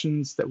asks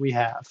questions that we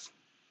have.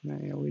 You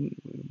know, we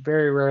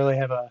very rarely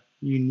have a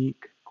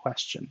unique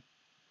question.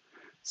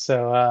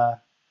 So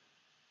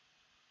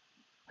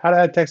how to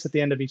add text at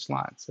the end of each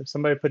line. So if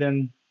somebody put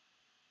in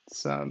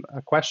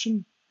a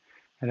question,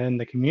 and then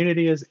the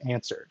community is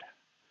answered.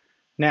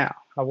 Now,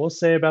 I will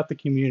say about the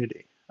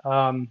community,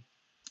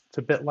 it's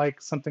a bit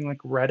like something like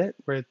Reddit,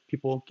 where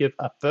people give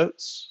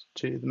upvotes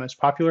to the most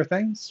popular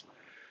things,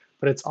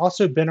 but it's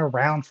also been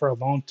around for a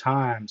long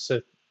time.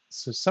 So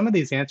some of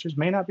these answers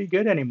may not be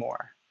good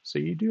anymore. So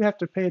you do have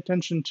to pay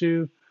attention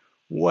to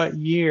what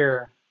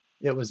year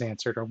it was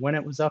answered or when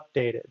it was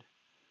updated.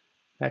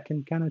 That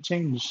can kind of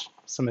change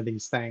some of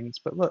these things.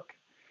 But look,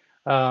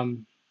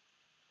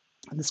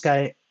 this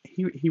guy,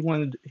 he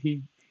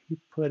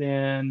put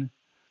in,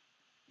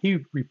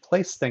 he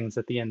replaced things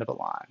at the end of a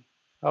line.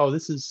 Oh,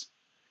 this is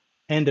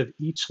end of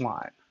each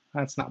line.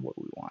 That's not what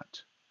we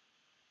want.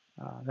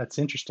 That's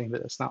interesting, but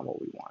it's not what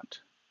we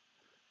want.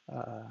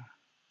 What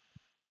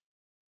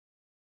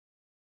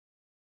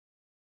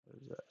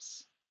is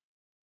this?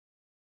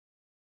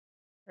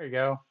 There you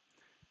go.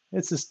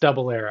 It's this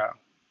double arrow.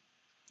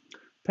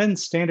 Append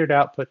standard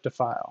output to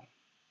file.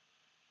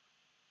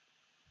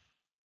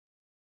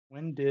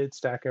 When did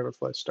Stack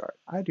Overflow start?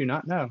 I do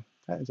not know.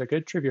 That is a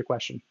good trivia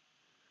question.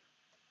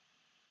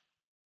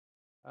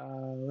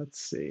 Let's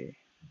see.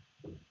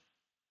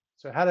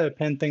 So how to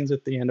append things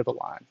at the end of a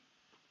line.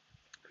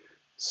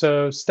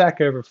 So Stack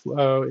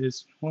Overflow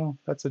is, well,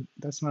 that's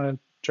not a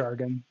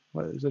jargon.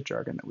 What is a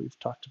jargon that we've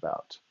talked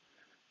about?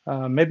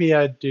 Maybe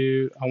I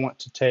want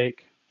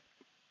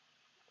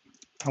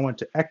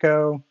to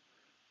echo,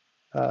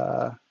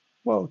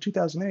 whoa,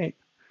 2008.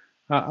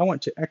 I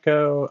want to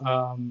echo,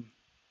 I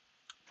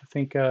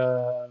think,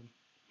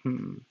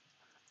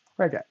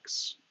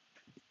 regex.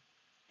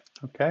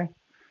 Okay,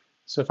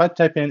 so if I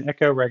type in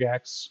echo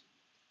regex,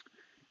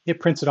 it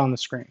prints it on the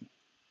screen.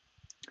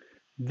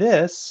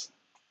 This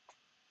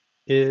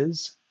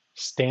is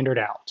standard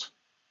out.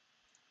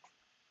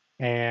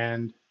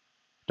 And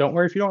don't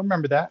worry if you don't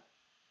remember that.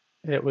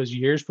 It was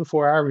years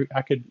before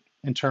I could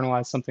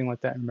internalize something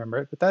like that and remember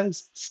it, but that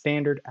is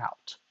standard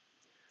out.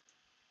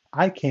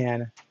 I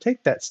can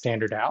take that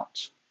standard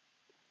out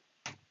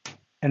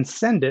and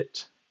send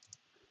it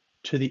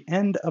to the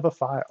end of a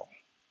file.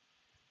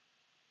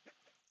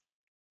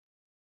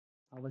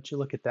 I'll let you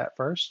look at that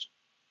first.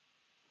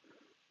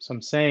 So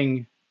I'm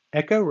saying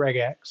echo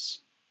regex.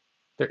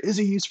 There is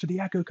a use for the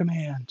echo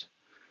command.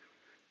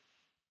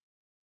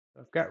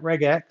 So I've got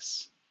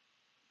regex,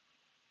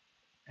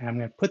 and I'm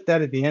going to put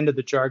that at the end of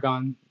the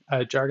jargon.txt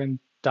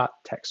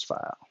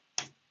file.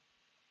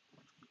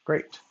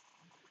 Great.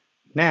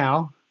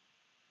 Now,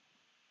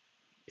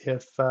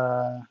 if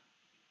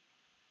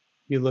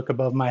you look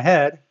above my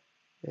head,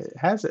 it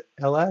has it,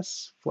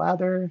 ls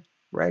flather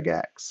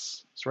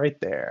regex. It's right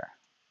there.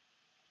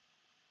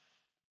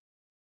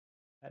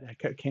 That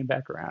echo came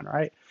back around,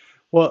 right?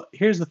 Well,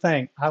 here's the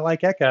thing. I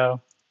like echo,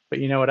 but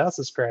you know what else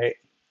is great?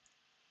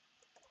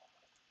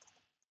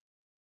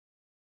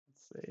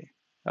 Let's see.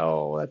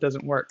 Oh, that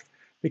doesn't work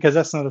because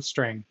that's not a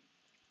string.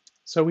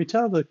 So we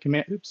tell the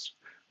command,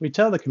 we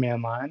tell the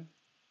command line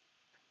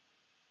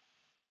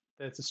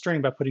that it's a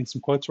string by putting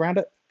some quotes around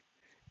it.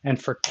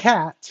 And for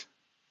cat,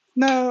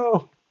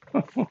 no.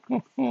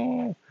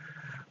 Oh,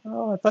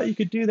 I thought you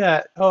could do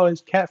that. Oh,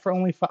 is cat for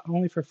only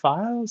for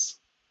files?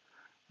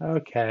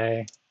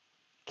 Okay.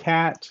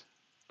 Cat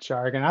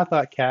jargon. I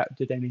thought cat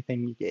did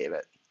anything you gave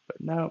it,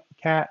 but no,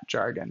 cat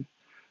jargon.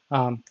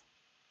 Um,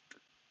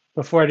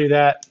 Before I do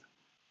that,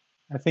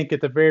 I think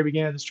at the very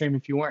beginning of the stream,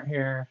 if you weren't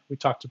here, we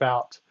talked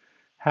about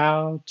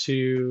how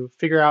to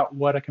figure out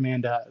what a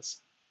command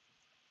does.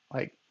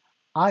 Like,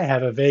 I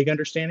have a vague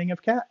understanding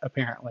of cat,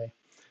 apparently.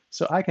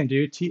 So I can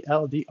do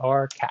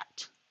tldr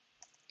cat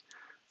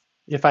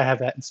if I have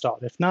that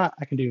installed. If not,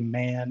 I can do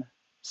man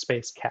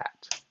space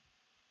cat.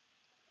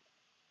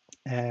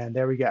 And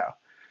there we go.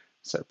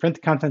 So print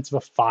the contents of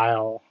a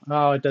file.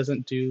 Oh, it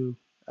doesn't do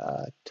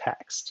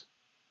text.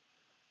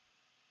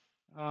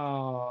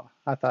 Oh,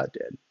 I thought it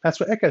did. That's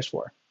what echo's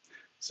for.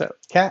 So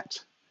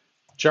cat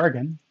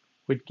jargon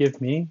would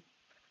give me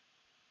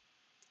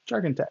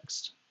jargon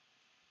text,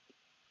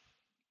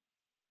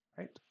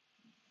 right?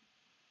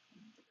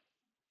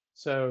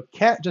 So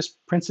cat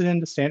just prints it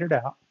into standard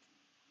out.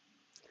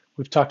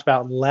 We've talked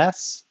about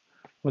less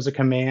was a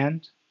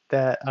command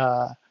that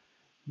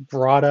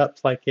brought up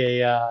like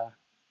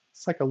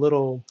it's like a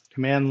little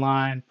command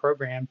line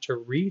program to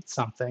read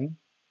something,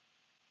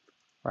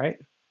 right?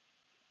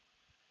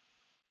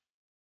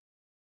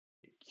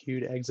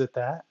 Q to exit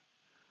that.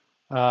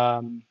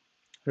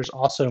 There's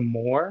also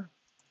more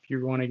if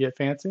you want to get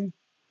fancy.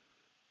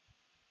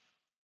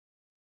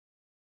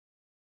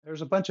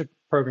 There's a bunch of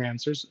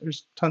programs.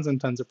 There's tons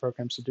and tons of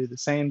programs to do the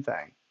same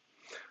thing.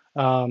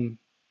 I'll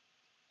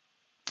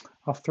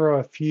throw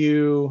a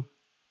few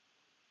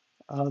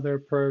other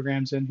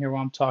programs in here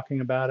while I'm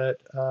talking about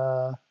it.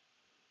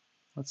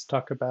 Let's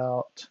talk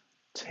about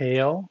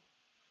tail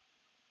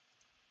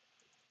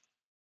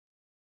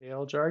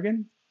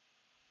jargon.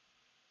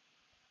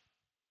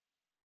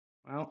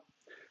 Well,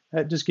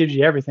 that just gives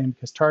you everything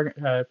because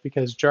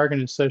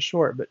jargon is so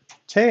short. But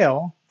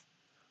tail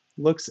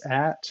looks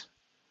at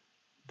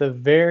the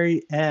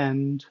very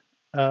end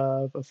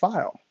of a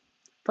file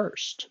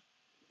first.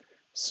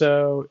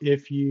 So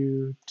if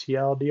you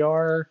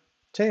tldr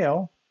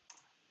tail,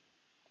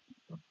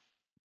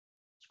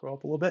 scroll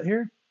up a little bit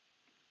here,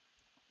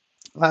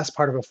 last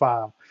part of a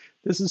file.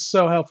 This is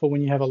so helpful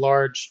when you have a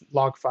large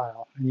log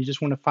file and you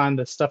just want to find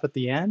the stuff at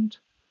the end.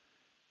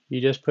 You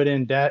just put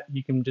in that,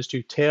 you can just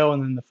do tail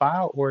and then the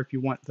file, or if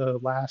you want the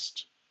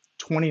last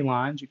 20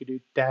 lines, you could do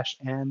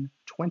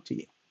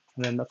 -n20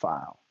 and then the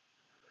file.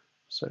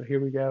 So here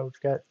we go, we've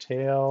got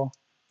tail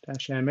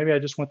 -n. Maybe I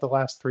just want the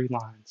last 3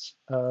 lines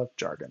of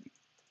jargon.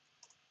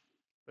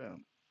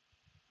 Boom.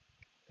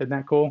 Isn't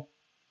that cool?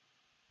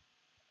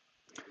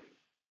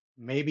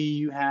 Maybe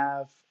you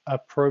have a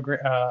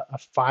program, a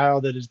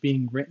file that is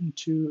being written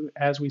to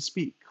as we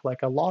speak,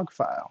 like a log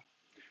file.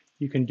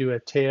 You can do a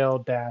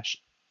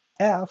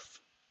tail-f,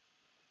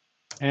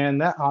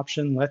 and that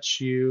option lets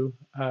you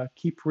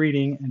keep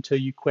reading until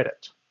you quit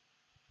it.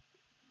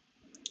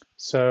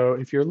 So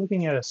if you're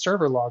looking at a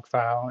server log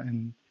file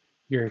and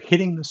you're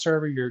hitting the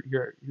server,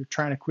 you're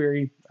trying to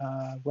query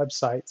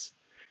websites,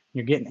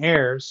 you're getting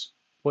errors,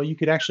 well, you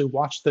could actually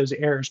watch those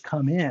errors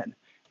come in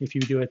if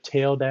you do a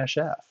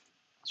tail-f.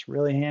 It's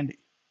really handy.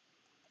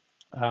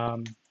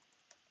 Let's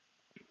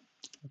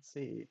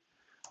see.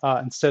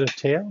 Instead of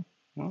tail,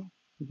 well,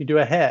 you could do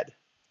a head,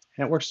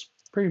 and it works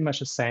pretty much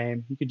the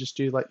same. You could just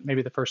do like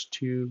maybe the first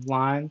 2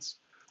 lines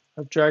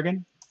of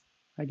jargon.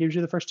 That gives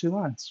you the first 2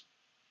 lines.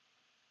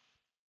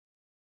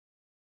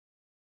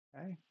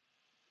 Okay.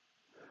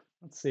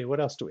 Let's see, what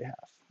else do we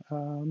have?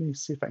 Let me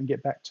see if I can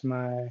get back to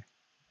my,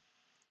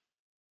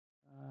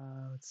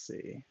 let's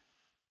see.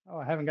 Oh,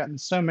 I haven't gotten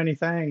so many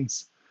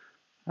things.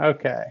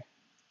 Okay.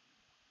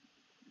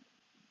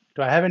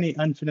 Do I have any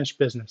unfinished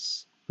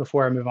business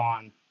before I move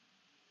on?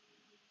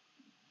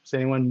 Is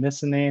anyone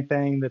missing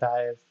anything that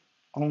I've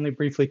only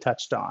briefly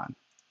touched on?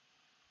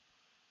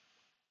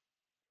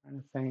 I'm trying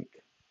to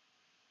think.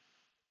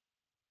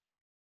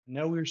 I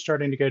know we were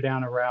starting to go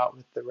down a route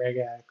with the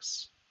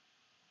regex.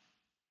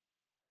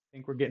 I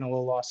think we're getting a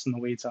little lost in the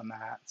weeds on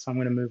that, so I'm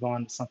going to move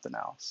on to something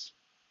else.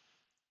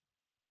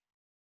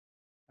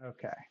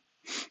 Okay.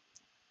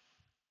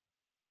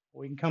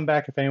 We can come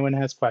back if anyone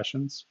has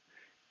questions.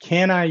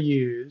 Can I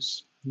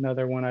use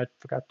another one? I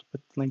forgot to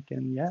put the link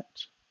in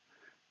yet,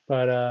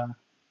 but I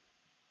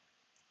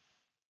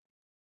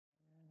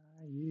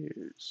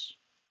use.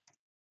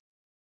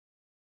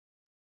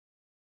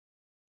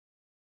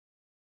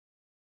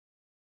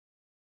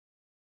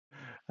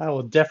 I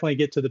will definitely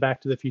get to the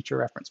Back to the Future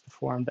reference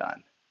before I'm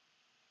done.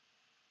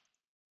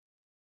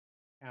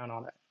 Count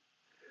on it.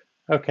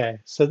 Okay,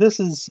 so this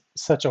is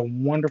such a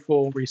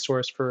wonderful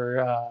resource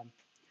for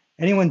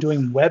anyone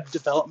doing web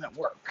development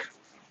work.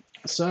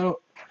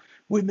 So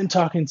we've been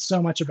talking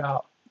so much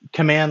about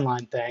command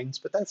line things,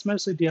 but that's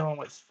mostly dealing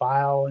with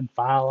file and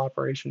file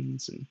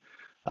operations and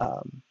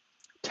um,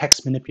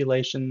 text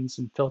manipulations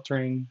and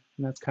filtering.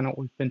 And that's kind of what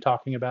we've been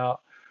talking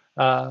about.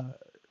 Uh,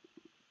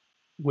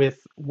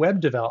 with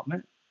web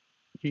development,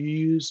 you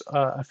use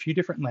a few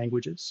different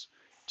languages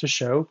to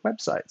show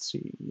websites.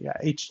 You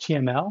got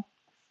HTML,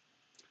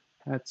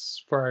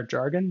 that's for our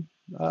jargon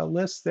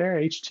list there,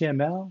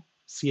 HTML,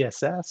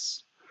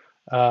 CSS,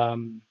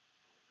 um,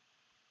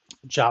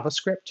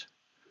 JavaScript,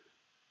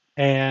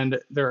 and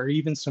there are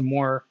even some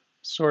more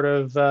sort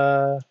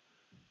of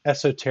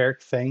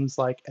esoteric things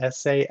like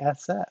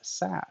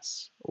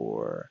SAS,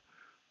 or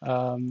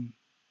um,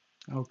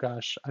 oh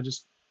gosh, I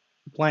just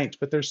blanked,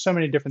 but there's so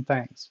many different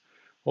things.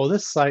 Well,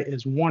 this site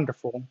is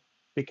wonderful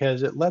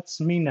because it lets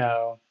me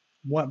know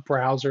what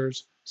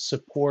browsers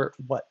support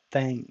what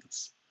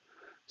things.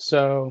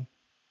 So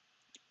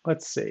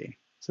let's see. It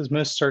says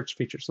most search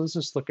features. Let's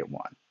just look at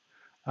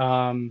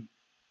one.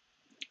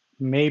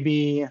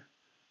 Maybe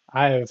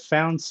I have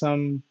found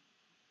some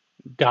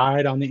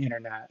guide on the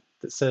internet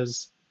that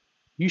says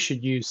you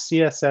should use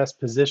CSS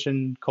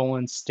position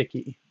colon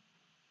sticky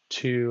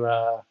to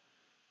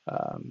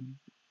um,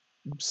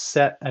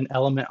 set an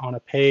element on a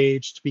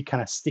page to be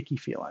kind of sticky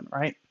feeling,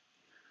 right?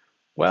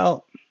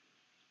 Well,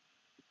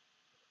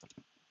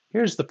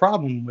 here's the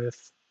problem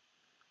with,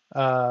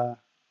 uh,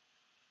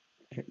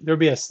 there'll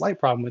be a slight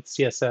problem with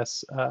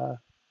CSS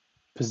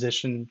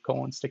position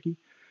colon sticky.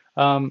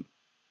 Um,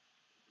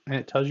 and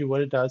it tells you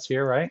what it does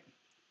here, right?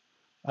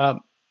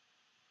 Um,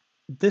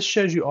 this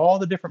shows you all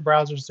the different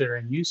browsers that are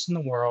in use in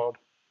the world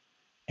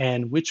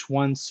and which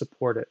ones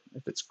support it.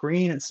 If it's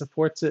green, it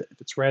supports it.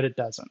 If it's red, it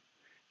doesn't.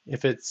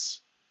 If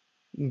it's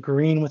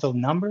green with a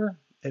number,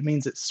 it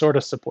means it sort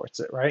of supports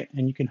it, right?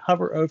 And you can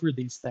hover over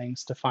these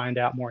things to find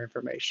out more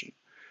information.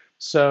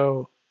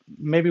 So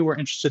maybe we're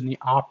interested in the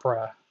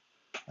Opera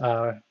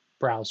uh,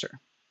 browser.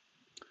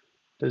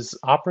 Does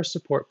Opera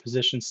support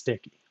position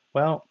sticky?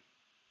 Well,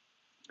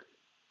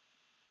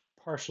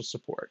 partial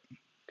support,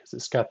 because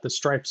it's got the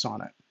stripes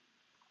on it.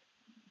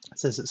 It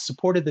says it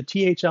supported the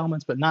TH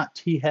elements, but not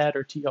T head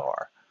or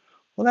TR.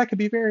 Well, that could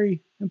be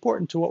very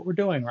important to what we're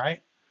doing,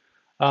 right?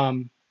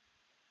 Um,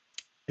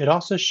 it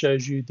also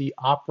shows you the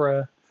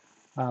Opera.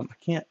 I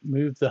can't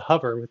move the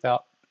hover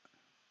without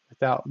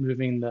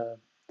moving the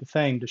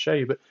thing to show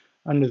you, but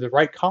under the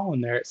right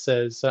column there, it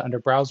says under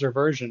browser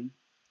version,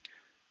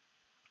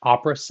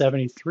 Opera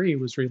 73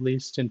 was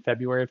released in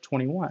February of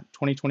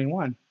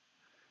 2021,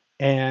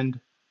 and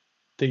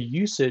the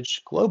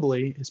usage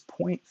globally is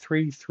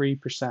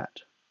 0.33%.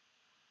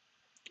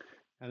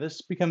 Now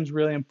this becomes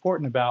really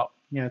important about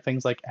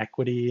things like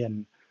equity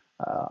and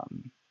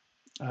um,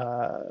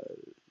 uh,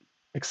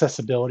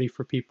 accessibility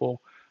for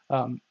people.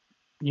 Um,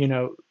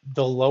 the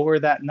lower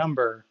that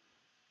number,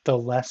 the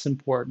less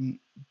important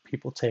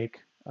people take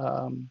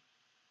the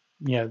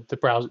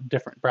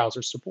different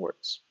browser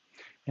supports.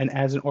 And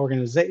as an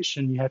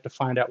organization, you have to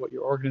find out what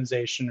your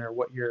organization or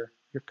what your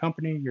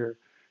company, your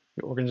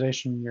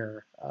organization,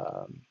 your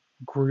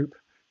group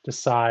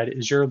decide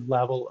is your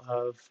level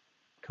of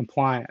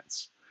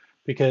compliance.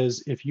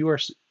 Because if you are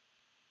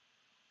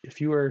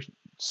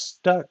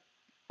stuck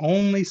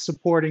only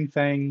supporting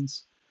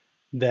things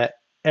that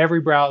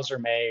every browser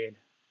made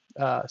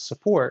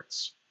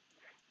supports,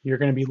 you're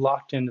going to be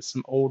locked into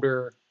some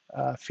older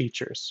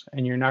features,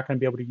 and you're not going to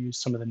be able to use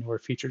some of the newer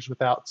features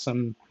without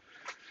some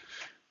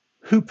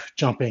hoop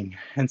jumping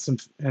and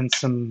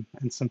some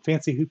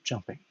fancy hoop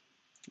jumping.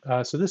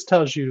 So this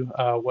tells you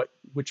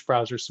which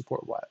browsers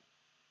support what.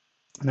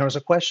 And there was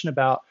a question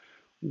about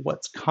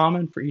what's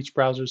common for each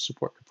browser to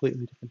support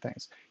completely different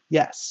things.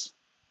 Yes,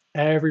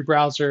 every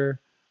browser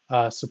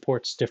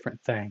supports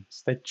different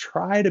things. They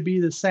try to be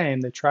the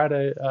same. They try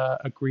to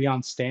agree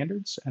on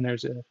standards, and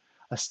there's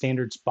a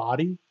standards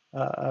body,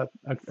 a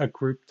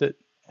group that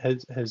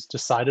has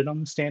decided on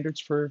the standards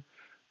for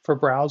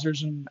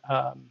browsers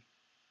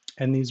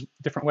and these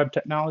different web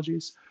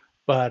technologies.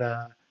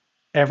 But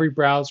every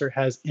browser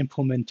has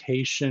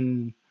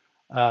implementation.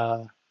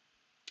 Uh,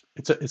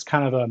 it's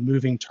kind of a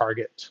moving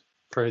target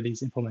for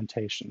these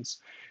implementations.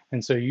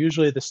 And so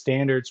usually the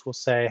standards will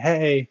say,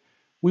 hey,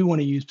 we want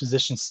to use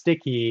position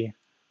sticky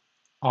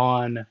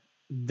on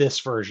this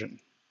version,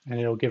 and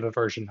it'll give a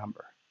version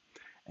number.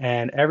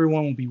 And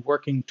everyone will be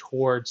working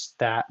towards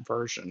that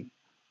version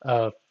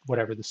of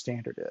whatever the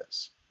standard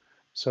is.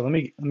 So let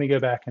me go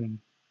back and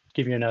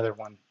give you another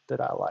one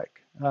that I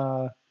like.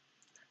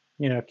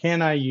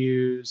 Can I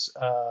use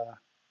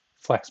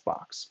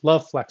Flexbox.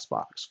 Love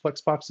Flexbox.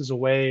 Flexbox is a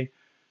way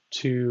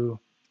to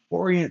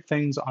orient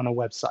things on a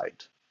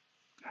website,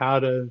 how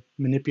to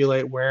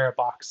manipulate where a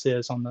box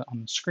is on the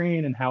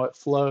screen and how it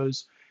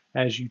flows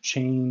as you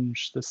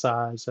change the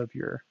size of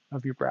your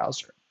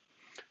browser.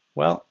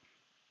 Well,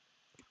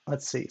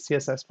 let's see,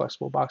 CSS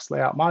Flexible Box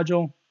Layout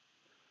Module.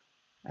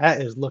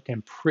 That is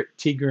looking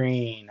pretty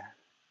green.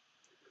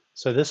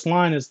 So this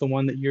line is the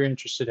one that you're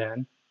interested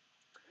in.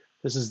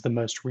 This is the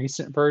most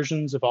recent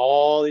versions of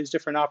all these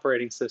different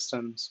operating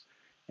systems,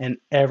 and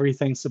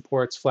everything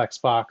supports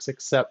Flexbox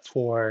except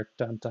for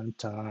dun dun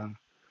dun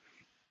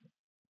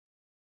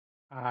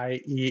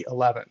IE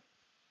 11,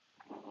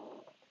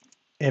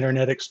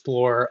 Internet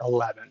Explorer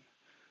 11,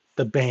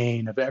 the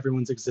bane of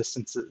everyone's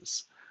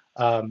existences.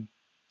 Um,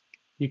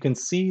 you can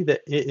see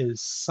that it is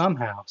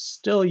somehow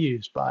still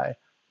used by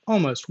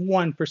almost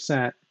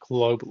 1%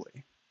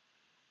 globally,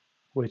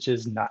 which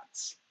is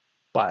nuts.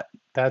 But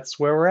that's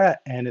where we're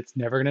at, and it's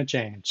never going to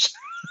change.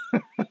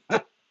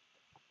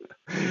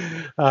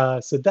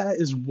 So that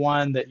is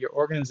one that your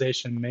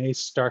organization may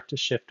start to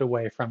shift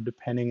away from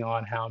depending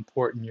on how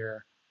important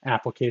your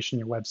application,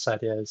 your website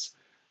is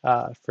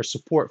for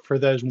support for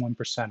those one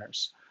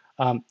percenters.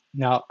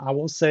 Now, I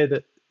will say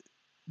that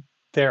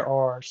there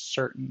are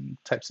certain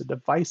types of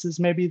devices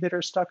maybe that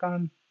are stuck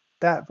on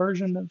that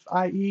version of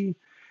IE,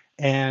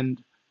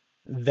 and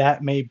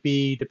that may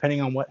be,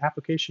 depending on what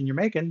application you're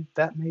making,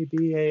 that may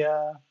be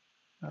a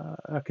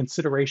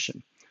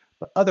consideration.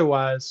 But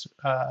otherwise,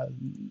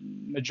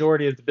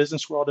 majority of the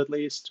business world, at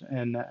least,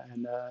 and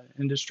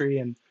industry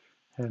and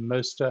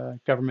most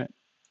government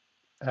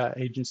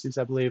agencies,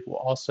 I believe, will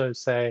also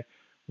say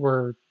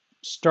we're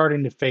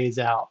starting to phase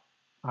out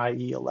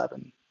IE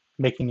 11,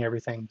 making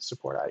everything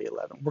support IE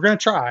 11. We're going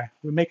to try.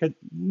 We make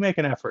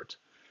an effort,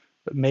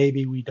 but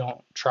maybe we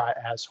don't try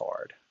as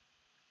hard.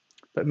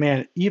 But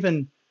man,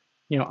 even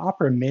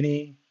Opera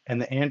Mini and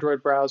the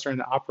Android browser and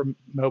the Opera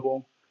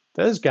Mobile,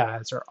 those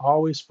guys are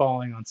always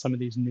falling on some of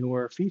these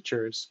newer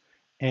features,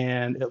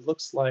 and it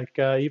looks like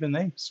even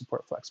they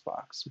support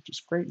Flexbox, which is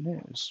great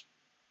news.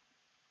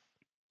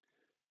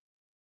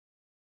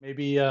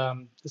 Maybe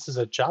this is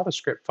a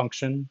JavaScript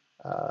function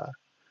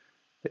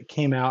that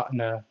came out in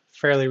a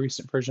fairly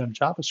recent version of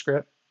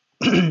JavaScript.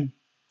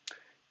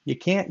 You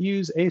can't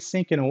use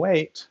async and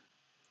await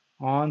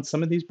on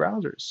some of these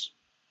browsers.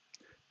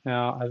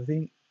 Now, I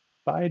think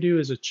Baidu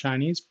is a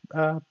Chinese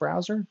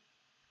browser.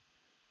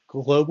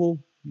 Global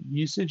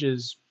usage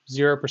is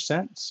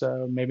 0%,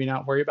 so maybe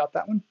not worry about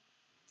that one.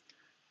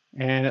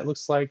 And it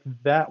looks like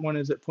that one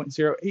is at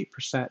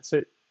 0.08%.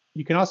 So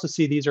you can also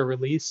see these are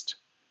released.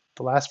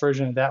 The last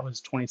version of that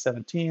was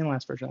 2017,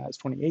 last version of that is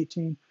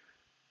 2018.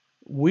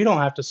 We don't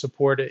have to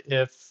support it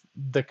if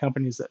the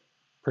companies that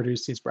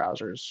produce these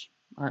browsers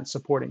aren't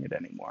supporting it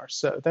anymore.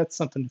 So that's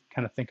something to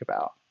kind of think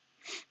about.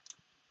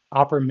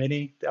 Opera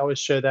Mini, they always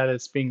show that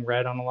as being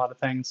read on a lot of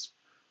things.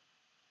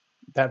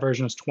 That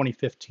version is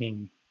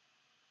 2015.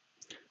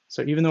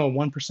 So even though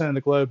 1% of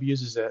the globe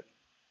uses it,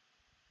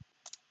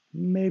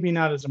 maybe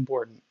not as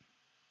important.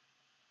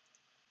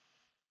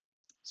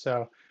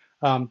 So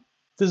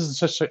this is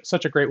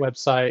such a great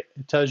website.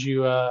 It tells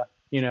you,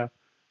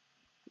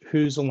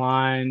 who's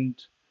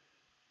aligned,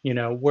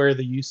 where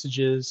the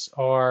usages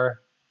are.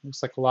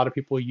 Looks like a lot of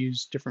people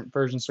use different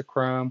versions of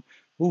Chrome.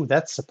 Ooh,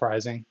 that's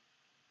surprising.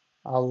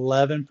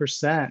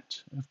 11%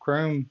 of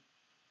Chrome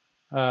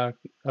of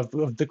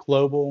the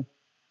global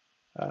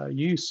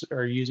use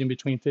are using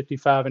between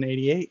 55 and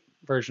 88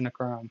 version of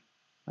Chrome.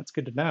 That's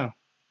good to know.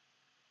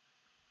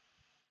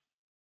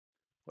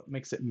 What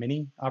makes it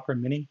Mini, Opera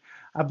Mini?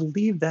 I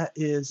believe that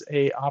is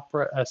a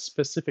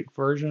specific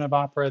version of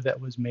Opera that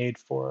was made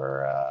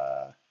for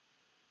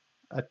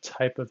a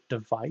type of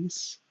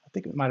device. I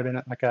think it might have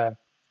been like a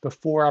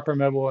before Opera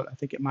Mobile. I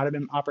think it might have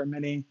been Opera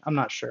Mini. I'm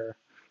not sure.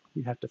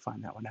 You'd have to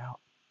find that one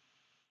out.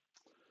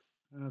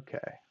 Okay,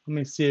 let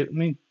me see. Let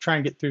me try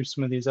and get through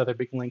some of these other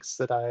big links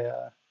that I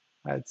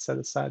had set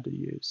aside to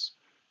use.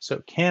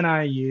 So can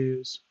I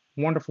use?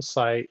 Wonderful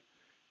site.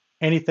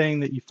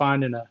 Anything that you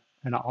find in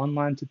an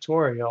online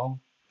tutorial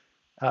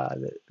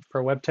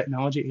for web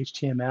technology,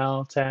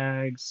 HTML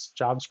tags,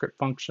 JavaScript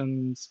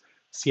functions,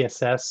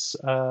 CSS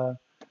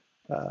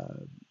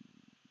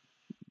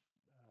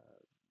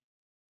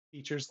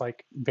features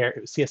like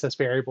CSS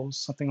variables,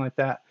 something like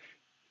that.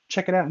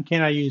 Check it out and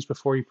can I use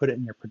before you put it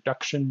in your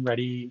production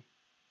ready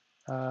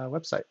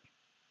website.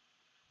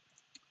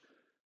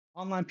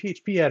 Online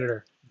PHP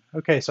editor.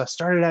 Okay, so I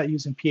started out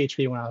using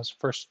PHP when I was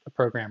first a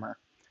programmer,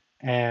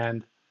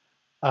 and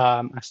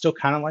I still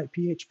kind of like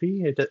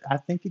PHP. I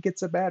think it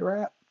gets a bad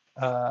rap.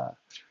 A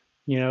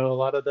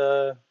lot of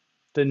the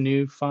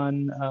new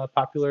fun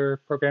popular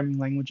programming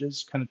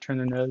languages kind of turn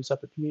their nose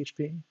up at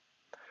PHP.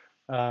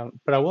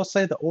 But I will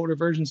say the older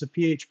versions of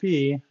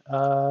PHP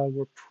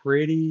were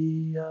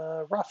pretty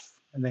rough,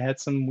 and they had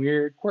some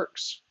weird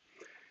quirks.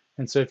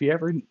 And so if you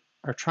ever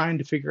are trying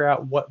to figure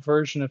out what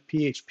version of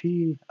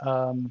PHP,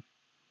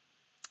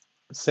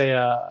 say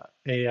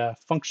a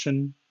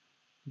function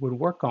would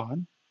work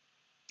on,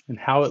 and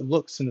how it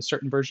looks in a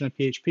certain version of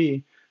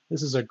PHP,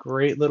 This is a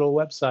great little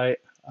website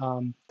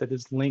that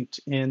is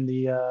linked in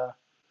the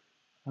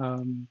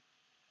um,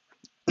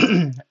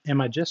 in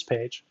my gist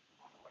page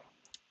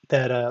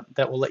that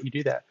will let you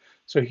do that.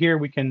 So here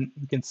we can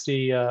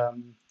see.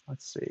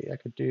 Let's see. I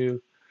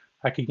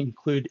could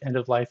include end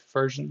of life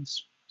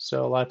versions.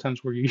 So a lot of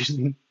times we're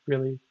using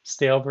really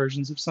stale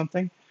versions of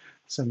something.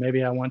 So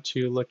maybe I want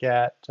to look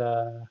at.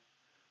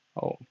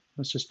 Oh,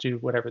 let's just do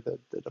whatever the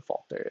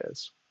default there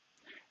is.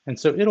 And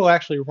so it'll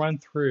actually run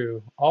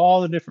through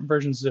all the different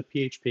versions of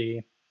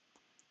PHP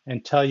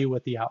and tell you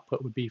what the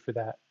output would be for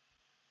that.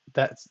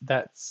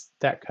 That's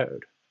that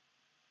code.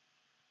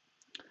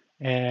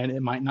 And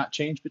it might not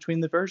change between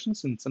the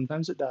versions, and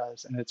sometimes it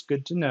does. And it's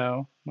good to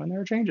know when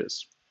there are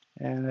changes.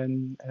 And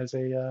then as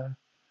a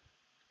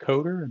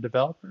coder, a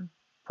developer,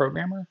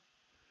 programmer,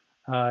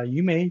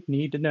 you may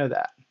need to know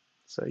that.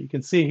 So you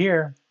can see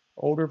here,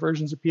 older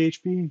versions of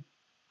PHP,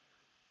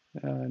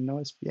 no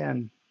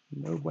SPN,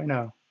 no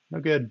bueno, no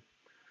good.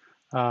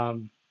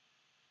 Um,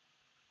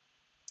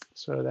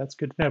 so that's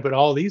good to know. But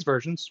all these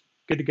versions,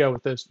 good to go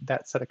with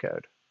that set of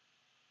code.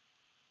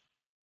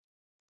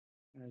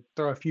 I'll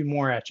throw a few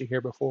more at you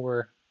here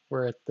before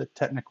we're at the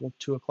technical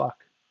 2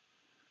 o'clock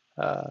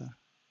uh,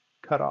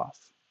 cutoff.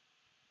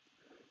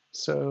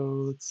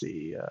 So let's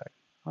see,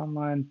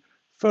 online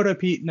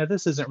PhotoPeat. Now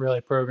this isn't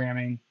really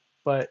programming,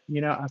 but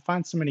I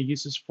find so many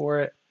uses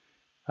for it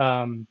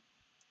um,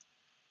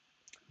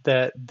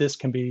 that this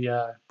can be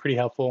pretty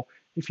helpful.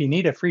 If you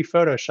need a free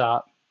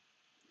Photoshop,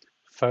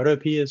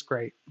 PhotoPeat is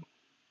great.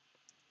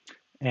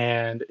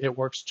 And it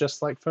works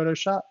just like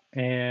Photoshop,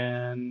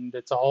 and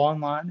it's all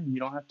online, and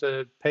you don't have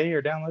to pay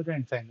or download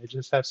anything. They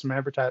just have some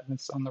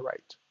advertisements on the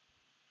right.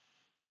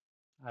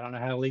 I don't know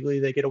how legally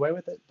they get away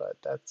with it, but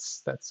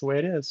that's the way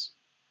it is.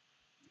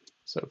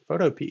 So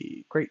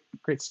Photopea,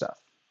 great stuff.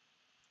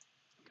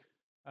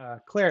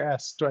 Claire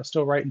asks, do I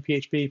still write in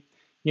PHP?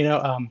 You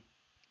know,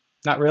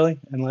 not really,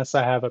 unless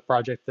I have a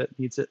project that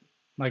needs it.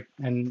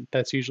 And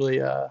that's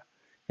usually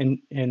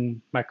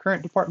in my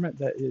current department.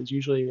 That is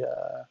usually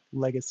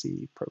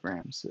legacy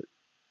programs that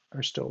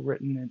are still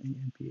written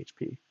in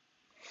PHP.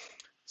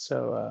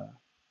 So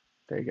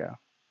there you go.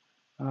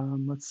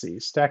 Let's see,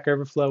 Stack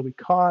Overflow we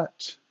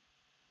caught.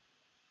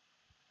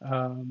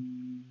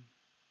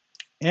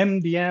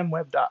 MDM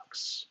Web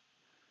Docs.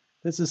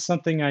 This is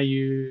something I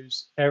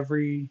use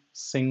every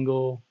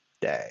single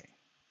day.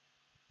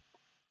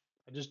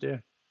 I just do.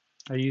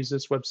 I use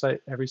this website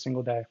every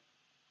single day.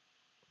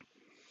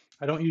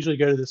 I don't usually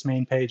go to this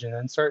main page and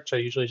then search. I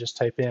usually just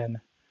type in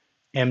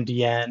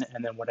MDN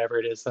and then whatever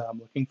it is that I'm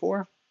looking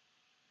for.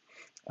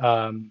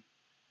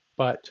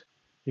 But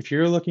if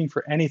you're looking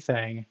for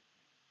anything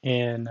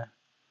in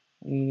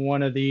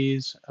one of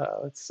these,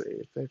 let's see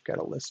if they've got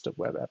a list of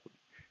web apps.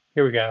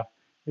 Here we go.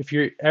 If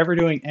you're ever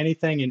doing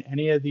anything in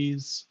any of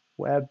these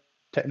web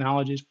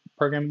technologies,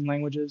 programming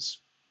languages,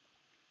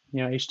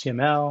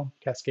 HTML,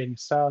 cascading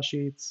style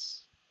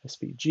sheets,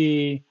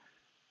 SVG,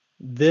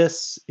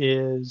 this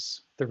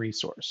is the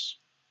resource.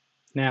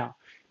 Now,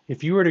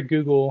 if you were to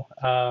Google,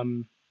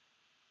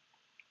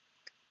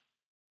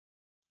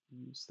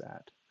 use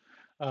that.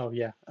 Oh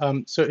yeah.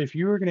 So if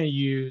you were going to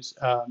use,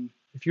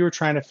 if you were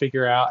trying to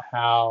figure out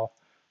how,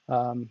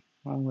 well,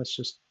 let's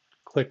just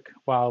click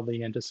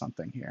wildly into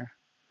something here.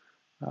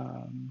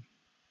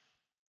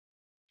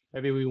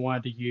 Maybe we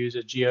wanted to use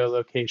a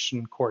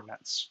geolocation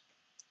coordinates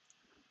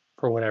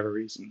for whatever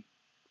reason.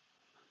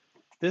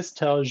 This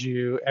tells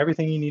you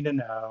everything you need to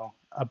know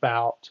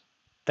about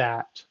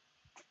that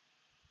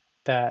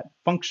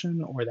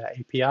function or that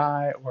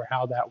API or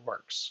how that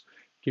works.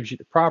 Gives you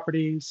the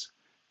properties.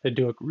 They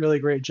do a really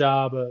great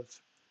job of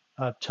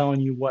telling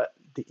you what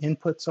the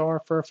inputs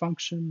are for a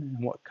function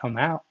and what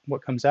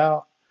comes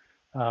out.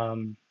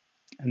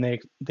 And they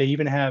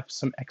even have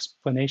some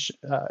explanation,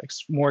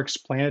 more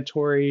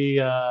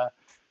explanatory,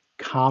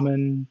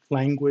 common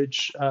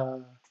language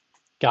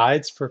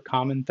guides for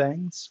common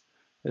things.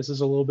 This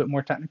is a little bit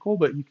more technical,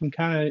 but you can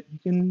kind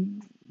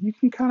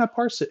of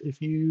parse it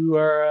if you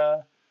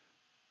are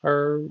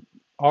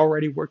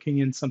already working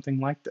in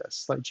something like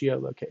this, like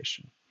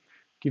geolocation.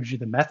 Gives you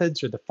the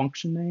methods or the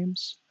function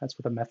names. That's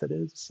what a method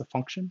is. It's a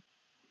function.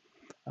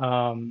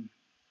 And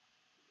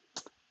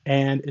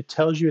it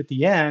tells you at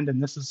the end,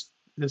 and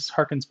this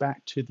harkens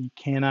back to the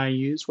Can I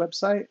Use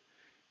website.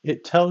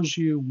 It tells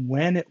you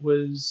when it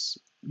was,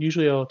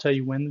 usually it'll tell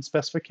you when the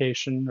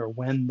specification or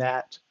when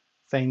that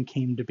thing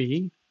came to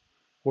be,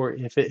 or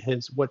if it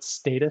has, what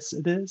status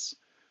it is.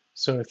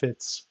 So if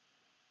it's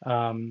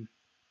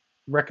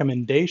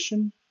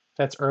recommendation,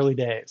 that's early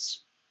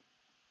days.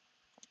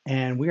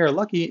 And we are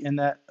lucky in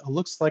that it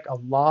looks like a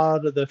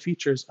lot of the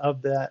features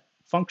of that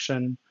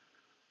function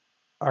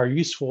are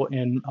useful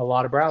in a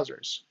lot of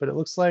browsers. But it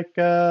looks like,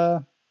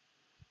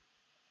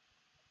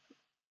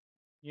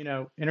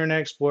 Internet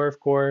Explorer, of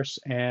course,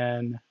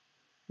 and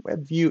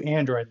WebView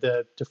Android,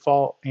 the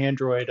default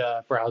Android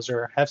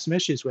browser, have some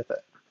issues with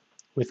it,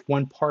 with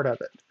one part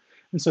of it.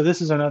 And so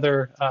this is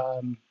another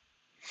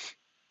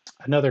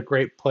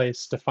great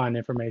place to find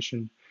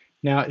information.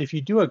 Now, if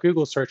you do a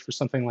Google search for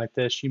something like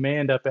this, you may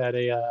end up at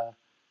a,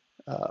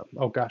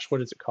 oh gosh,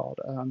 what is it called?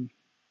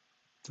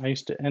 I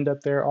used to end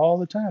up there all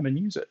the time and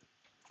use it.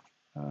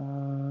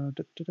 Da,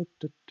 da, da,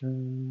 da, da.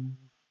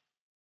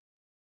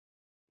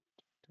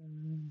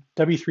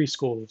 W3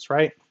 schools,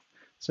 right?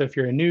 So if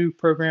you're a new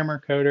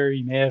programmer coder,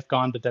 you may have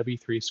gone to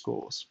W3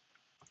 schools.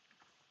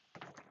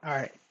 All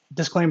right,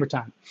 disclaimer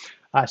time.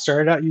 I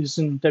started out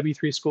using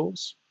W3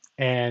 schools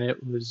and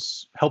it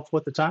was helpful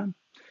at the time.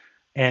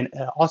 And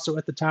also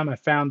at the time, I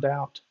found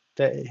out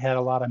that it had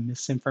a lot of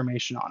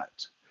misinformation on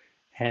it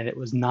and it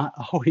was not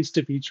always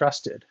to be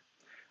trusted.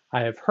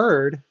 I have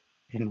heard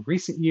in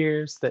recent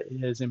years that it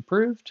has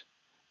improved,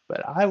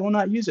 but I will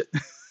not use it.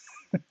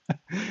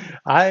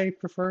 I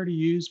prefer to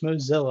use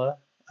Mozilla,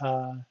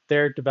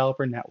 their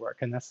developer network,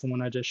 and that's the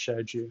one I just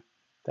showed you.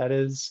 That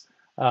is,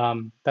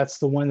 that's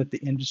the one that the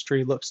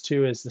industry looks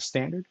to as the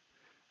standard.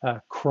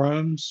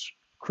 Chrome's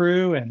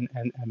crew and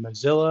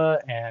Mozilla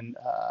and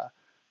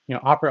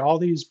Opera, all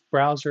these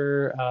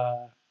browser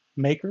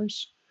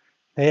makers,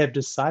 they have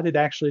decided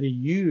actually to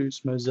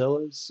use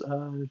Mozilla's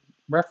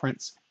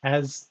reference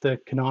as the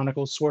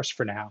canonical source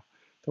for now.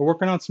 They're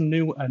working on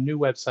a new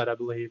website, I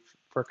believe,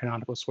 for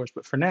canonical source,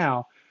 but for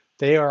now,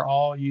 they are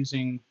all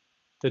using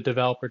the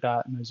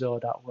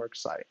developer.mozilla.org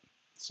site.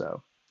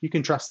 So you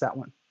can trust that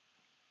one.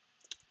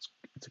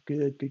 It's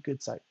a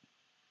good site.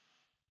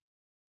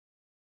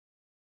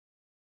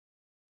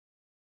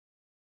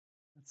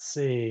 Let's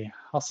see.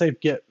 I'll save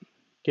Git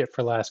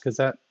for last because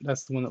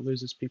that's the one that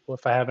loses people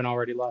if I haven't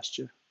already lost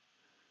you.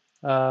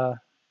 Uh,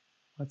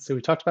 let's see.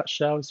 We talked about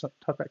shell. We talked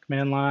about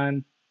command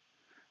line.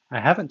 I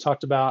haven't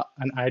talked about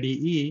an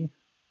IDE.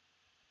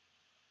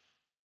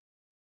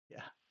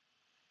 Yeah,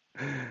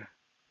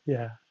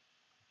 yeah,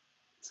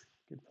 that's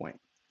a good point.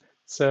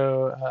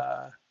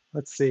 So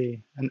let's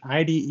see. An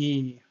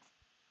IDE.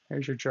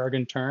 Here's your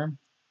jargon term.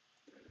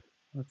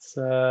 Let's.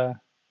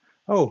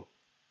 Oh,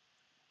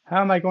 how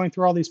am I going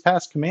through all these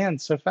past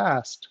commands so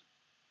fast?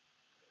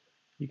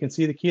 You can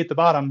see the key at the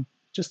bottom,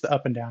 just the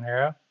up and down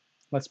arrow.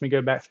 Lets me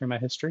go back through my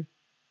history.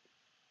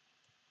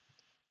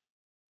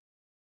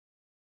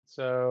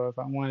 So if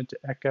I wanted to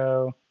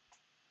echo,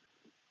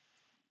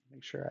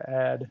 make sure I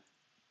add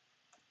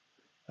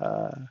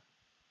uh,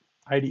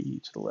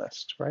 IDE to the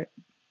list, right?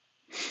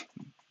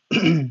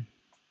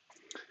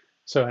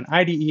 So an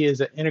IDE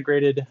is an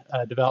integrated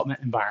development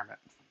environment.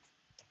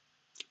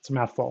 It's a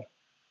mouthful.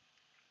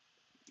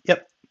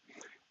 Yep.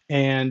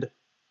 And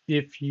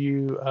if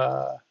you,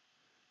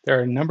 there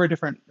are a number of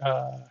different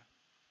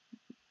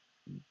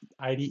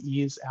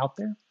IDEs out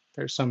there.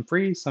 There's some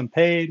free, some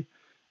paid,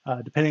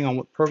 depending on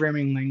what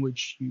programming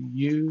language you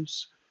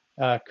use,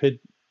 could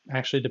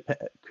actually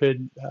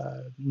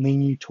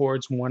lean you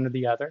towards one or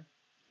the other.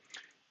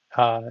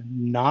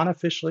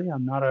 Non-officially,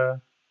 I'm not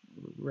a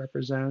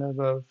representative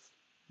of,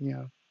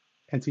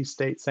 NC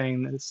State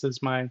saying this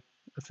is my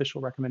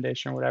official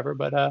recommendation or whatever,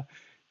 but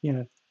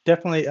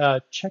definitely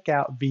check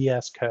out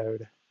VS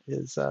Code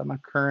is my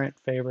current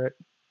favorite.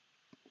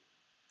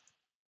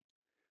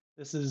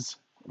 This is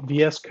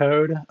VS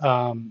Code.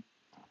 You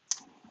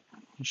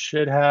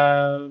should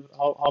have.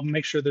 I'll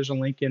make sure there's a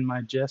link in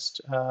my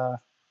gist. Later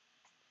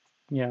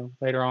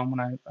on when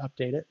I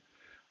update it.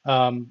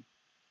 Um,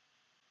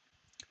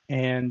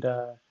 and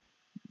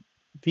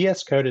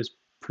VS Code is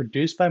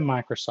produced by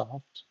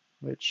Microsoft,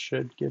 which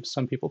should give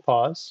some people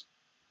pause,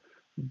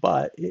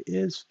 but it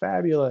is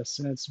fabulous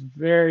and it's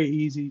very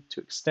easy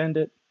to extend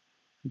it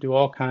and do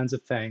all kinds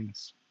of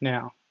things.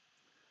 Now,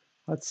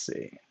 let's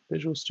see,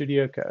 Visual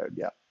Studio Code,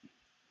 yep.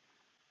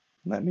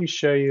 Let me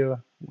show you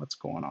what's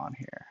going on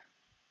here.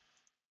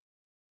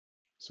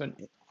 So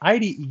an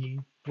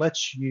IDE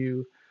lets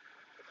you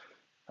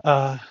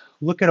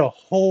look at a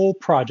whole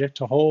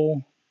project, a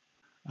whole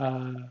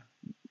uh,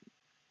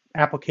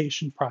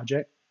 application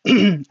project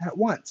at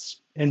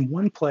once in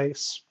one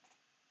place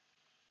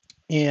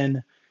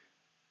in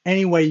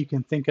any way you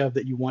can think of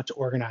that you want to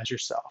organize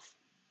yourself.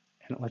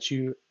 And it lets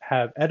you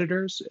have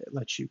editors, it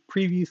lets you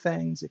preview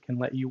things, it can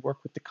let you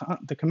work with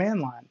the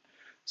command line.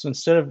 So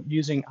instead of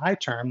using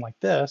iTerm like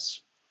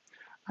this,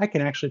 I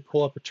can actually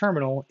pull up a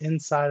terminal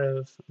inside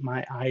of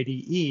my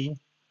IDE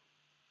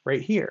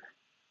right here.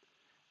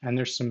 And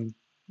there's some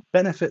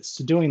benefits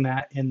to doing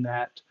that in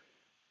that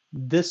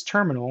this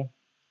terminal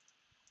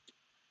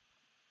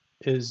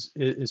is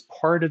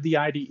part of the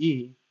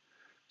IDE,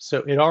 so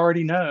it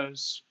already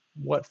knows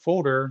what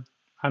folder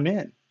I'm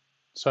in.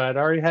 So I'd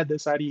already had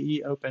this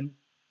IDE open.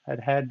 I'd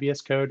had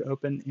VS Code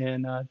open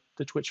in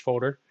the Twitch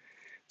folder.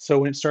 So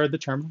when it started the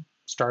terminal,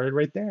 started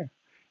right there.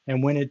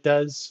 And when it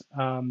does,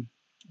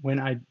 when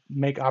I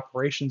make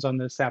operations on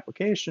this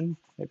application,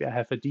 maybe I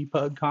have a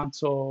debug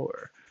console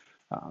or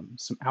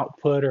some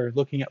output or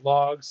looking at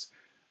logs,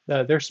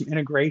 there's some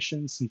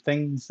integrations, some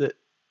things that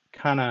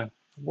kind of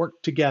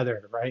work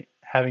together, right?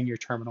 Having your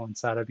terminal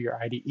inside of your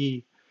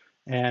IDE.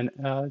 And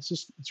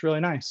it's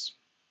really nice.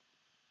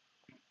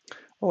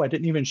 Oh, I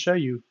didn't even show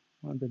you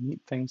one of the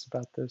neat things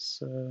about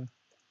this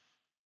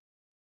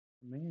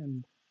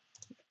command.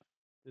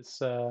 This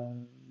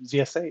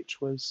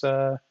ZSH was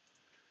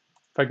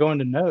If I go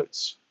into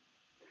notes,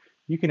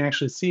 you can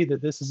actually see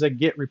that this is a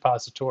Git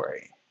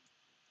repository,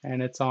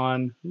 and it's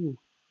on, ooh,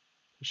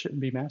 it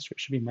shouldn't be master, it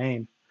should be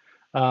main.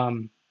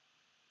 Um,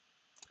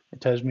 it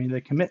tells me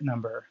the commit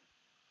number,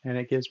 and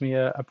it gives me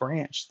a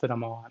branch that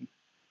I'm on,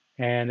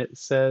 and it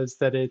says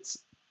that it's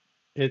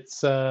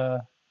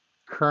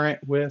current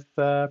with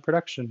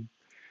production.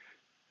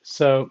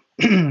 So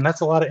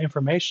that's a lot of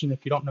information.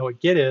 If you don't know what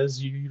Git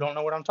is, you don't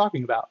know what I'm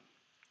talking about.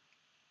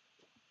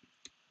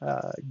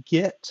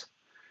 Git,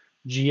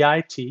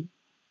 Git,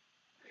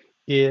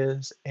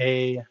 is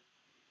a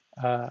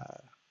uh,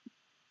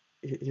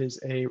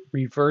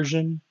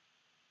 reversion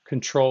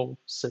control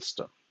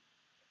system,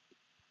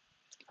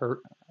 or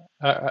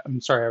I'm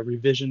sorry, a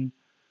revision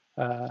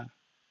uh,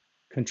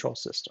 control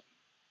system.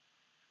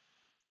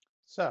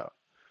 So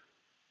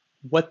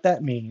what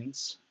that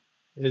means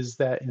is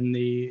that in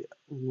the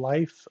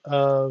life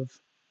of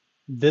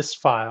this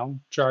file,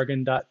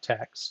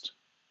 jargon.txt,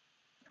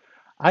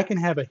 I can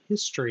have a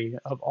history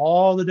of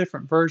all the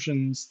different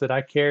versions that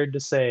I cared to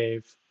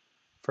save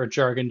for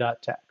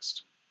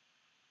jargon.txt.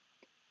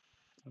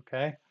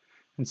 Okay?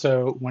 And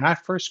so when I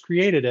first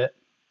created it,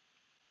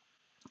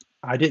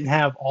 I didn't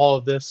have all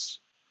this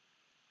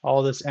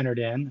entered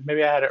in.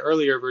 Maybe I had an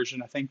earlier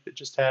version, I think, that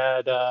just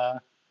had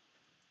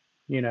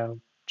you know,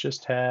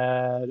 just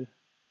had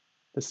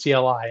the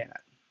CLI in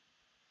it,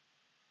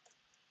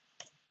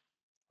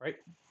 right?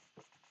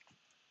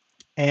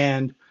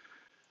 And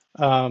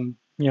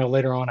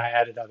later on I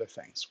added other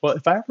things. Well,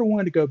 if I ever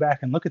wanted to go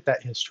back and look at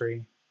that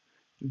history,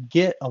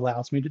 Git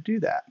allows me to do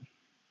that.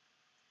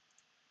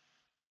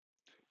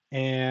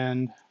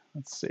 And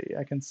let's see,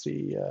 I can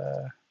see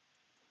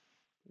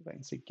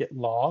Git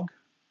log.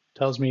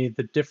 Tells me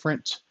the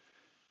different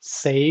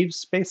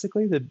saves,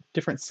 basically the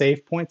different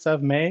save points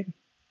I've made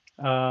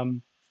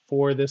um,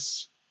 for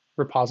this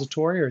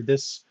repository or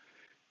this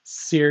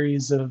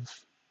series of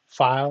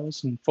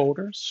files and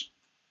folders.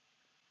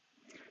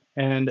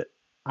 And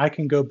I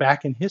can go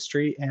back in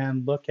history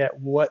and look at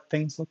what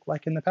things look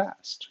like in the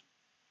past.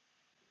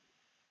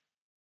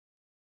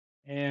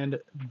 And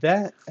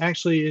that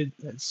actually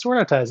it sort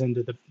of ties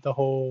into the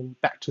whole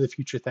Back to the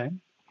Future thing,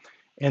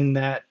 in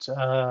that,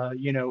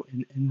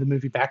 in the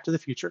movie Back to the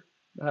Future,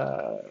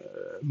 uh,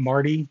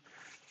 Marty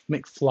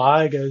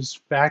McFly goes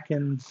back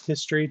in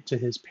history to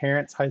his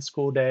parents' high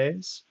school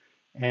days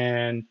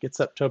and gets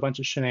up to a bunch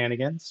of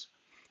shenanigans.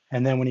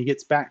 And then when he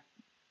gets back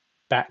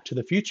to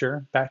the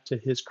future, back to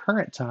his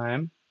current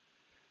time,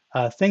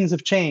 things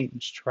have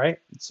changed, right?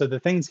 So the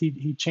things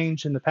he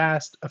changed in the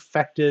past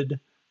affected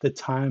the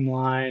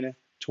timeline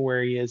to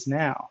where he is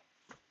now.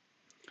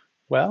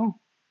 Well,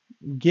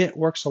 Git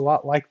works a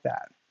lot like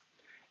that.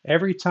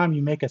 Every time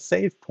you make a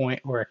save point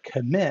or a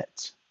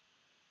commit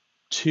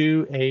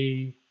to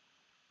a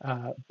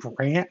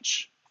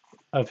branch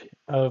of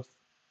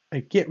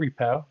a Git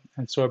repo,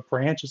 and so a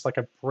branch is like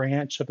a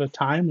branch of a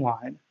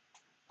timeline,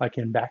 like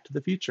in Back to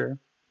the Future.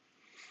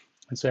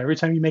 And so every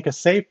time you make a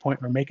save point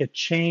or make a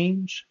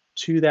change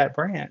to that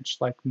branch,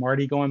 like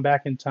Marty going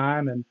back in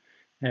time and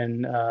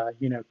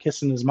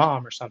kissing his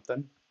mom or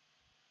something,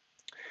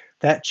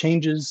 that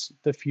changes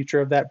the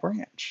future of that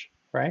branch,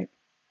 right?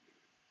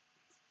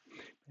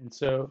 And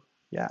so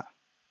yeah,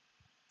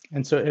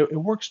 and so it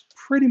works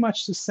pretty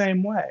much the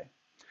same way.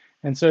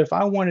 And so if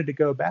I wanted to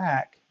go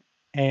back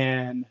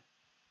and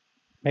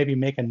maybe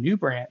make a new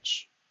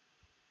branch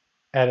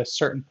at a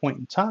certain point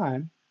in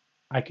time,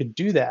 I could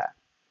do that.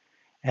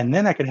 And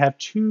then I could have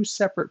two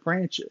separate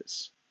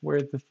branches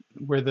where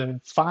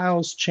the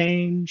files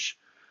change,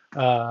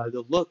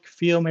 the look,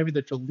 feel, maybe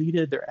they're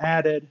deleted, they're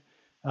added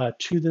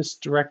to this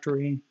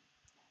directory.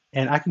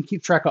 And I can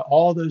keep track of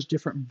all those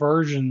different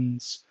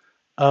versions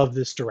of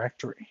this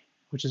directory,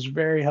 which is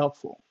very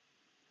helpful.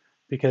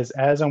 Because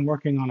as I'm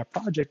working on a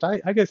project,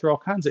 I go through all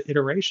kinds of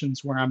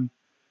iterations where I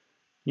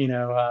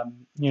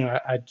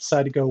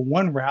decide to go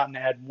one route and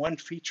add one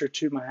feature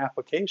to my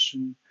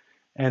application,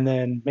 and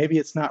then maybe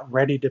it's not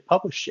ready to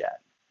publish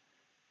yet.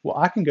 Well,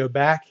 I can go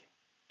back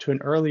to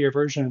an earlier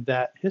version of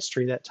that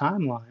history, that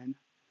timeline,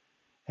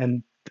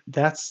 and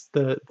that's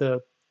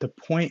the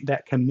point,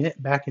 that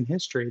commit back in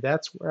history.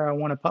 That's where I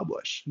want to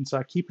publish, and so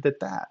I keep it at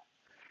that.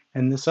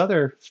 And this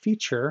other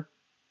feature,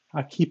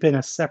 I keep in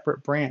a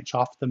separate branch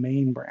off the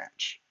main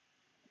branch.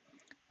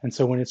 And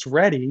so when it's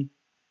ready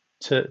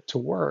to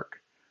work,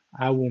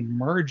 I will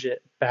merge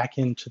it back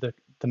into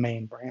the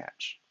main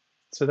branch.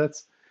 So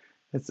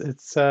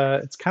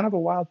it's kind of a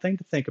wild thing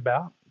to think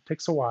about. It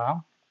takes a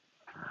while.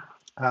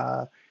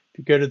 If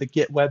you go to the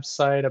Git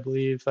website, I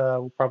believe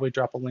we'll probably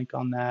drop a link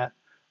on that.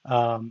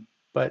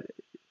 But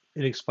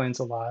it explains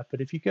a lot.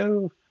 But if you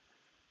go,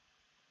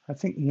 I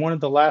think one of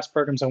the last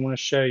programs I want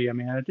to show you, I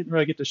mean, I didn't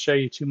really get to show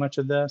you too much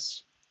of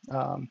this.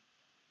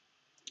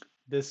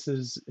 This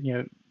is,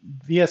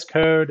 VS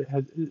Code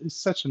is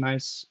such a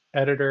nice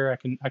editor.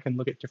 I can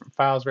look at different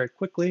files very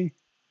quickly.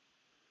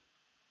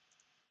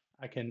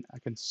 I can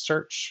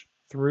search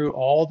through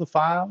all the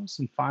files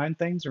and find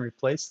things and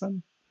replace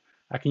them.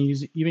 I can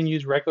even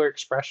use regular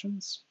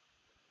expressions.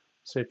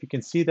 So if you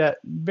can see that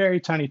very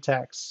tiny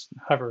text,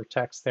 hover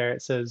text there,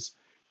 it says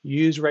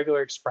use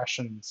regular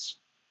expressions.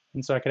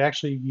 And so I could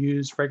actually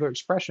use regular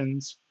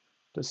expressions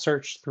to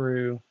search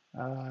through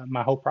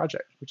my whole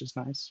project, which is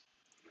nice.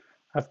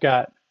 I've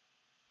got,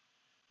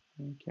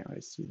 you can't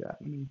really see that.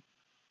 Let me make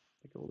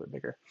it a little bit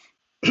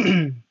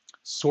bigger.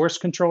 Source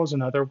control is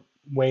another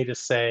way to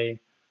say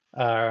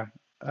uh,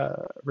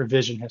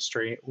 revision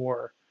history,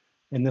 or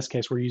in this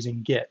case, we're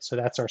using Git. So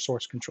that's our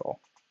source control.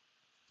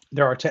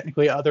 There are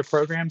technically other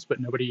programs, but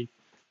nobody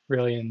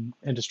really in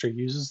industry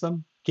uses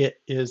them.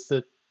 Git is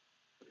the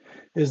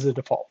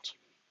default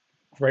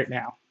right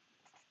now.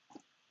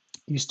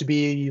 Used to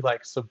be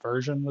like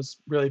Subversion was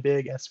really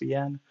big,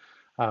 SVN,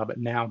 but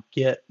now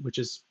Git, which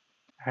is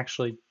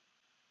actually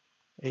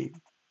a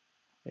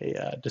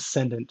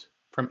descendant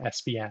from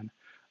SVN,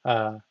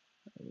 uh,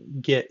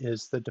 Git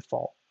is the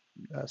default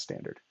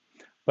standard.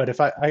 But if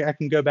I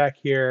can go back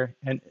here,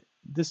 and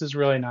this is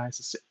really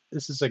nice.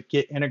 This is a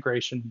Git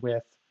integration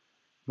with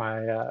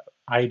my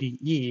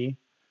IDE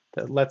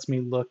that lets me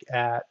look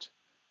at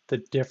the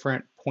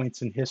different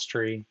points in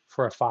history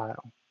for a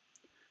file.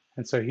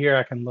 And so here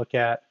I can look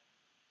at,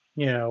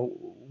 you know,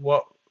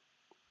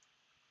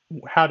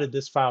 how did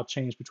this file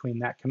change between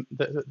that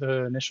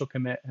the initial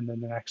commit and then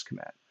the next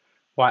commit?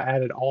 Well, I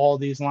added all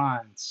these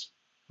lines,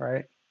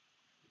 right?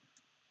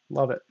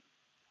 Love it.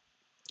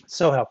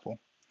 So helpful.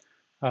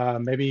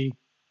 Maybe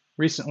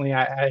recently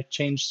I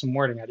changed some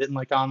wording. I didn't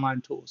like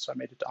online tools, so I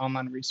made it to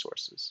online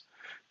resources.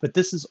 But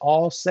this is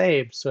all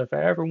saved, so if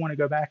I ever want to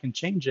go back and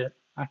change it,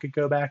 I could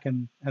go back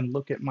and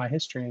look at my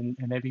history and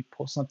maybe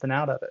pull something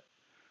out of it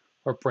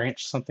or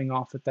branch something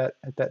off at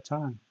that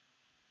time,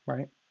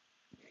 right?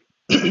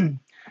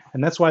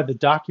 And that's why the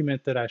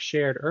document that I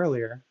shared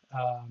earlier,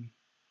 the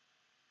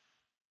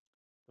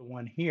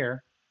one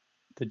here,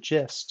 the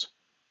gist,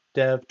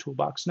 dev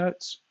toolbox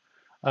notes,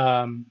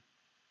 um,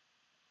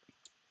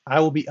 I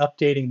will be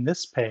updating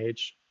this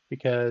page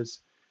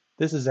because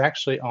this is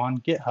actually on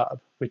GitHub,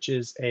 which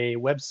is a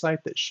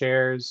website that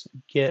shares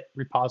Git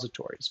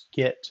repositories,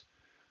 Git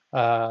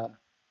uh,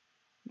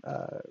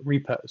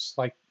 repos,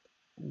 like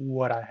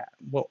what I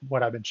have,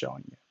 what I've been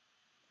showing you.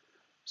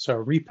 So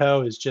a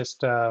repo is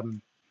just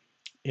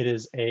it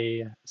is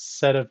a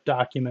set of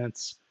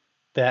documents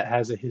that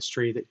has a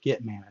history that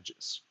Git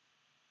manages.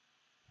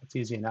 That's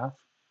easy enough.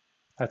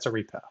 That's a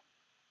repo.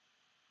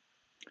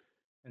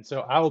 And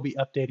so I will be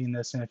updating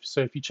this. And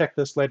if you check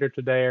this later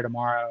today or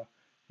tomorrow,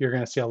 you're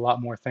going to see a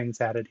lot more things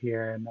added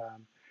here. And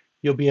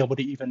you'll be able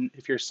to, even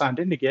if you're signed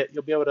into Git,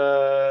 you'll be able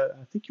to,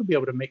 I think you'll be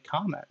able to make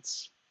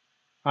comments.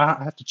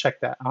 I have to check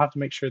that. I'll have to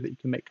make sure that you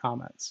can make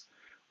comments.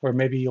 Or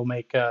maybe you'll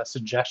make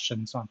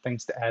suggestions on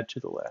things to add to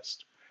the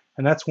list.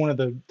 And that's one of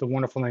the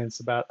wonderful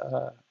things about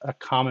a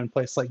common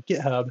place like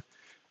GitHub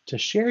to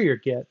share your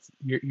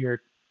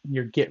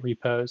Git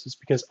repos is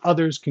because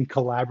others can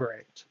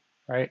collaborate,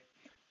 right?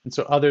 And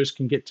so others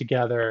can get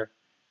together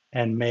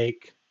and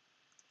make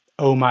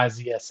oh my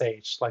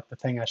ZSH, like the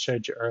thing I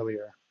showed you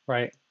earlier,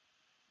 right?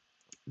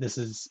 This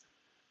is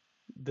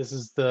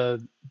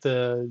the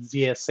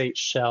ZSH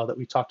shell that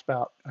we talked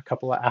about a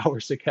couple of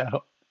hours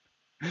ago.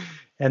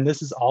 And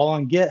this is all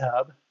on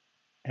GitHub,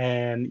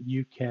 and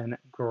you can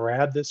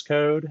grab this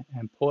code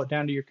and pull it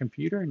down to your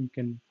computer, and you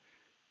can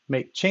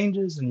make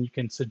changes and you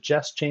can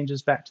suggest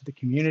changes back to the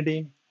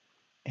community.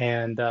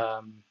 And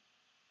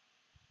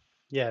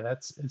yeah,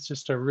 it's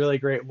just a really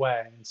great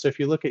way. And so if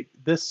you look at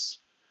this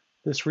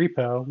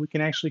repo, we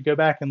can actually go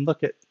back and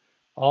look at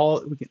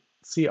we can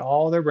see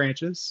all their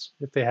branches.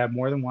 If they have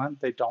more than one,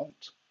 they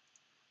don't.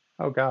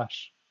 Oh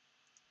gosh,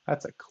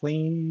 that's a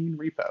clean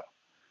repo.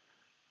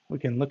 We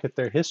can look at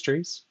their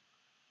histories.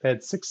 They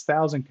had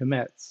 6,000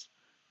 commits.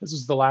 This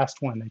is the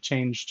last one. They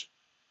changed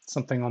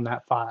something on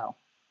that file,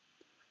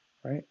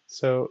 right?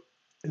 So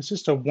it's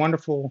just a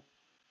wonderful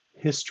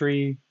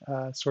history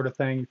sort of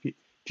thing.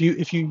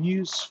 If you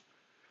use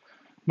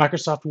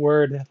Microsoft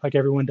Word like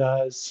everyone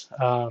does,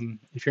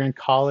 if you're in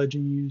college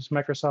and you use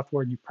Microsoft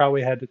Word, you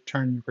probably had to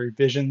turn your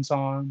revisions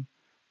on.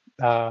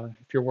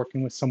 If you're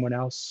working with someone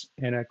else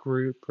in a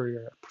group or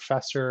you're a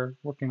professor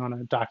working on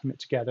a document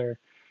together,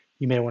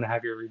 you may want to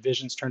have your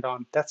revisions turned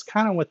on. That's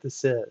kind of what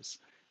this is.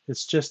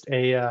 It's just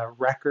a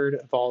record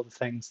of all the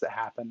things that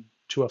happen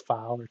to a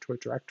file or to a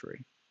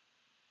directory.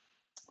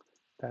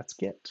 That's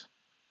Git.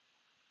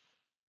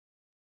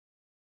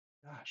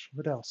 Gosh,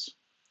 what else?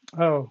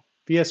 Oh,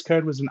 VS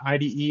Code was an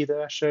IDE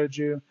that I showed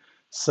you.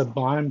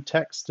 Sublime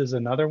Text is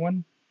another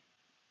one.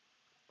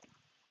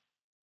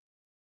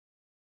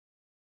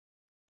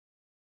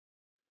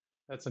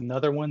 That's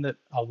another one that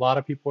a lot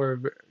of people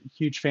are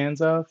huge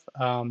fans of.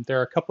 There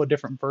are a couple of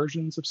different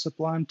versions of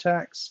Sublime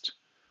Text.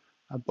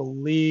 I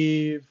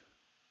believe,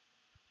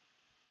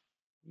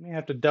 you may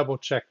have to double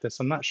check this.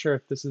 I'm not sure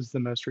if this is the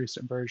most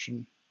recent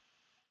version.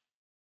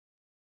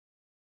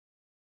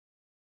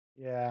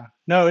 Yeah,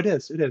 no, it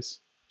is. It is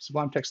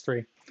Sublime Text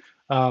 3.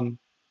 Um,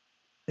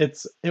 it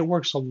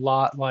works a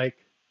lot like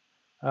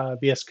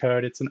VS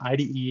Code. It's an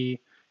IDE.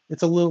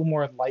 It's a little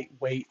more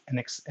lightweight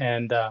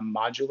and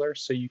modular,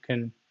 so you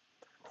can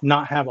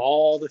not have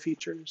all the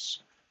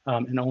features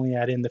and only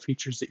add in the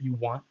features that you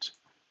want,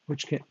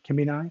 which can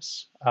be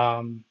nice.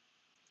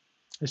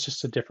 It's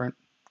just a different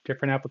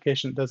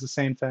application that does the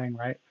same thing,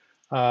 right?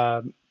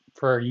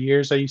 For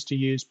years, I used to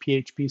use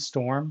PHP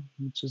Storm,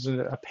 which is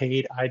a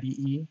paid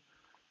IDE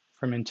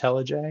from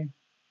IntelliJ.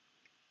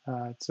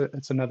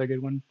 It's another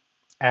good one.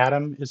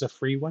 Atom is a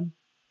free one.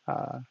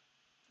 Uh,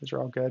 those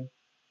are all good.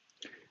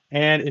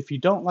 And if you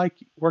don't like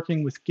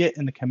working with Git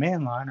in the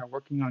command line or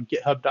working on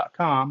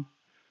github.com,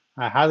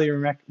 I highly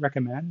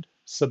recommend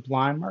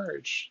Sublime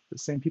Merge. The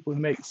same people who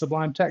make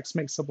Sublime Text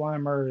make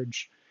Sublime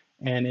Merge,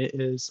 and it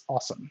is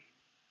awesome.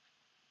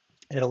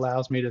 It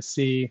allows me to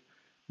see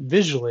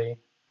visually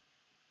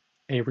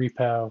a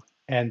repo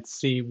and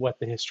see what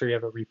the history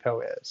of a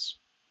repo is.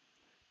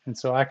 And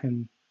so I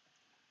can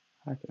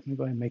go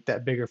ahead and make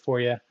that bigger for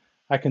you.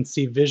 I can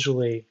see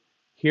visually,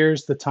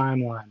 here's the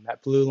timeline,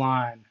 that blue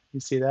line.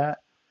 You see that?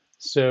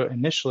 So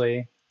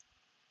initially,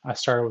 I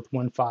started with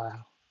one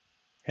file,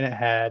 and it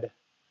had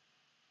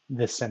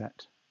this in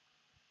it.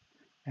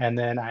 And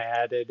then I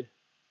added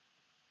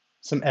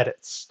some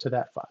edits to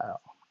that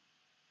file.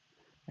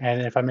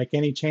 And if I make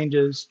any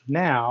changes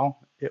now,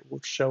 it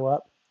will show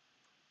up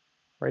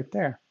right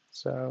there.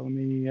 So let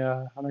me,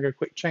 I'll make a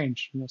quick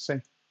change and we'll see.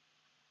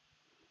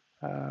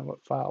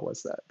 What file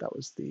was that? That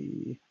was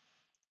this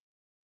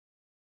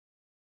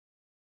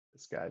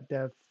guy,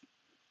 dev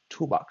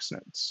toolbox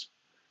notes,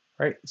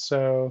 right?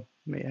 So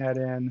let me add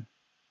in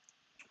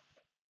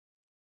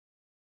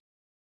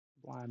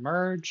line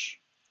merge.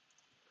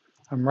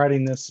 I'm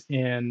writing this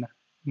in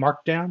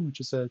Markdown, which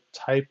is a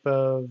type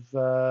of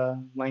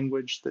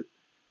language that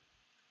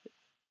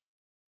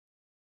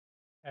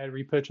add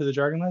repo to the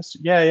jargon list.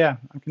 Yeah,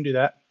 I can do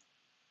that.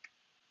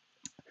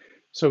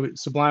 So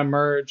Sublime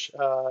Merge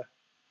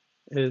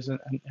is an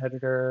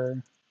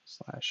editor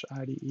 /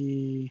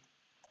 IDE.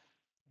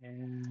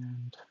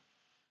 And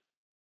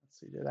let's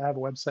see, did I have a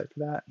website for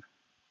that?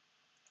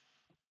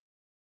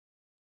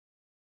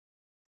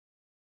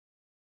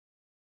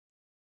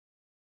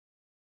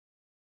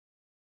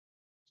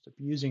 Just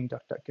abusing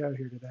DuckDuckGo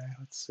here today.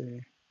 Let's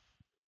see.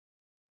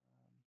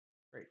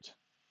 Great.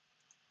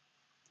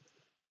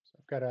 So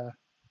I've got a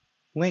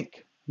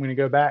link. I'm going to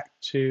go back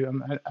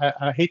to,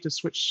 I hate to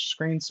switch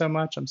screens so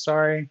much. I'm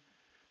sorry.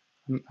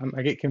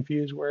 I get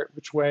confused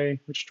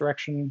which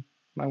direction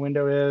my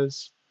window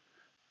is.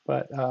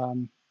 But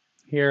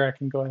here I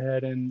can go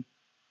ahead and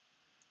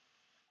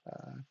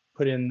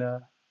put in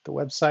the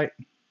website,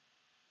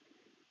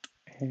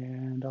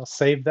 and I'll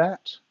save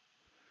that.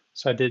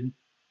 So I did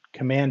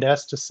Command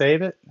S to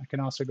save it. I can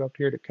also go up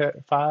here to cut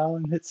a file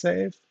and hit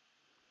save.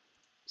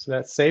 So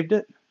that saved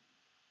it.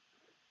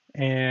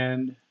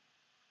 And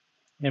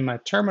in my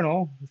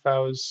terminal, if I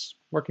was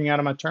working out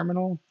of my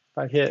terminal, if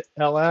I hit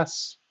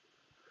LS,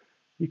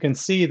 you can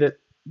see that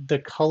the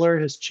color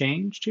has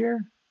changed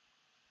here.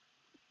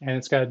 And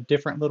it's got a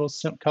different little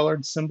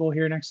colored symbol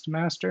here next to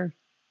master.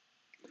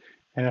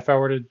 And if I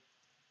were to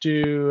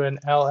do an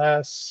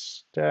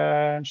ls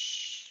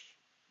dash,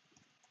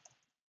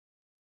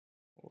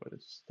 what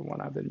is the one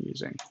I've been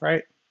using,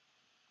 right?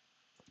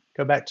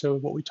 Go back to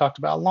what we talked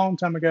about a long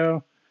time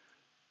ago,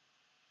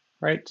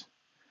 right?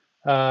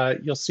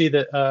 You'll see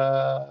that,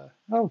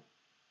 oh,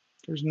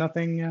 there's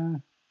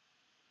nothing,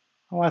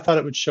 oh, I thought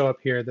it would show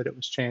up here that it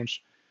was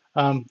changed.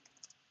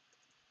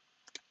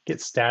 Git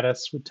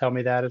status would tell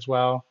me that as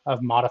well.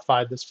 I've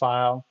modified this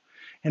file.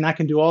 And I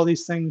can do all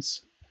these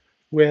things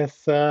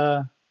with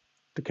the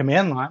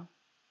command line,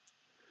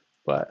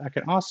 but I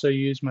can also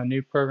use my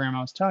new program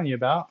I was telling you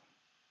about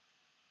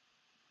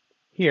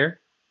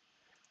here.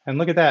 And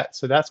look at that.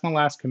 So that's my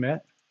last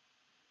commit.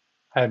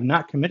 I have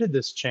not committed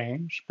this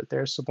change, but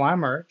there's Sublime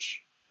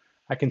Merge.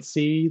 I can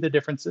see the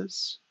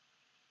differences,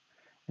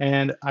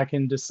 and I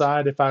can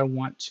decide if I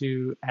want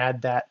to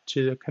add that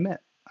to the commit.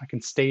 I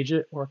can stage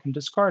it or I can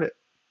discard it.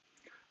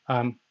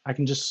 I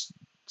can just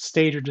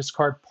stage or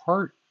discard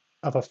part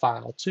of a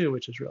file too,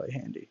 which is really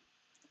handy.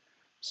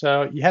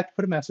 So you have to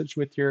put a message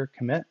with your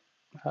commit,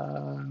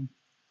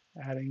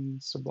 adding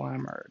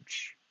Sublime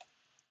Merge.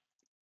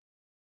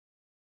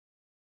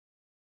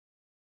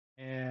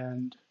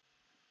 And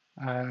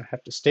I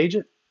have to stage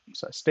it.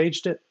 So I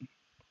staged it.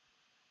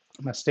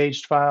 My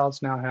staged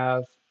files now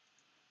have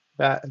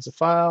that as a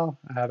file.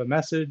 I have a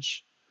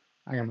message.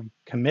 I'm going to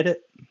commit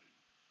it.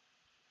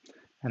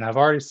 And I've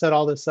already set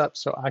all this up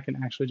so I can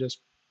actually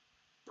just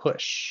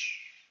push.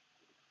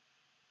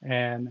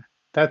 And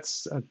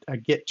that's a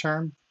Git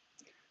term.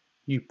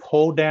 You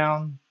pull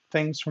down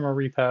things from a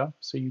repo.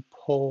 So you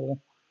pull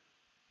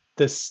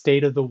the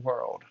state of the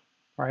world,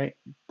 right?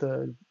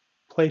 The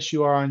place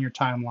you are on your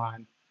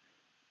timeline.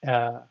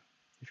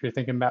 If you're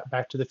thinking about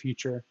Back to the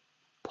Future,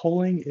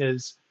 pulling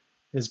is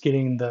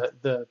getting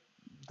the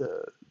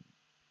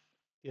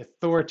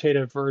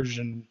authoritative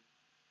version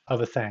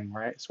of a thing,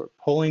 right? So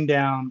we're pulling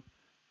down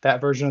that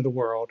version of the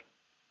world,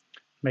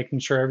 making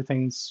sure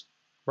everything's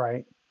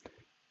right.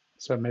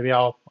 So maybe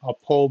I'll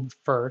pull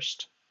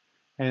first,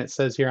 and it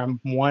says here I'm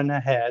one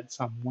ahead,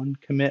 so I'm one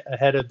commit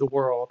ahead of the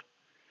world.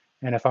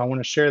 And if I want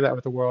to share that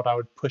with the world, I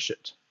would push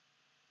it.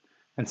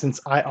 And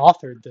since I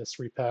authored this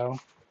repo,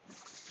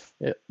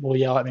 it will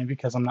yell at me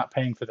because I'm not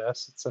paying for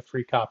this. It's a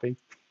free copy.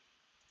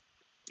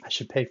 I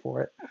should pay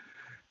for it.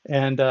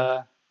 And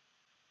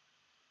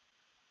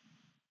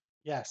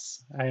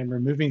yes, I am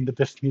removing the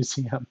BIF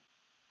Museum.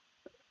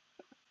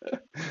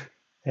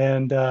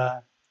 And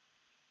now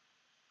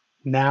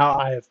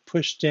I have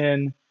pushed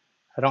in.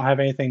 I don't have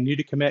anything new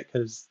to commit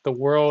because the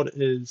world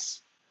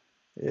is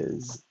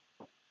is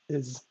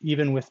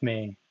even with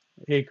me.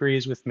 It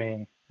agrees with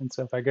me. And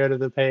so if I go to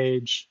the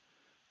page,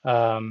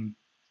 um,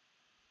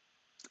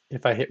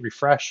 if I hit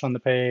refresh on the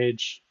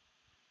page,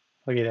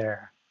 looky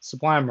there,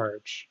 Sublime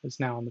Merge is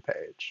now on the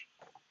page.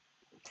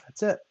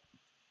 That's it.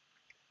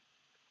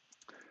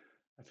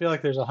 I feel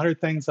like there's 100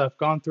 things I've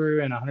gone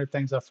through and 100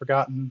 things I've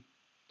forgotten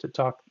to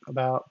talk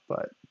about,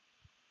 but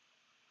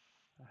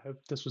I hope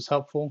this was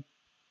helpful.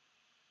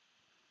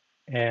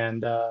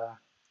 And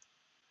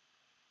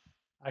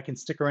I can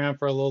stick around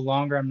for a little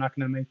longer. I'm not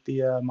going to make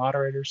the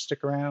moderators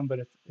stick around,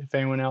 but if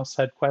anyone else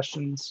had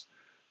questions,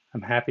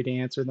 I'm happy to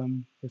answer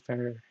them. If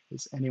there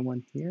is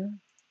anyone here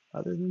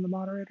other than the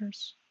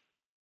moderators,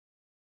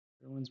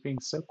 everyone's being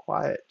so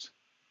quiet.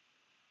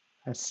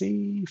 I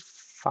see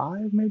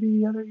 5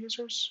 maybe other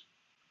users.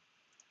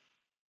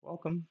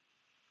 Welcome.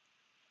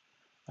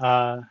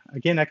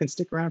 Again, I can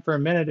stick around for a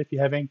minute if you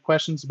have any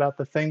questions about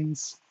the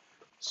things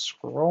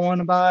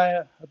scrolling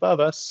by above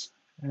us,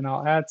 and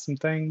I'll add some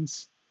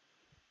things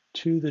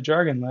to the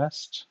jargon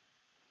list.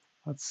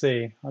 Let's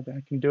see, I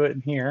can do it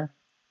in here.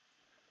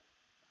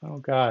 Oh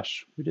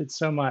gosh, we did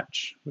so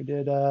much. We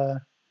did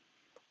the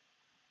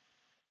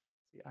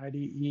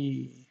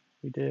IDE.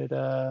 We did,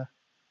 what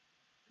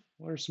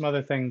are some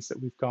other things that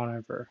we've gone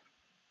over?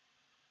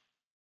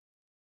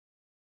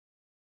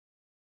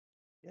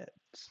 Get,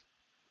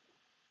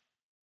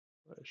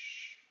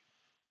 push,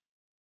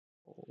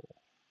 pull.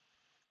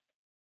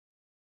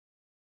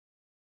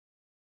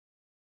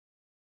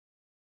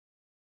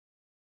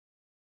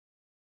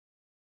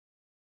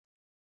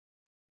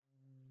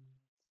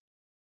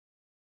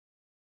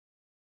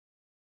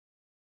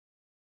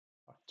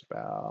 Talked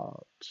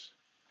about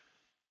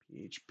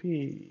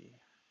PHP,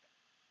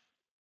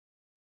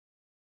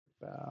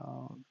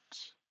 about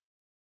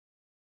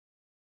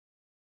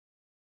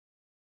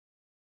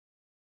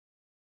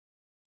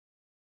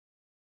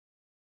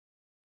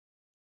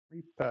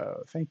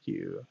repo. Thank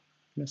you.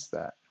 Missed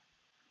that.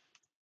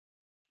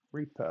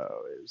 Repo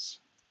is.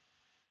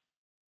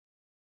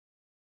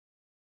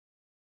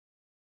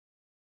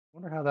 I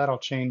wonder how that'll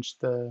change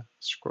the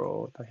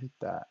scroll if I hit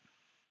that.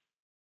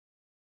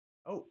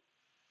 Oh,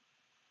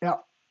 yeah.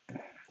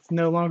 It's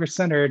no longer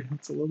centered.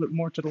 It's a little bit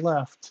more to the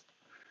left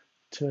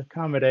to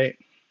accommodate.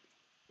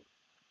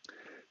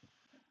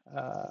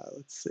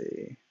 Let's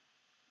see. We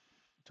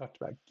talked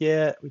about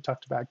Git. We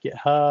talked about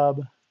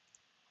GitHub.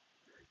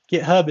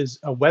 GitHub is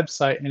a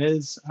website and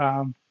is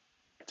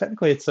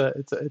technically it's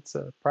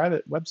a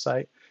private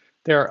website.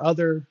 There are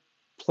other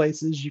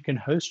places you can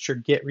host your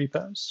Git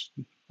repos.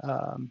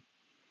 Um,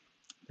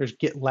 there's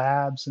Git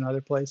Labs and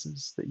other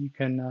places that you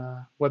can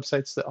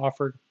websites that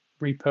offer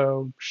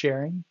repo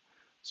sharing.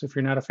 So if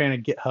you're not a fan of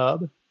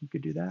GitHub, you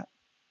could do that.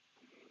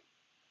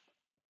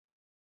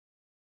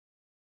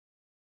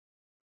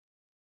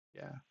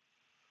 Yeah.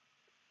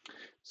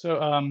 So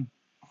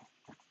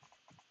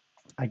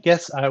I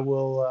guess I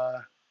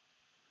will.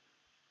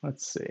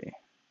 Let's see.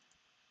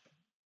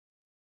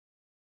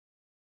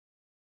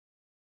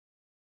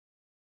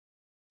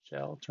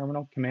 Shell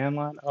terminal command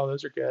line. Oh,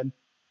 those are good.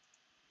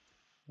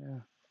 Yeah.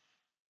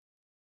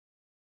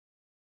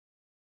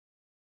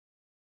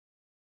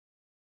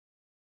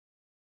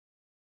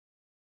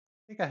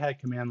 I think I had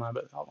command line,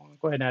 but I'll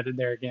go ahead and add it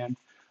there again.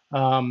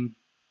 Um,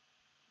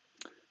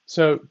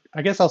 so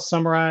I guess I'll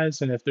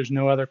summarize, and if there's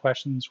no other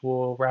questions,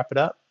 we'll wrap it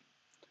up.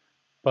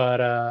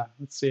 But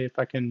let's see if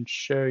I can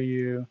show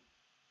you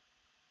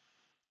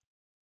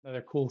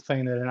another cool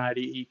thing that an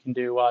IDE can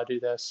do while I do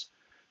this.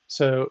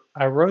 So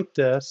I wrote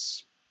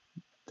this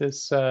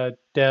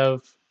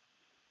dev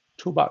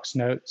toolbox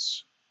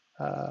notes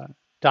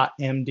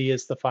 .md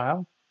is the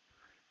file,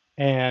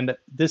 and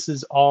this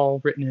is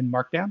all written in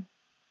Markdown.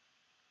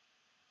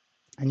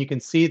 And you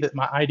can see that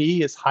my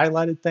IDE has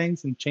highlighted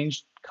things and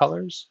changed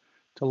colors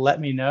to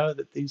let me know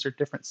that these are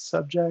different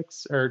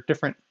subjects or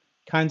different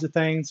kinds of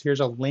things.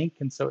 Here's a link,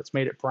 and so it's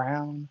made it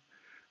brown.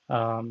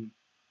 All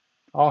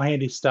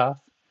handy stuff.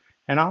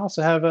 And I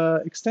also have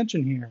an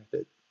extension here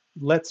that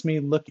lets me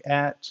look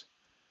at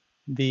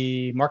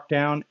the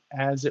Markdown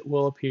as it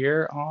will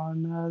appear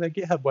on the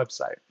GitHub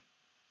website.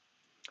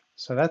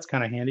 So that's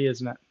kind of handy,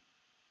 isn't it?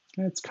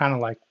 It's kind of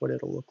like what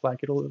it'll look like.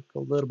 It'll look a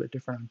little bit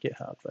different on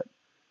GitHub, but it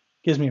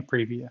gives me a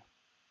preview.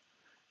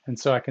 And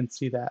so I can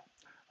see that.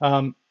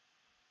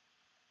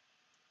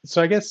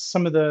 So I guess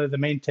some of the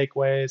main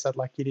takeaways I'd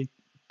like you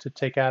to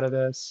take out of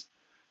this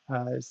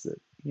is that,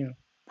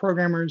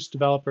 programmers,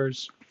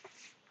 developers,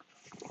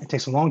 it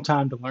takes a long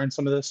time to learn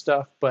some of this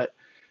stuff, but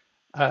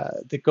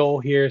the goal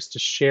here is to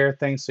share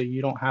things so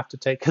you don't have to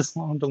take as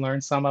long to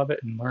learn some of it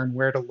and learn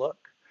where to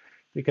look.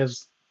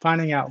 Because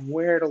finding out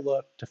where to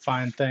look to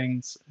find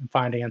things and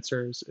find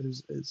answers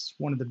is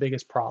one of the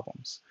biggest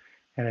problems.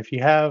 And if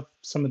you have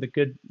some of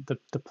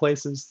the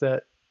places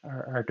that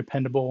are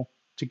dependable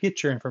to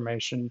get your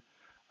information,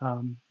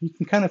 you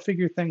can kind of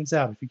figure things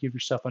out if you give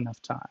yourself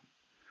enough time.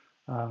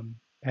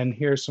 And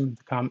here's some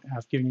of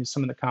I've given you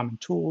some of the common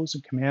tools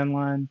and command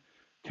line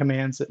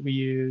commands that we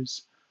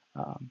use.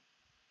 Um,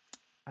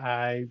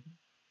 I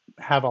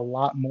have a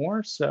lot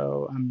more,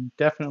 so I'm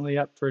definitely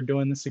up for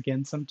doing this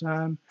again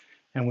sometime.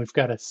 And we've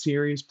got a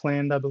series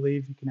planned, I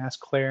believe. You can ask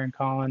Claire and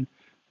Colin.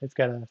 They've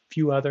got a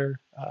few other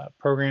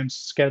programs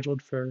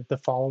scheduled for the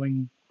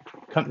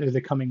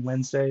coming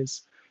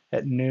Wednesdays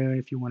at noon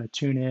if you want to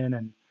tune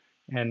in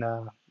and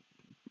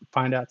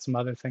find out some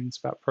other things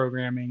about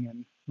programming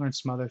and learn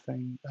some other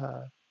thing,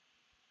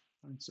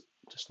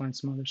 just learn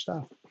some other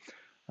stuff.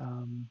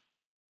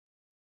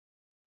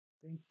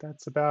 I think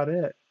that's about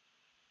it.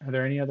 Are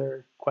there any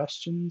other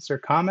questions or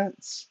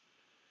comments?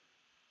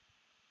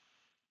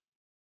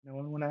 No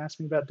one want to ask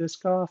me about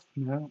disc golf?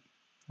 No?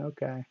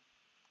 Okay.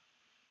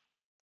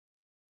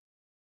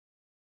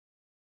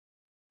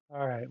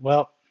 All right.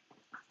 Well,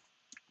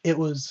 it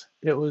was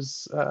it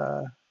was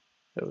uh,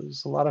 it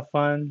was a lot of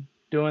fun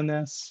doing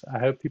this. I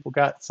hope people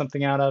got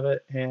something out of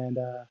it, and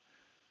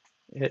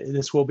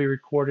this will be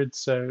recorded,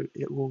 so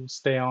it will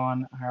stay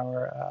on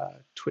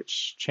our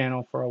Twitch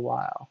channel for a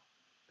while.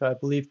 So I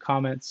believe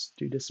comments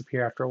do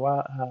disappear after a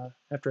while,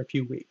 after a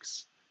few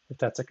weeks, if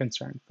that's a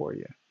concern for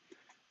you.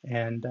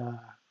 And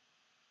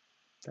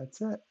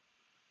that's it.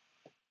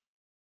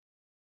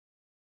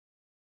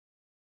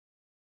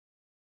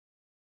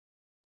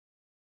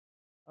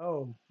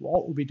 Oh,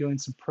 Walt will be doing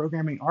some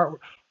programming art.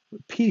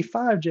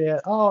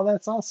 P5J. Oh,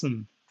 that's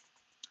awesome.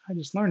 I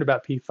just learned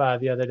about P5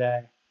 the other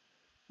day.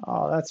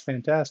 Oh, that's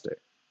fantastic.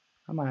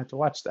 I might have to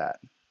watch that.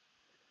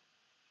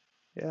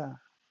 Yeah.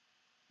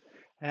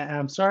 And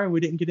I'm sorry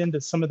we didn't get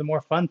into some of the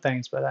more fun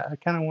things, but I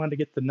kind of wanted to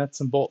get the nuts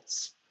and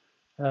bolts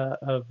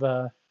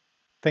of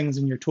things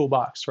in your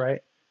toolbox,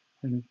 right?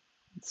 And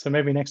so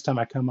maybe next time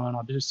I come on,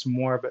 I'll do some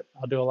more, but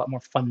I'll do a lot more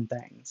fun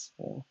things.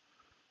 We'll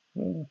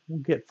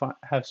get fun,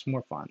 have some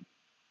more fun.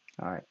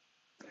 All right.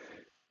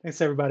 Thanks,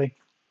 everybody.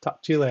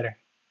 Talk to you later.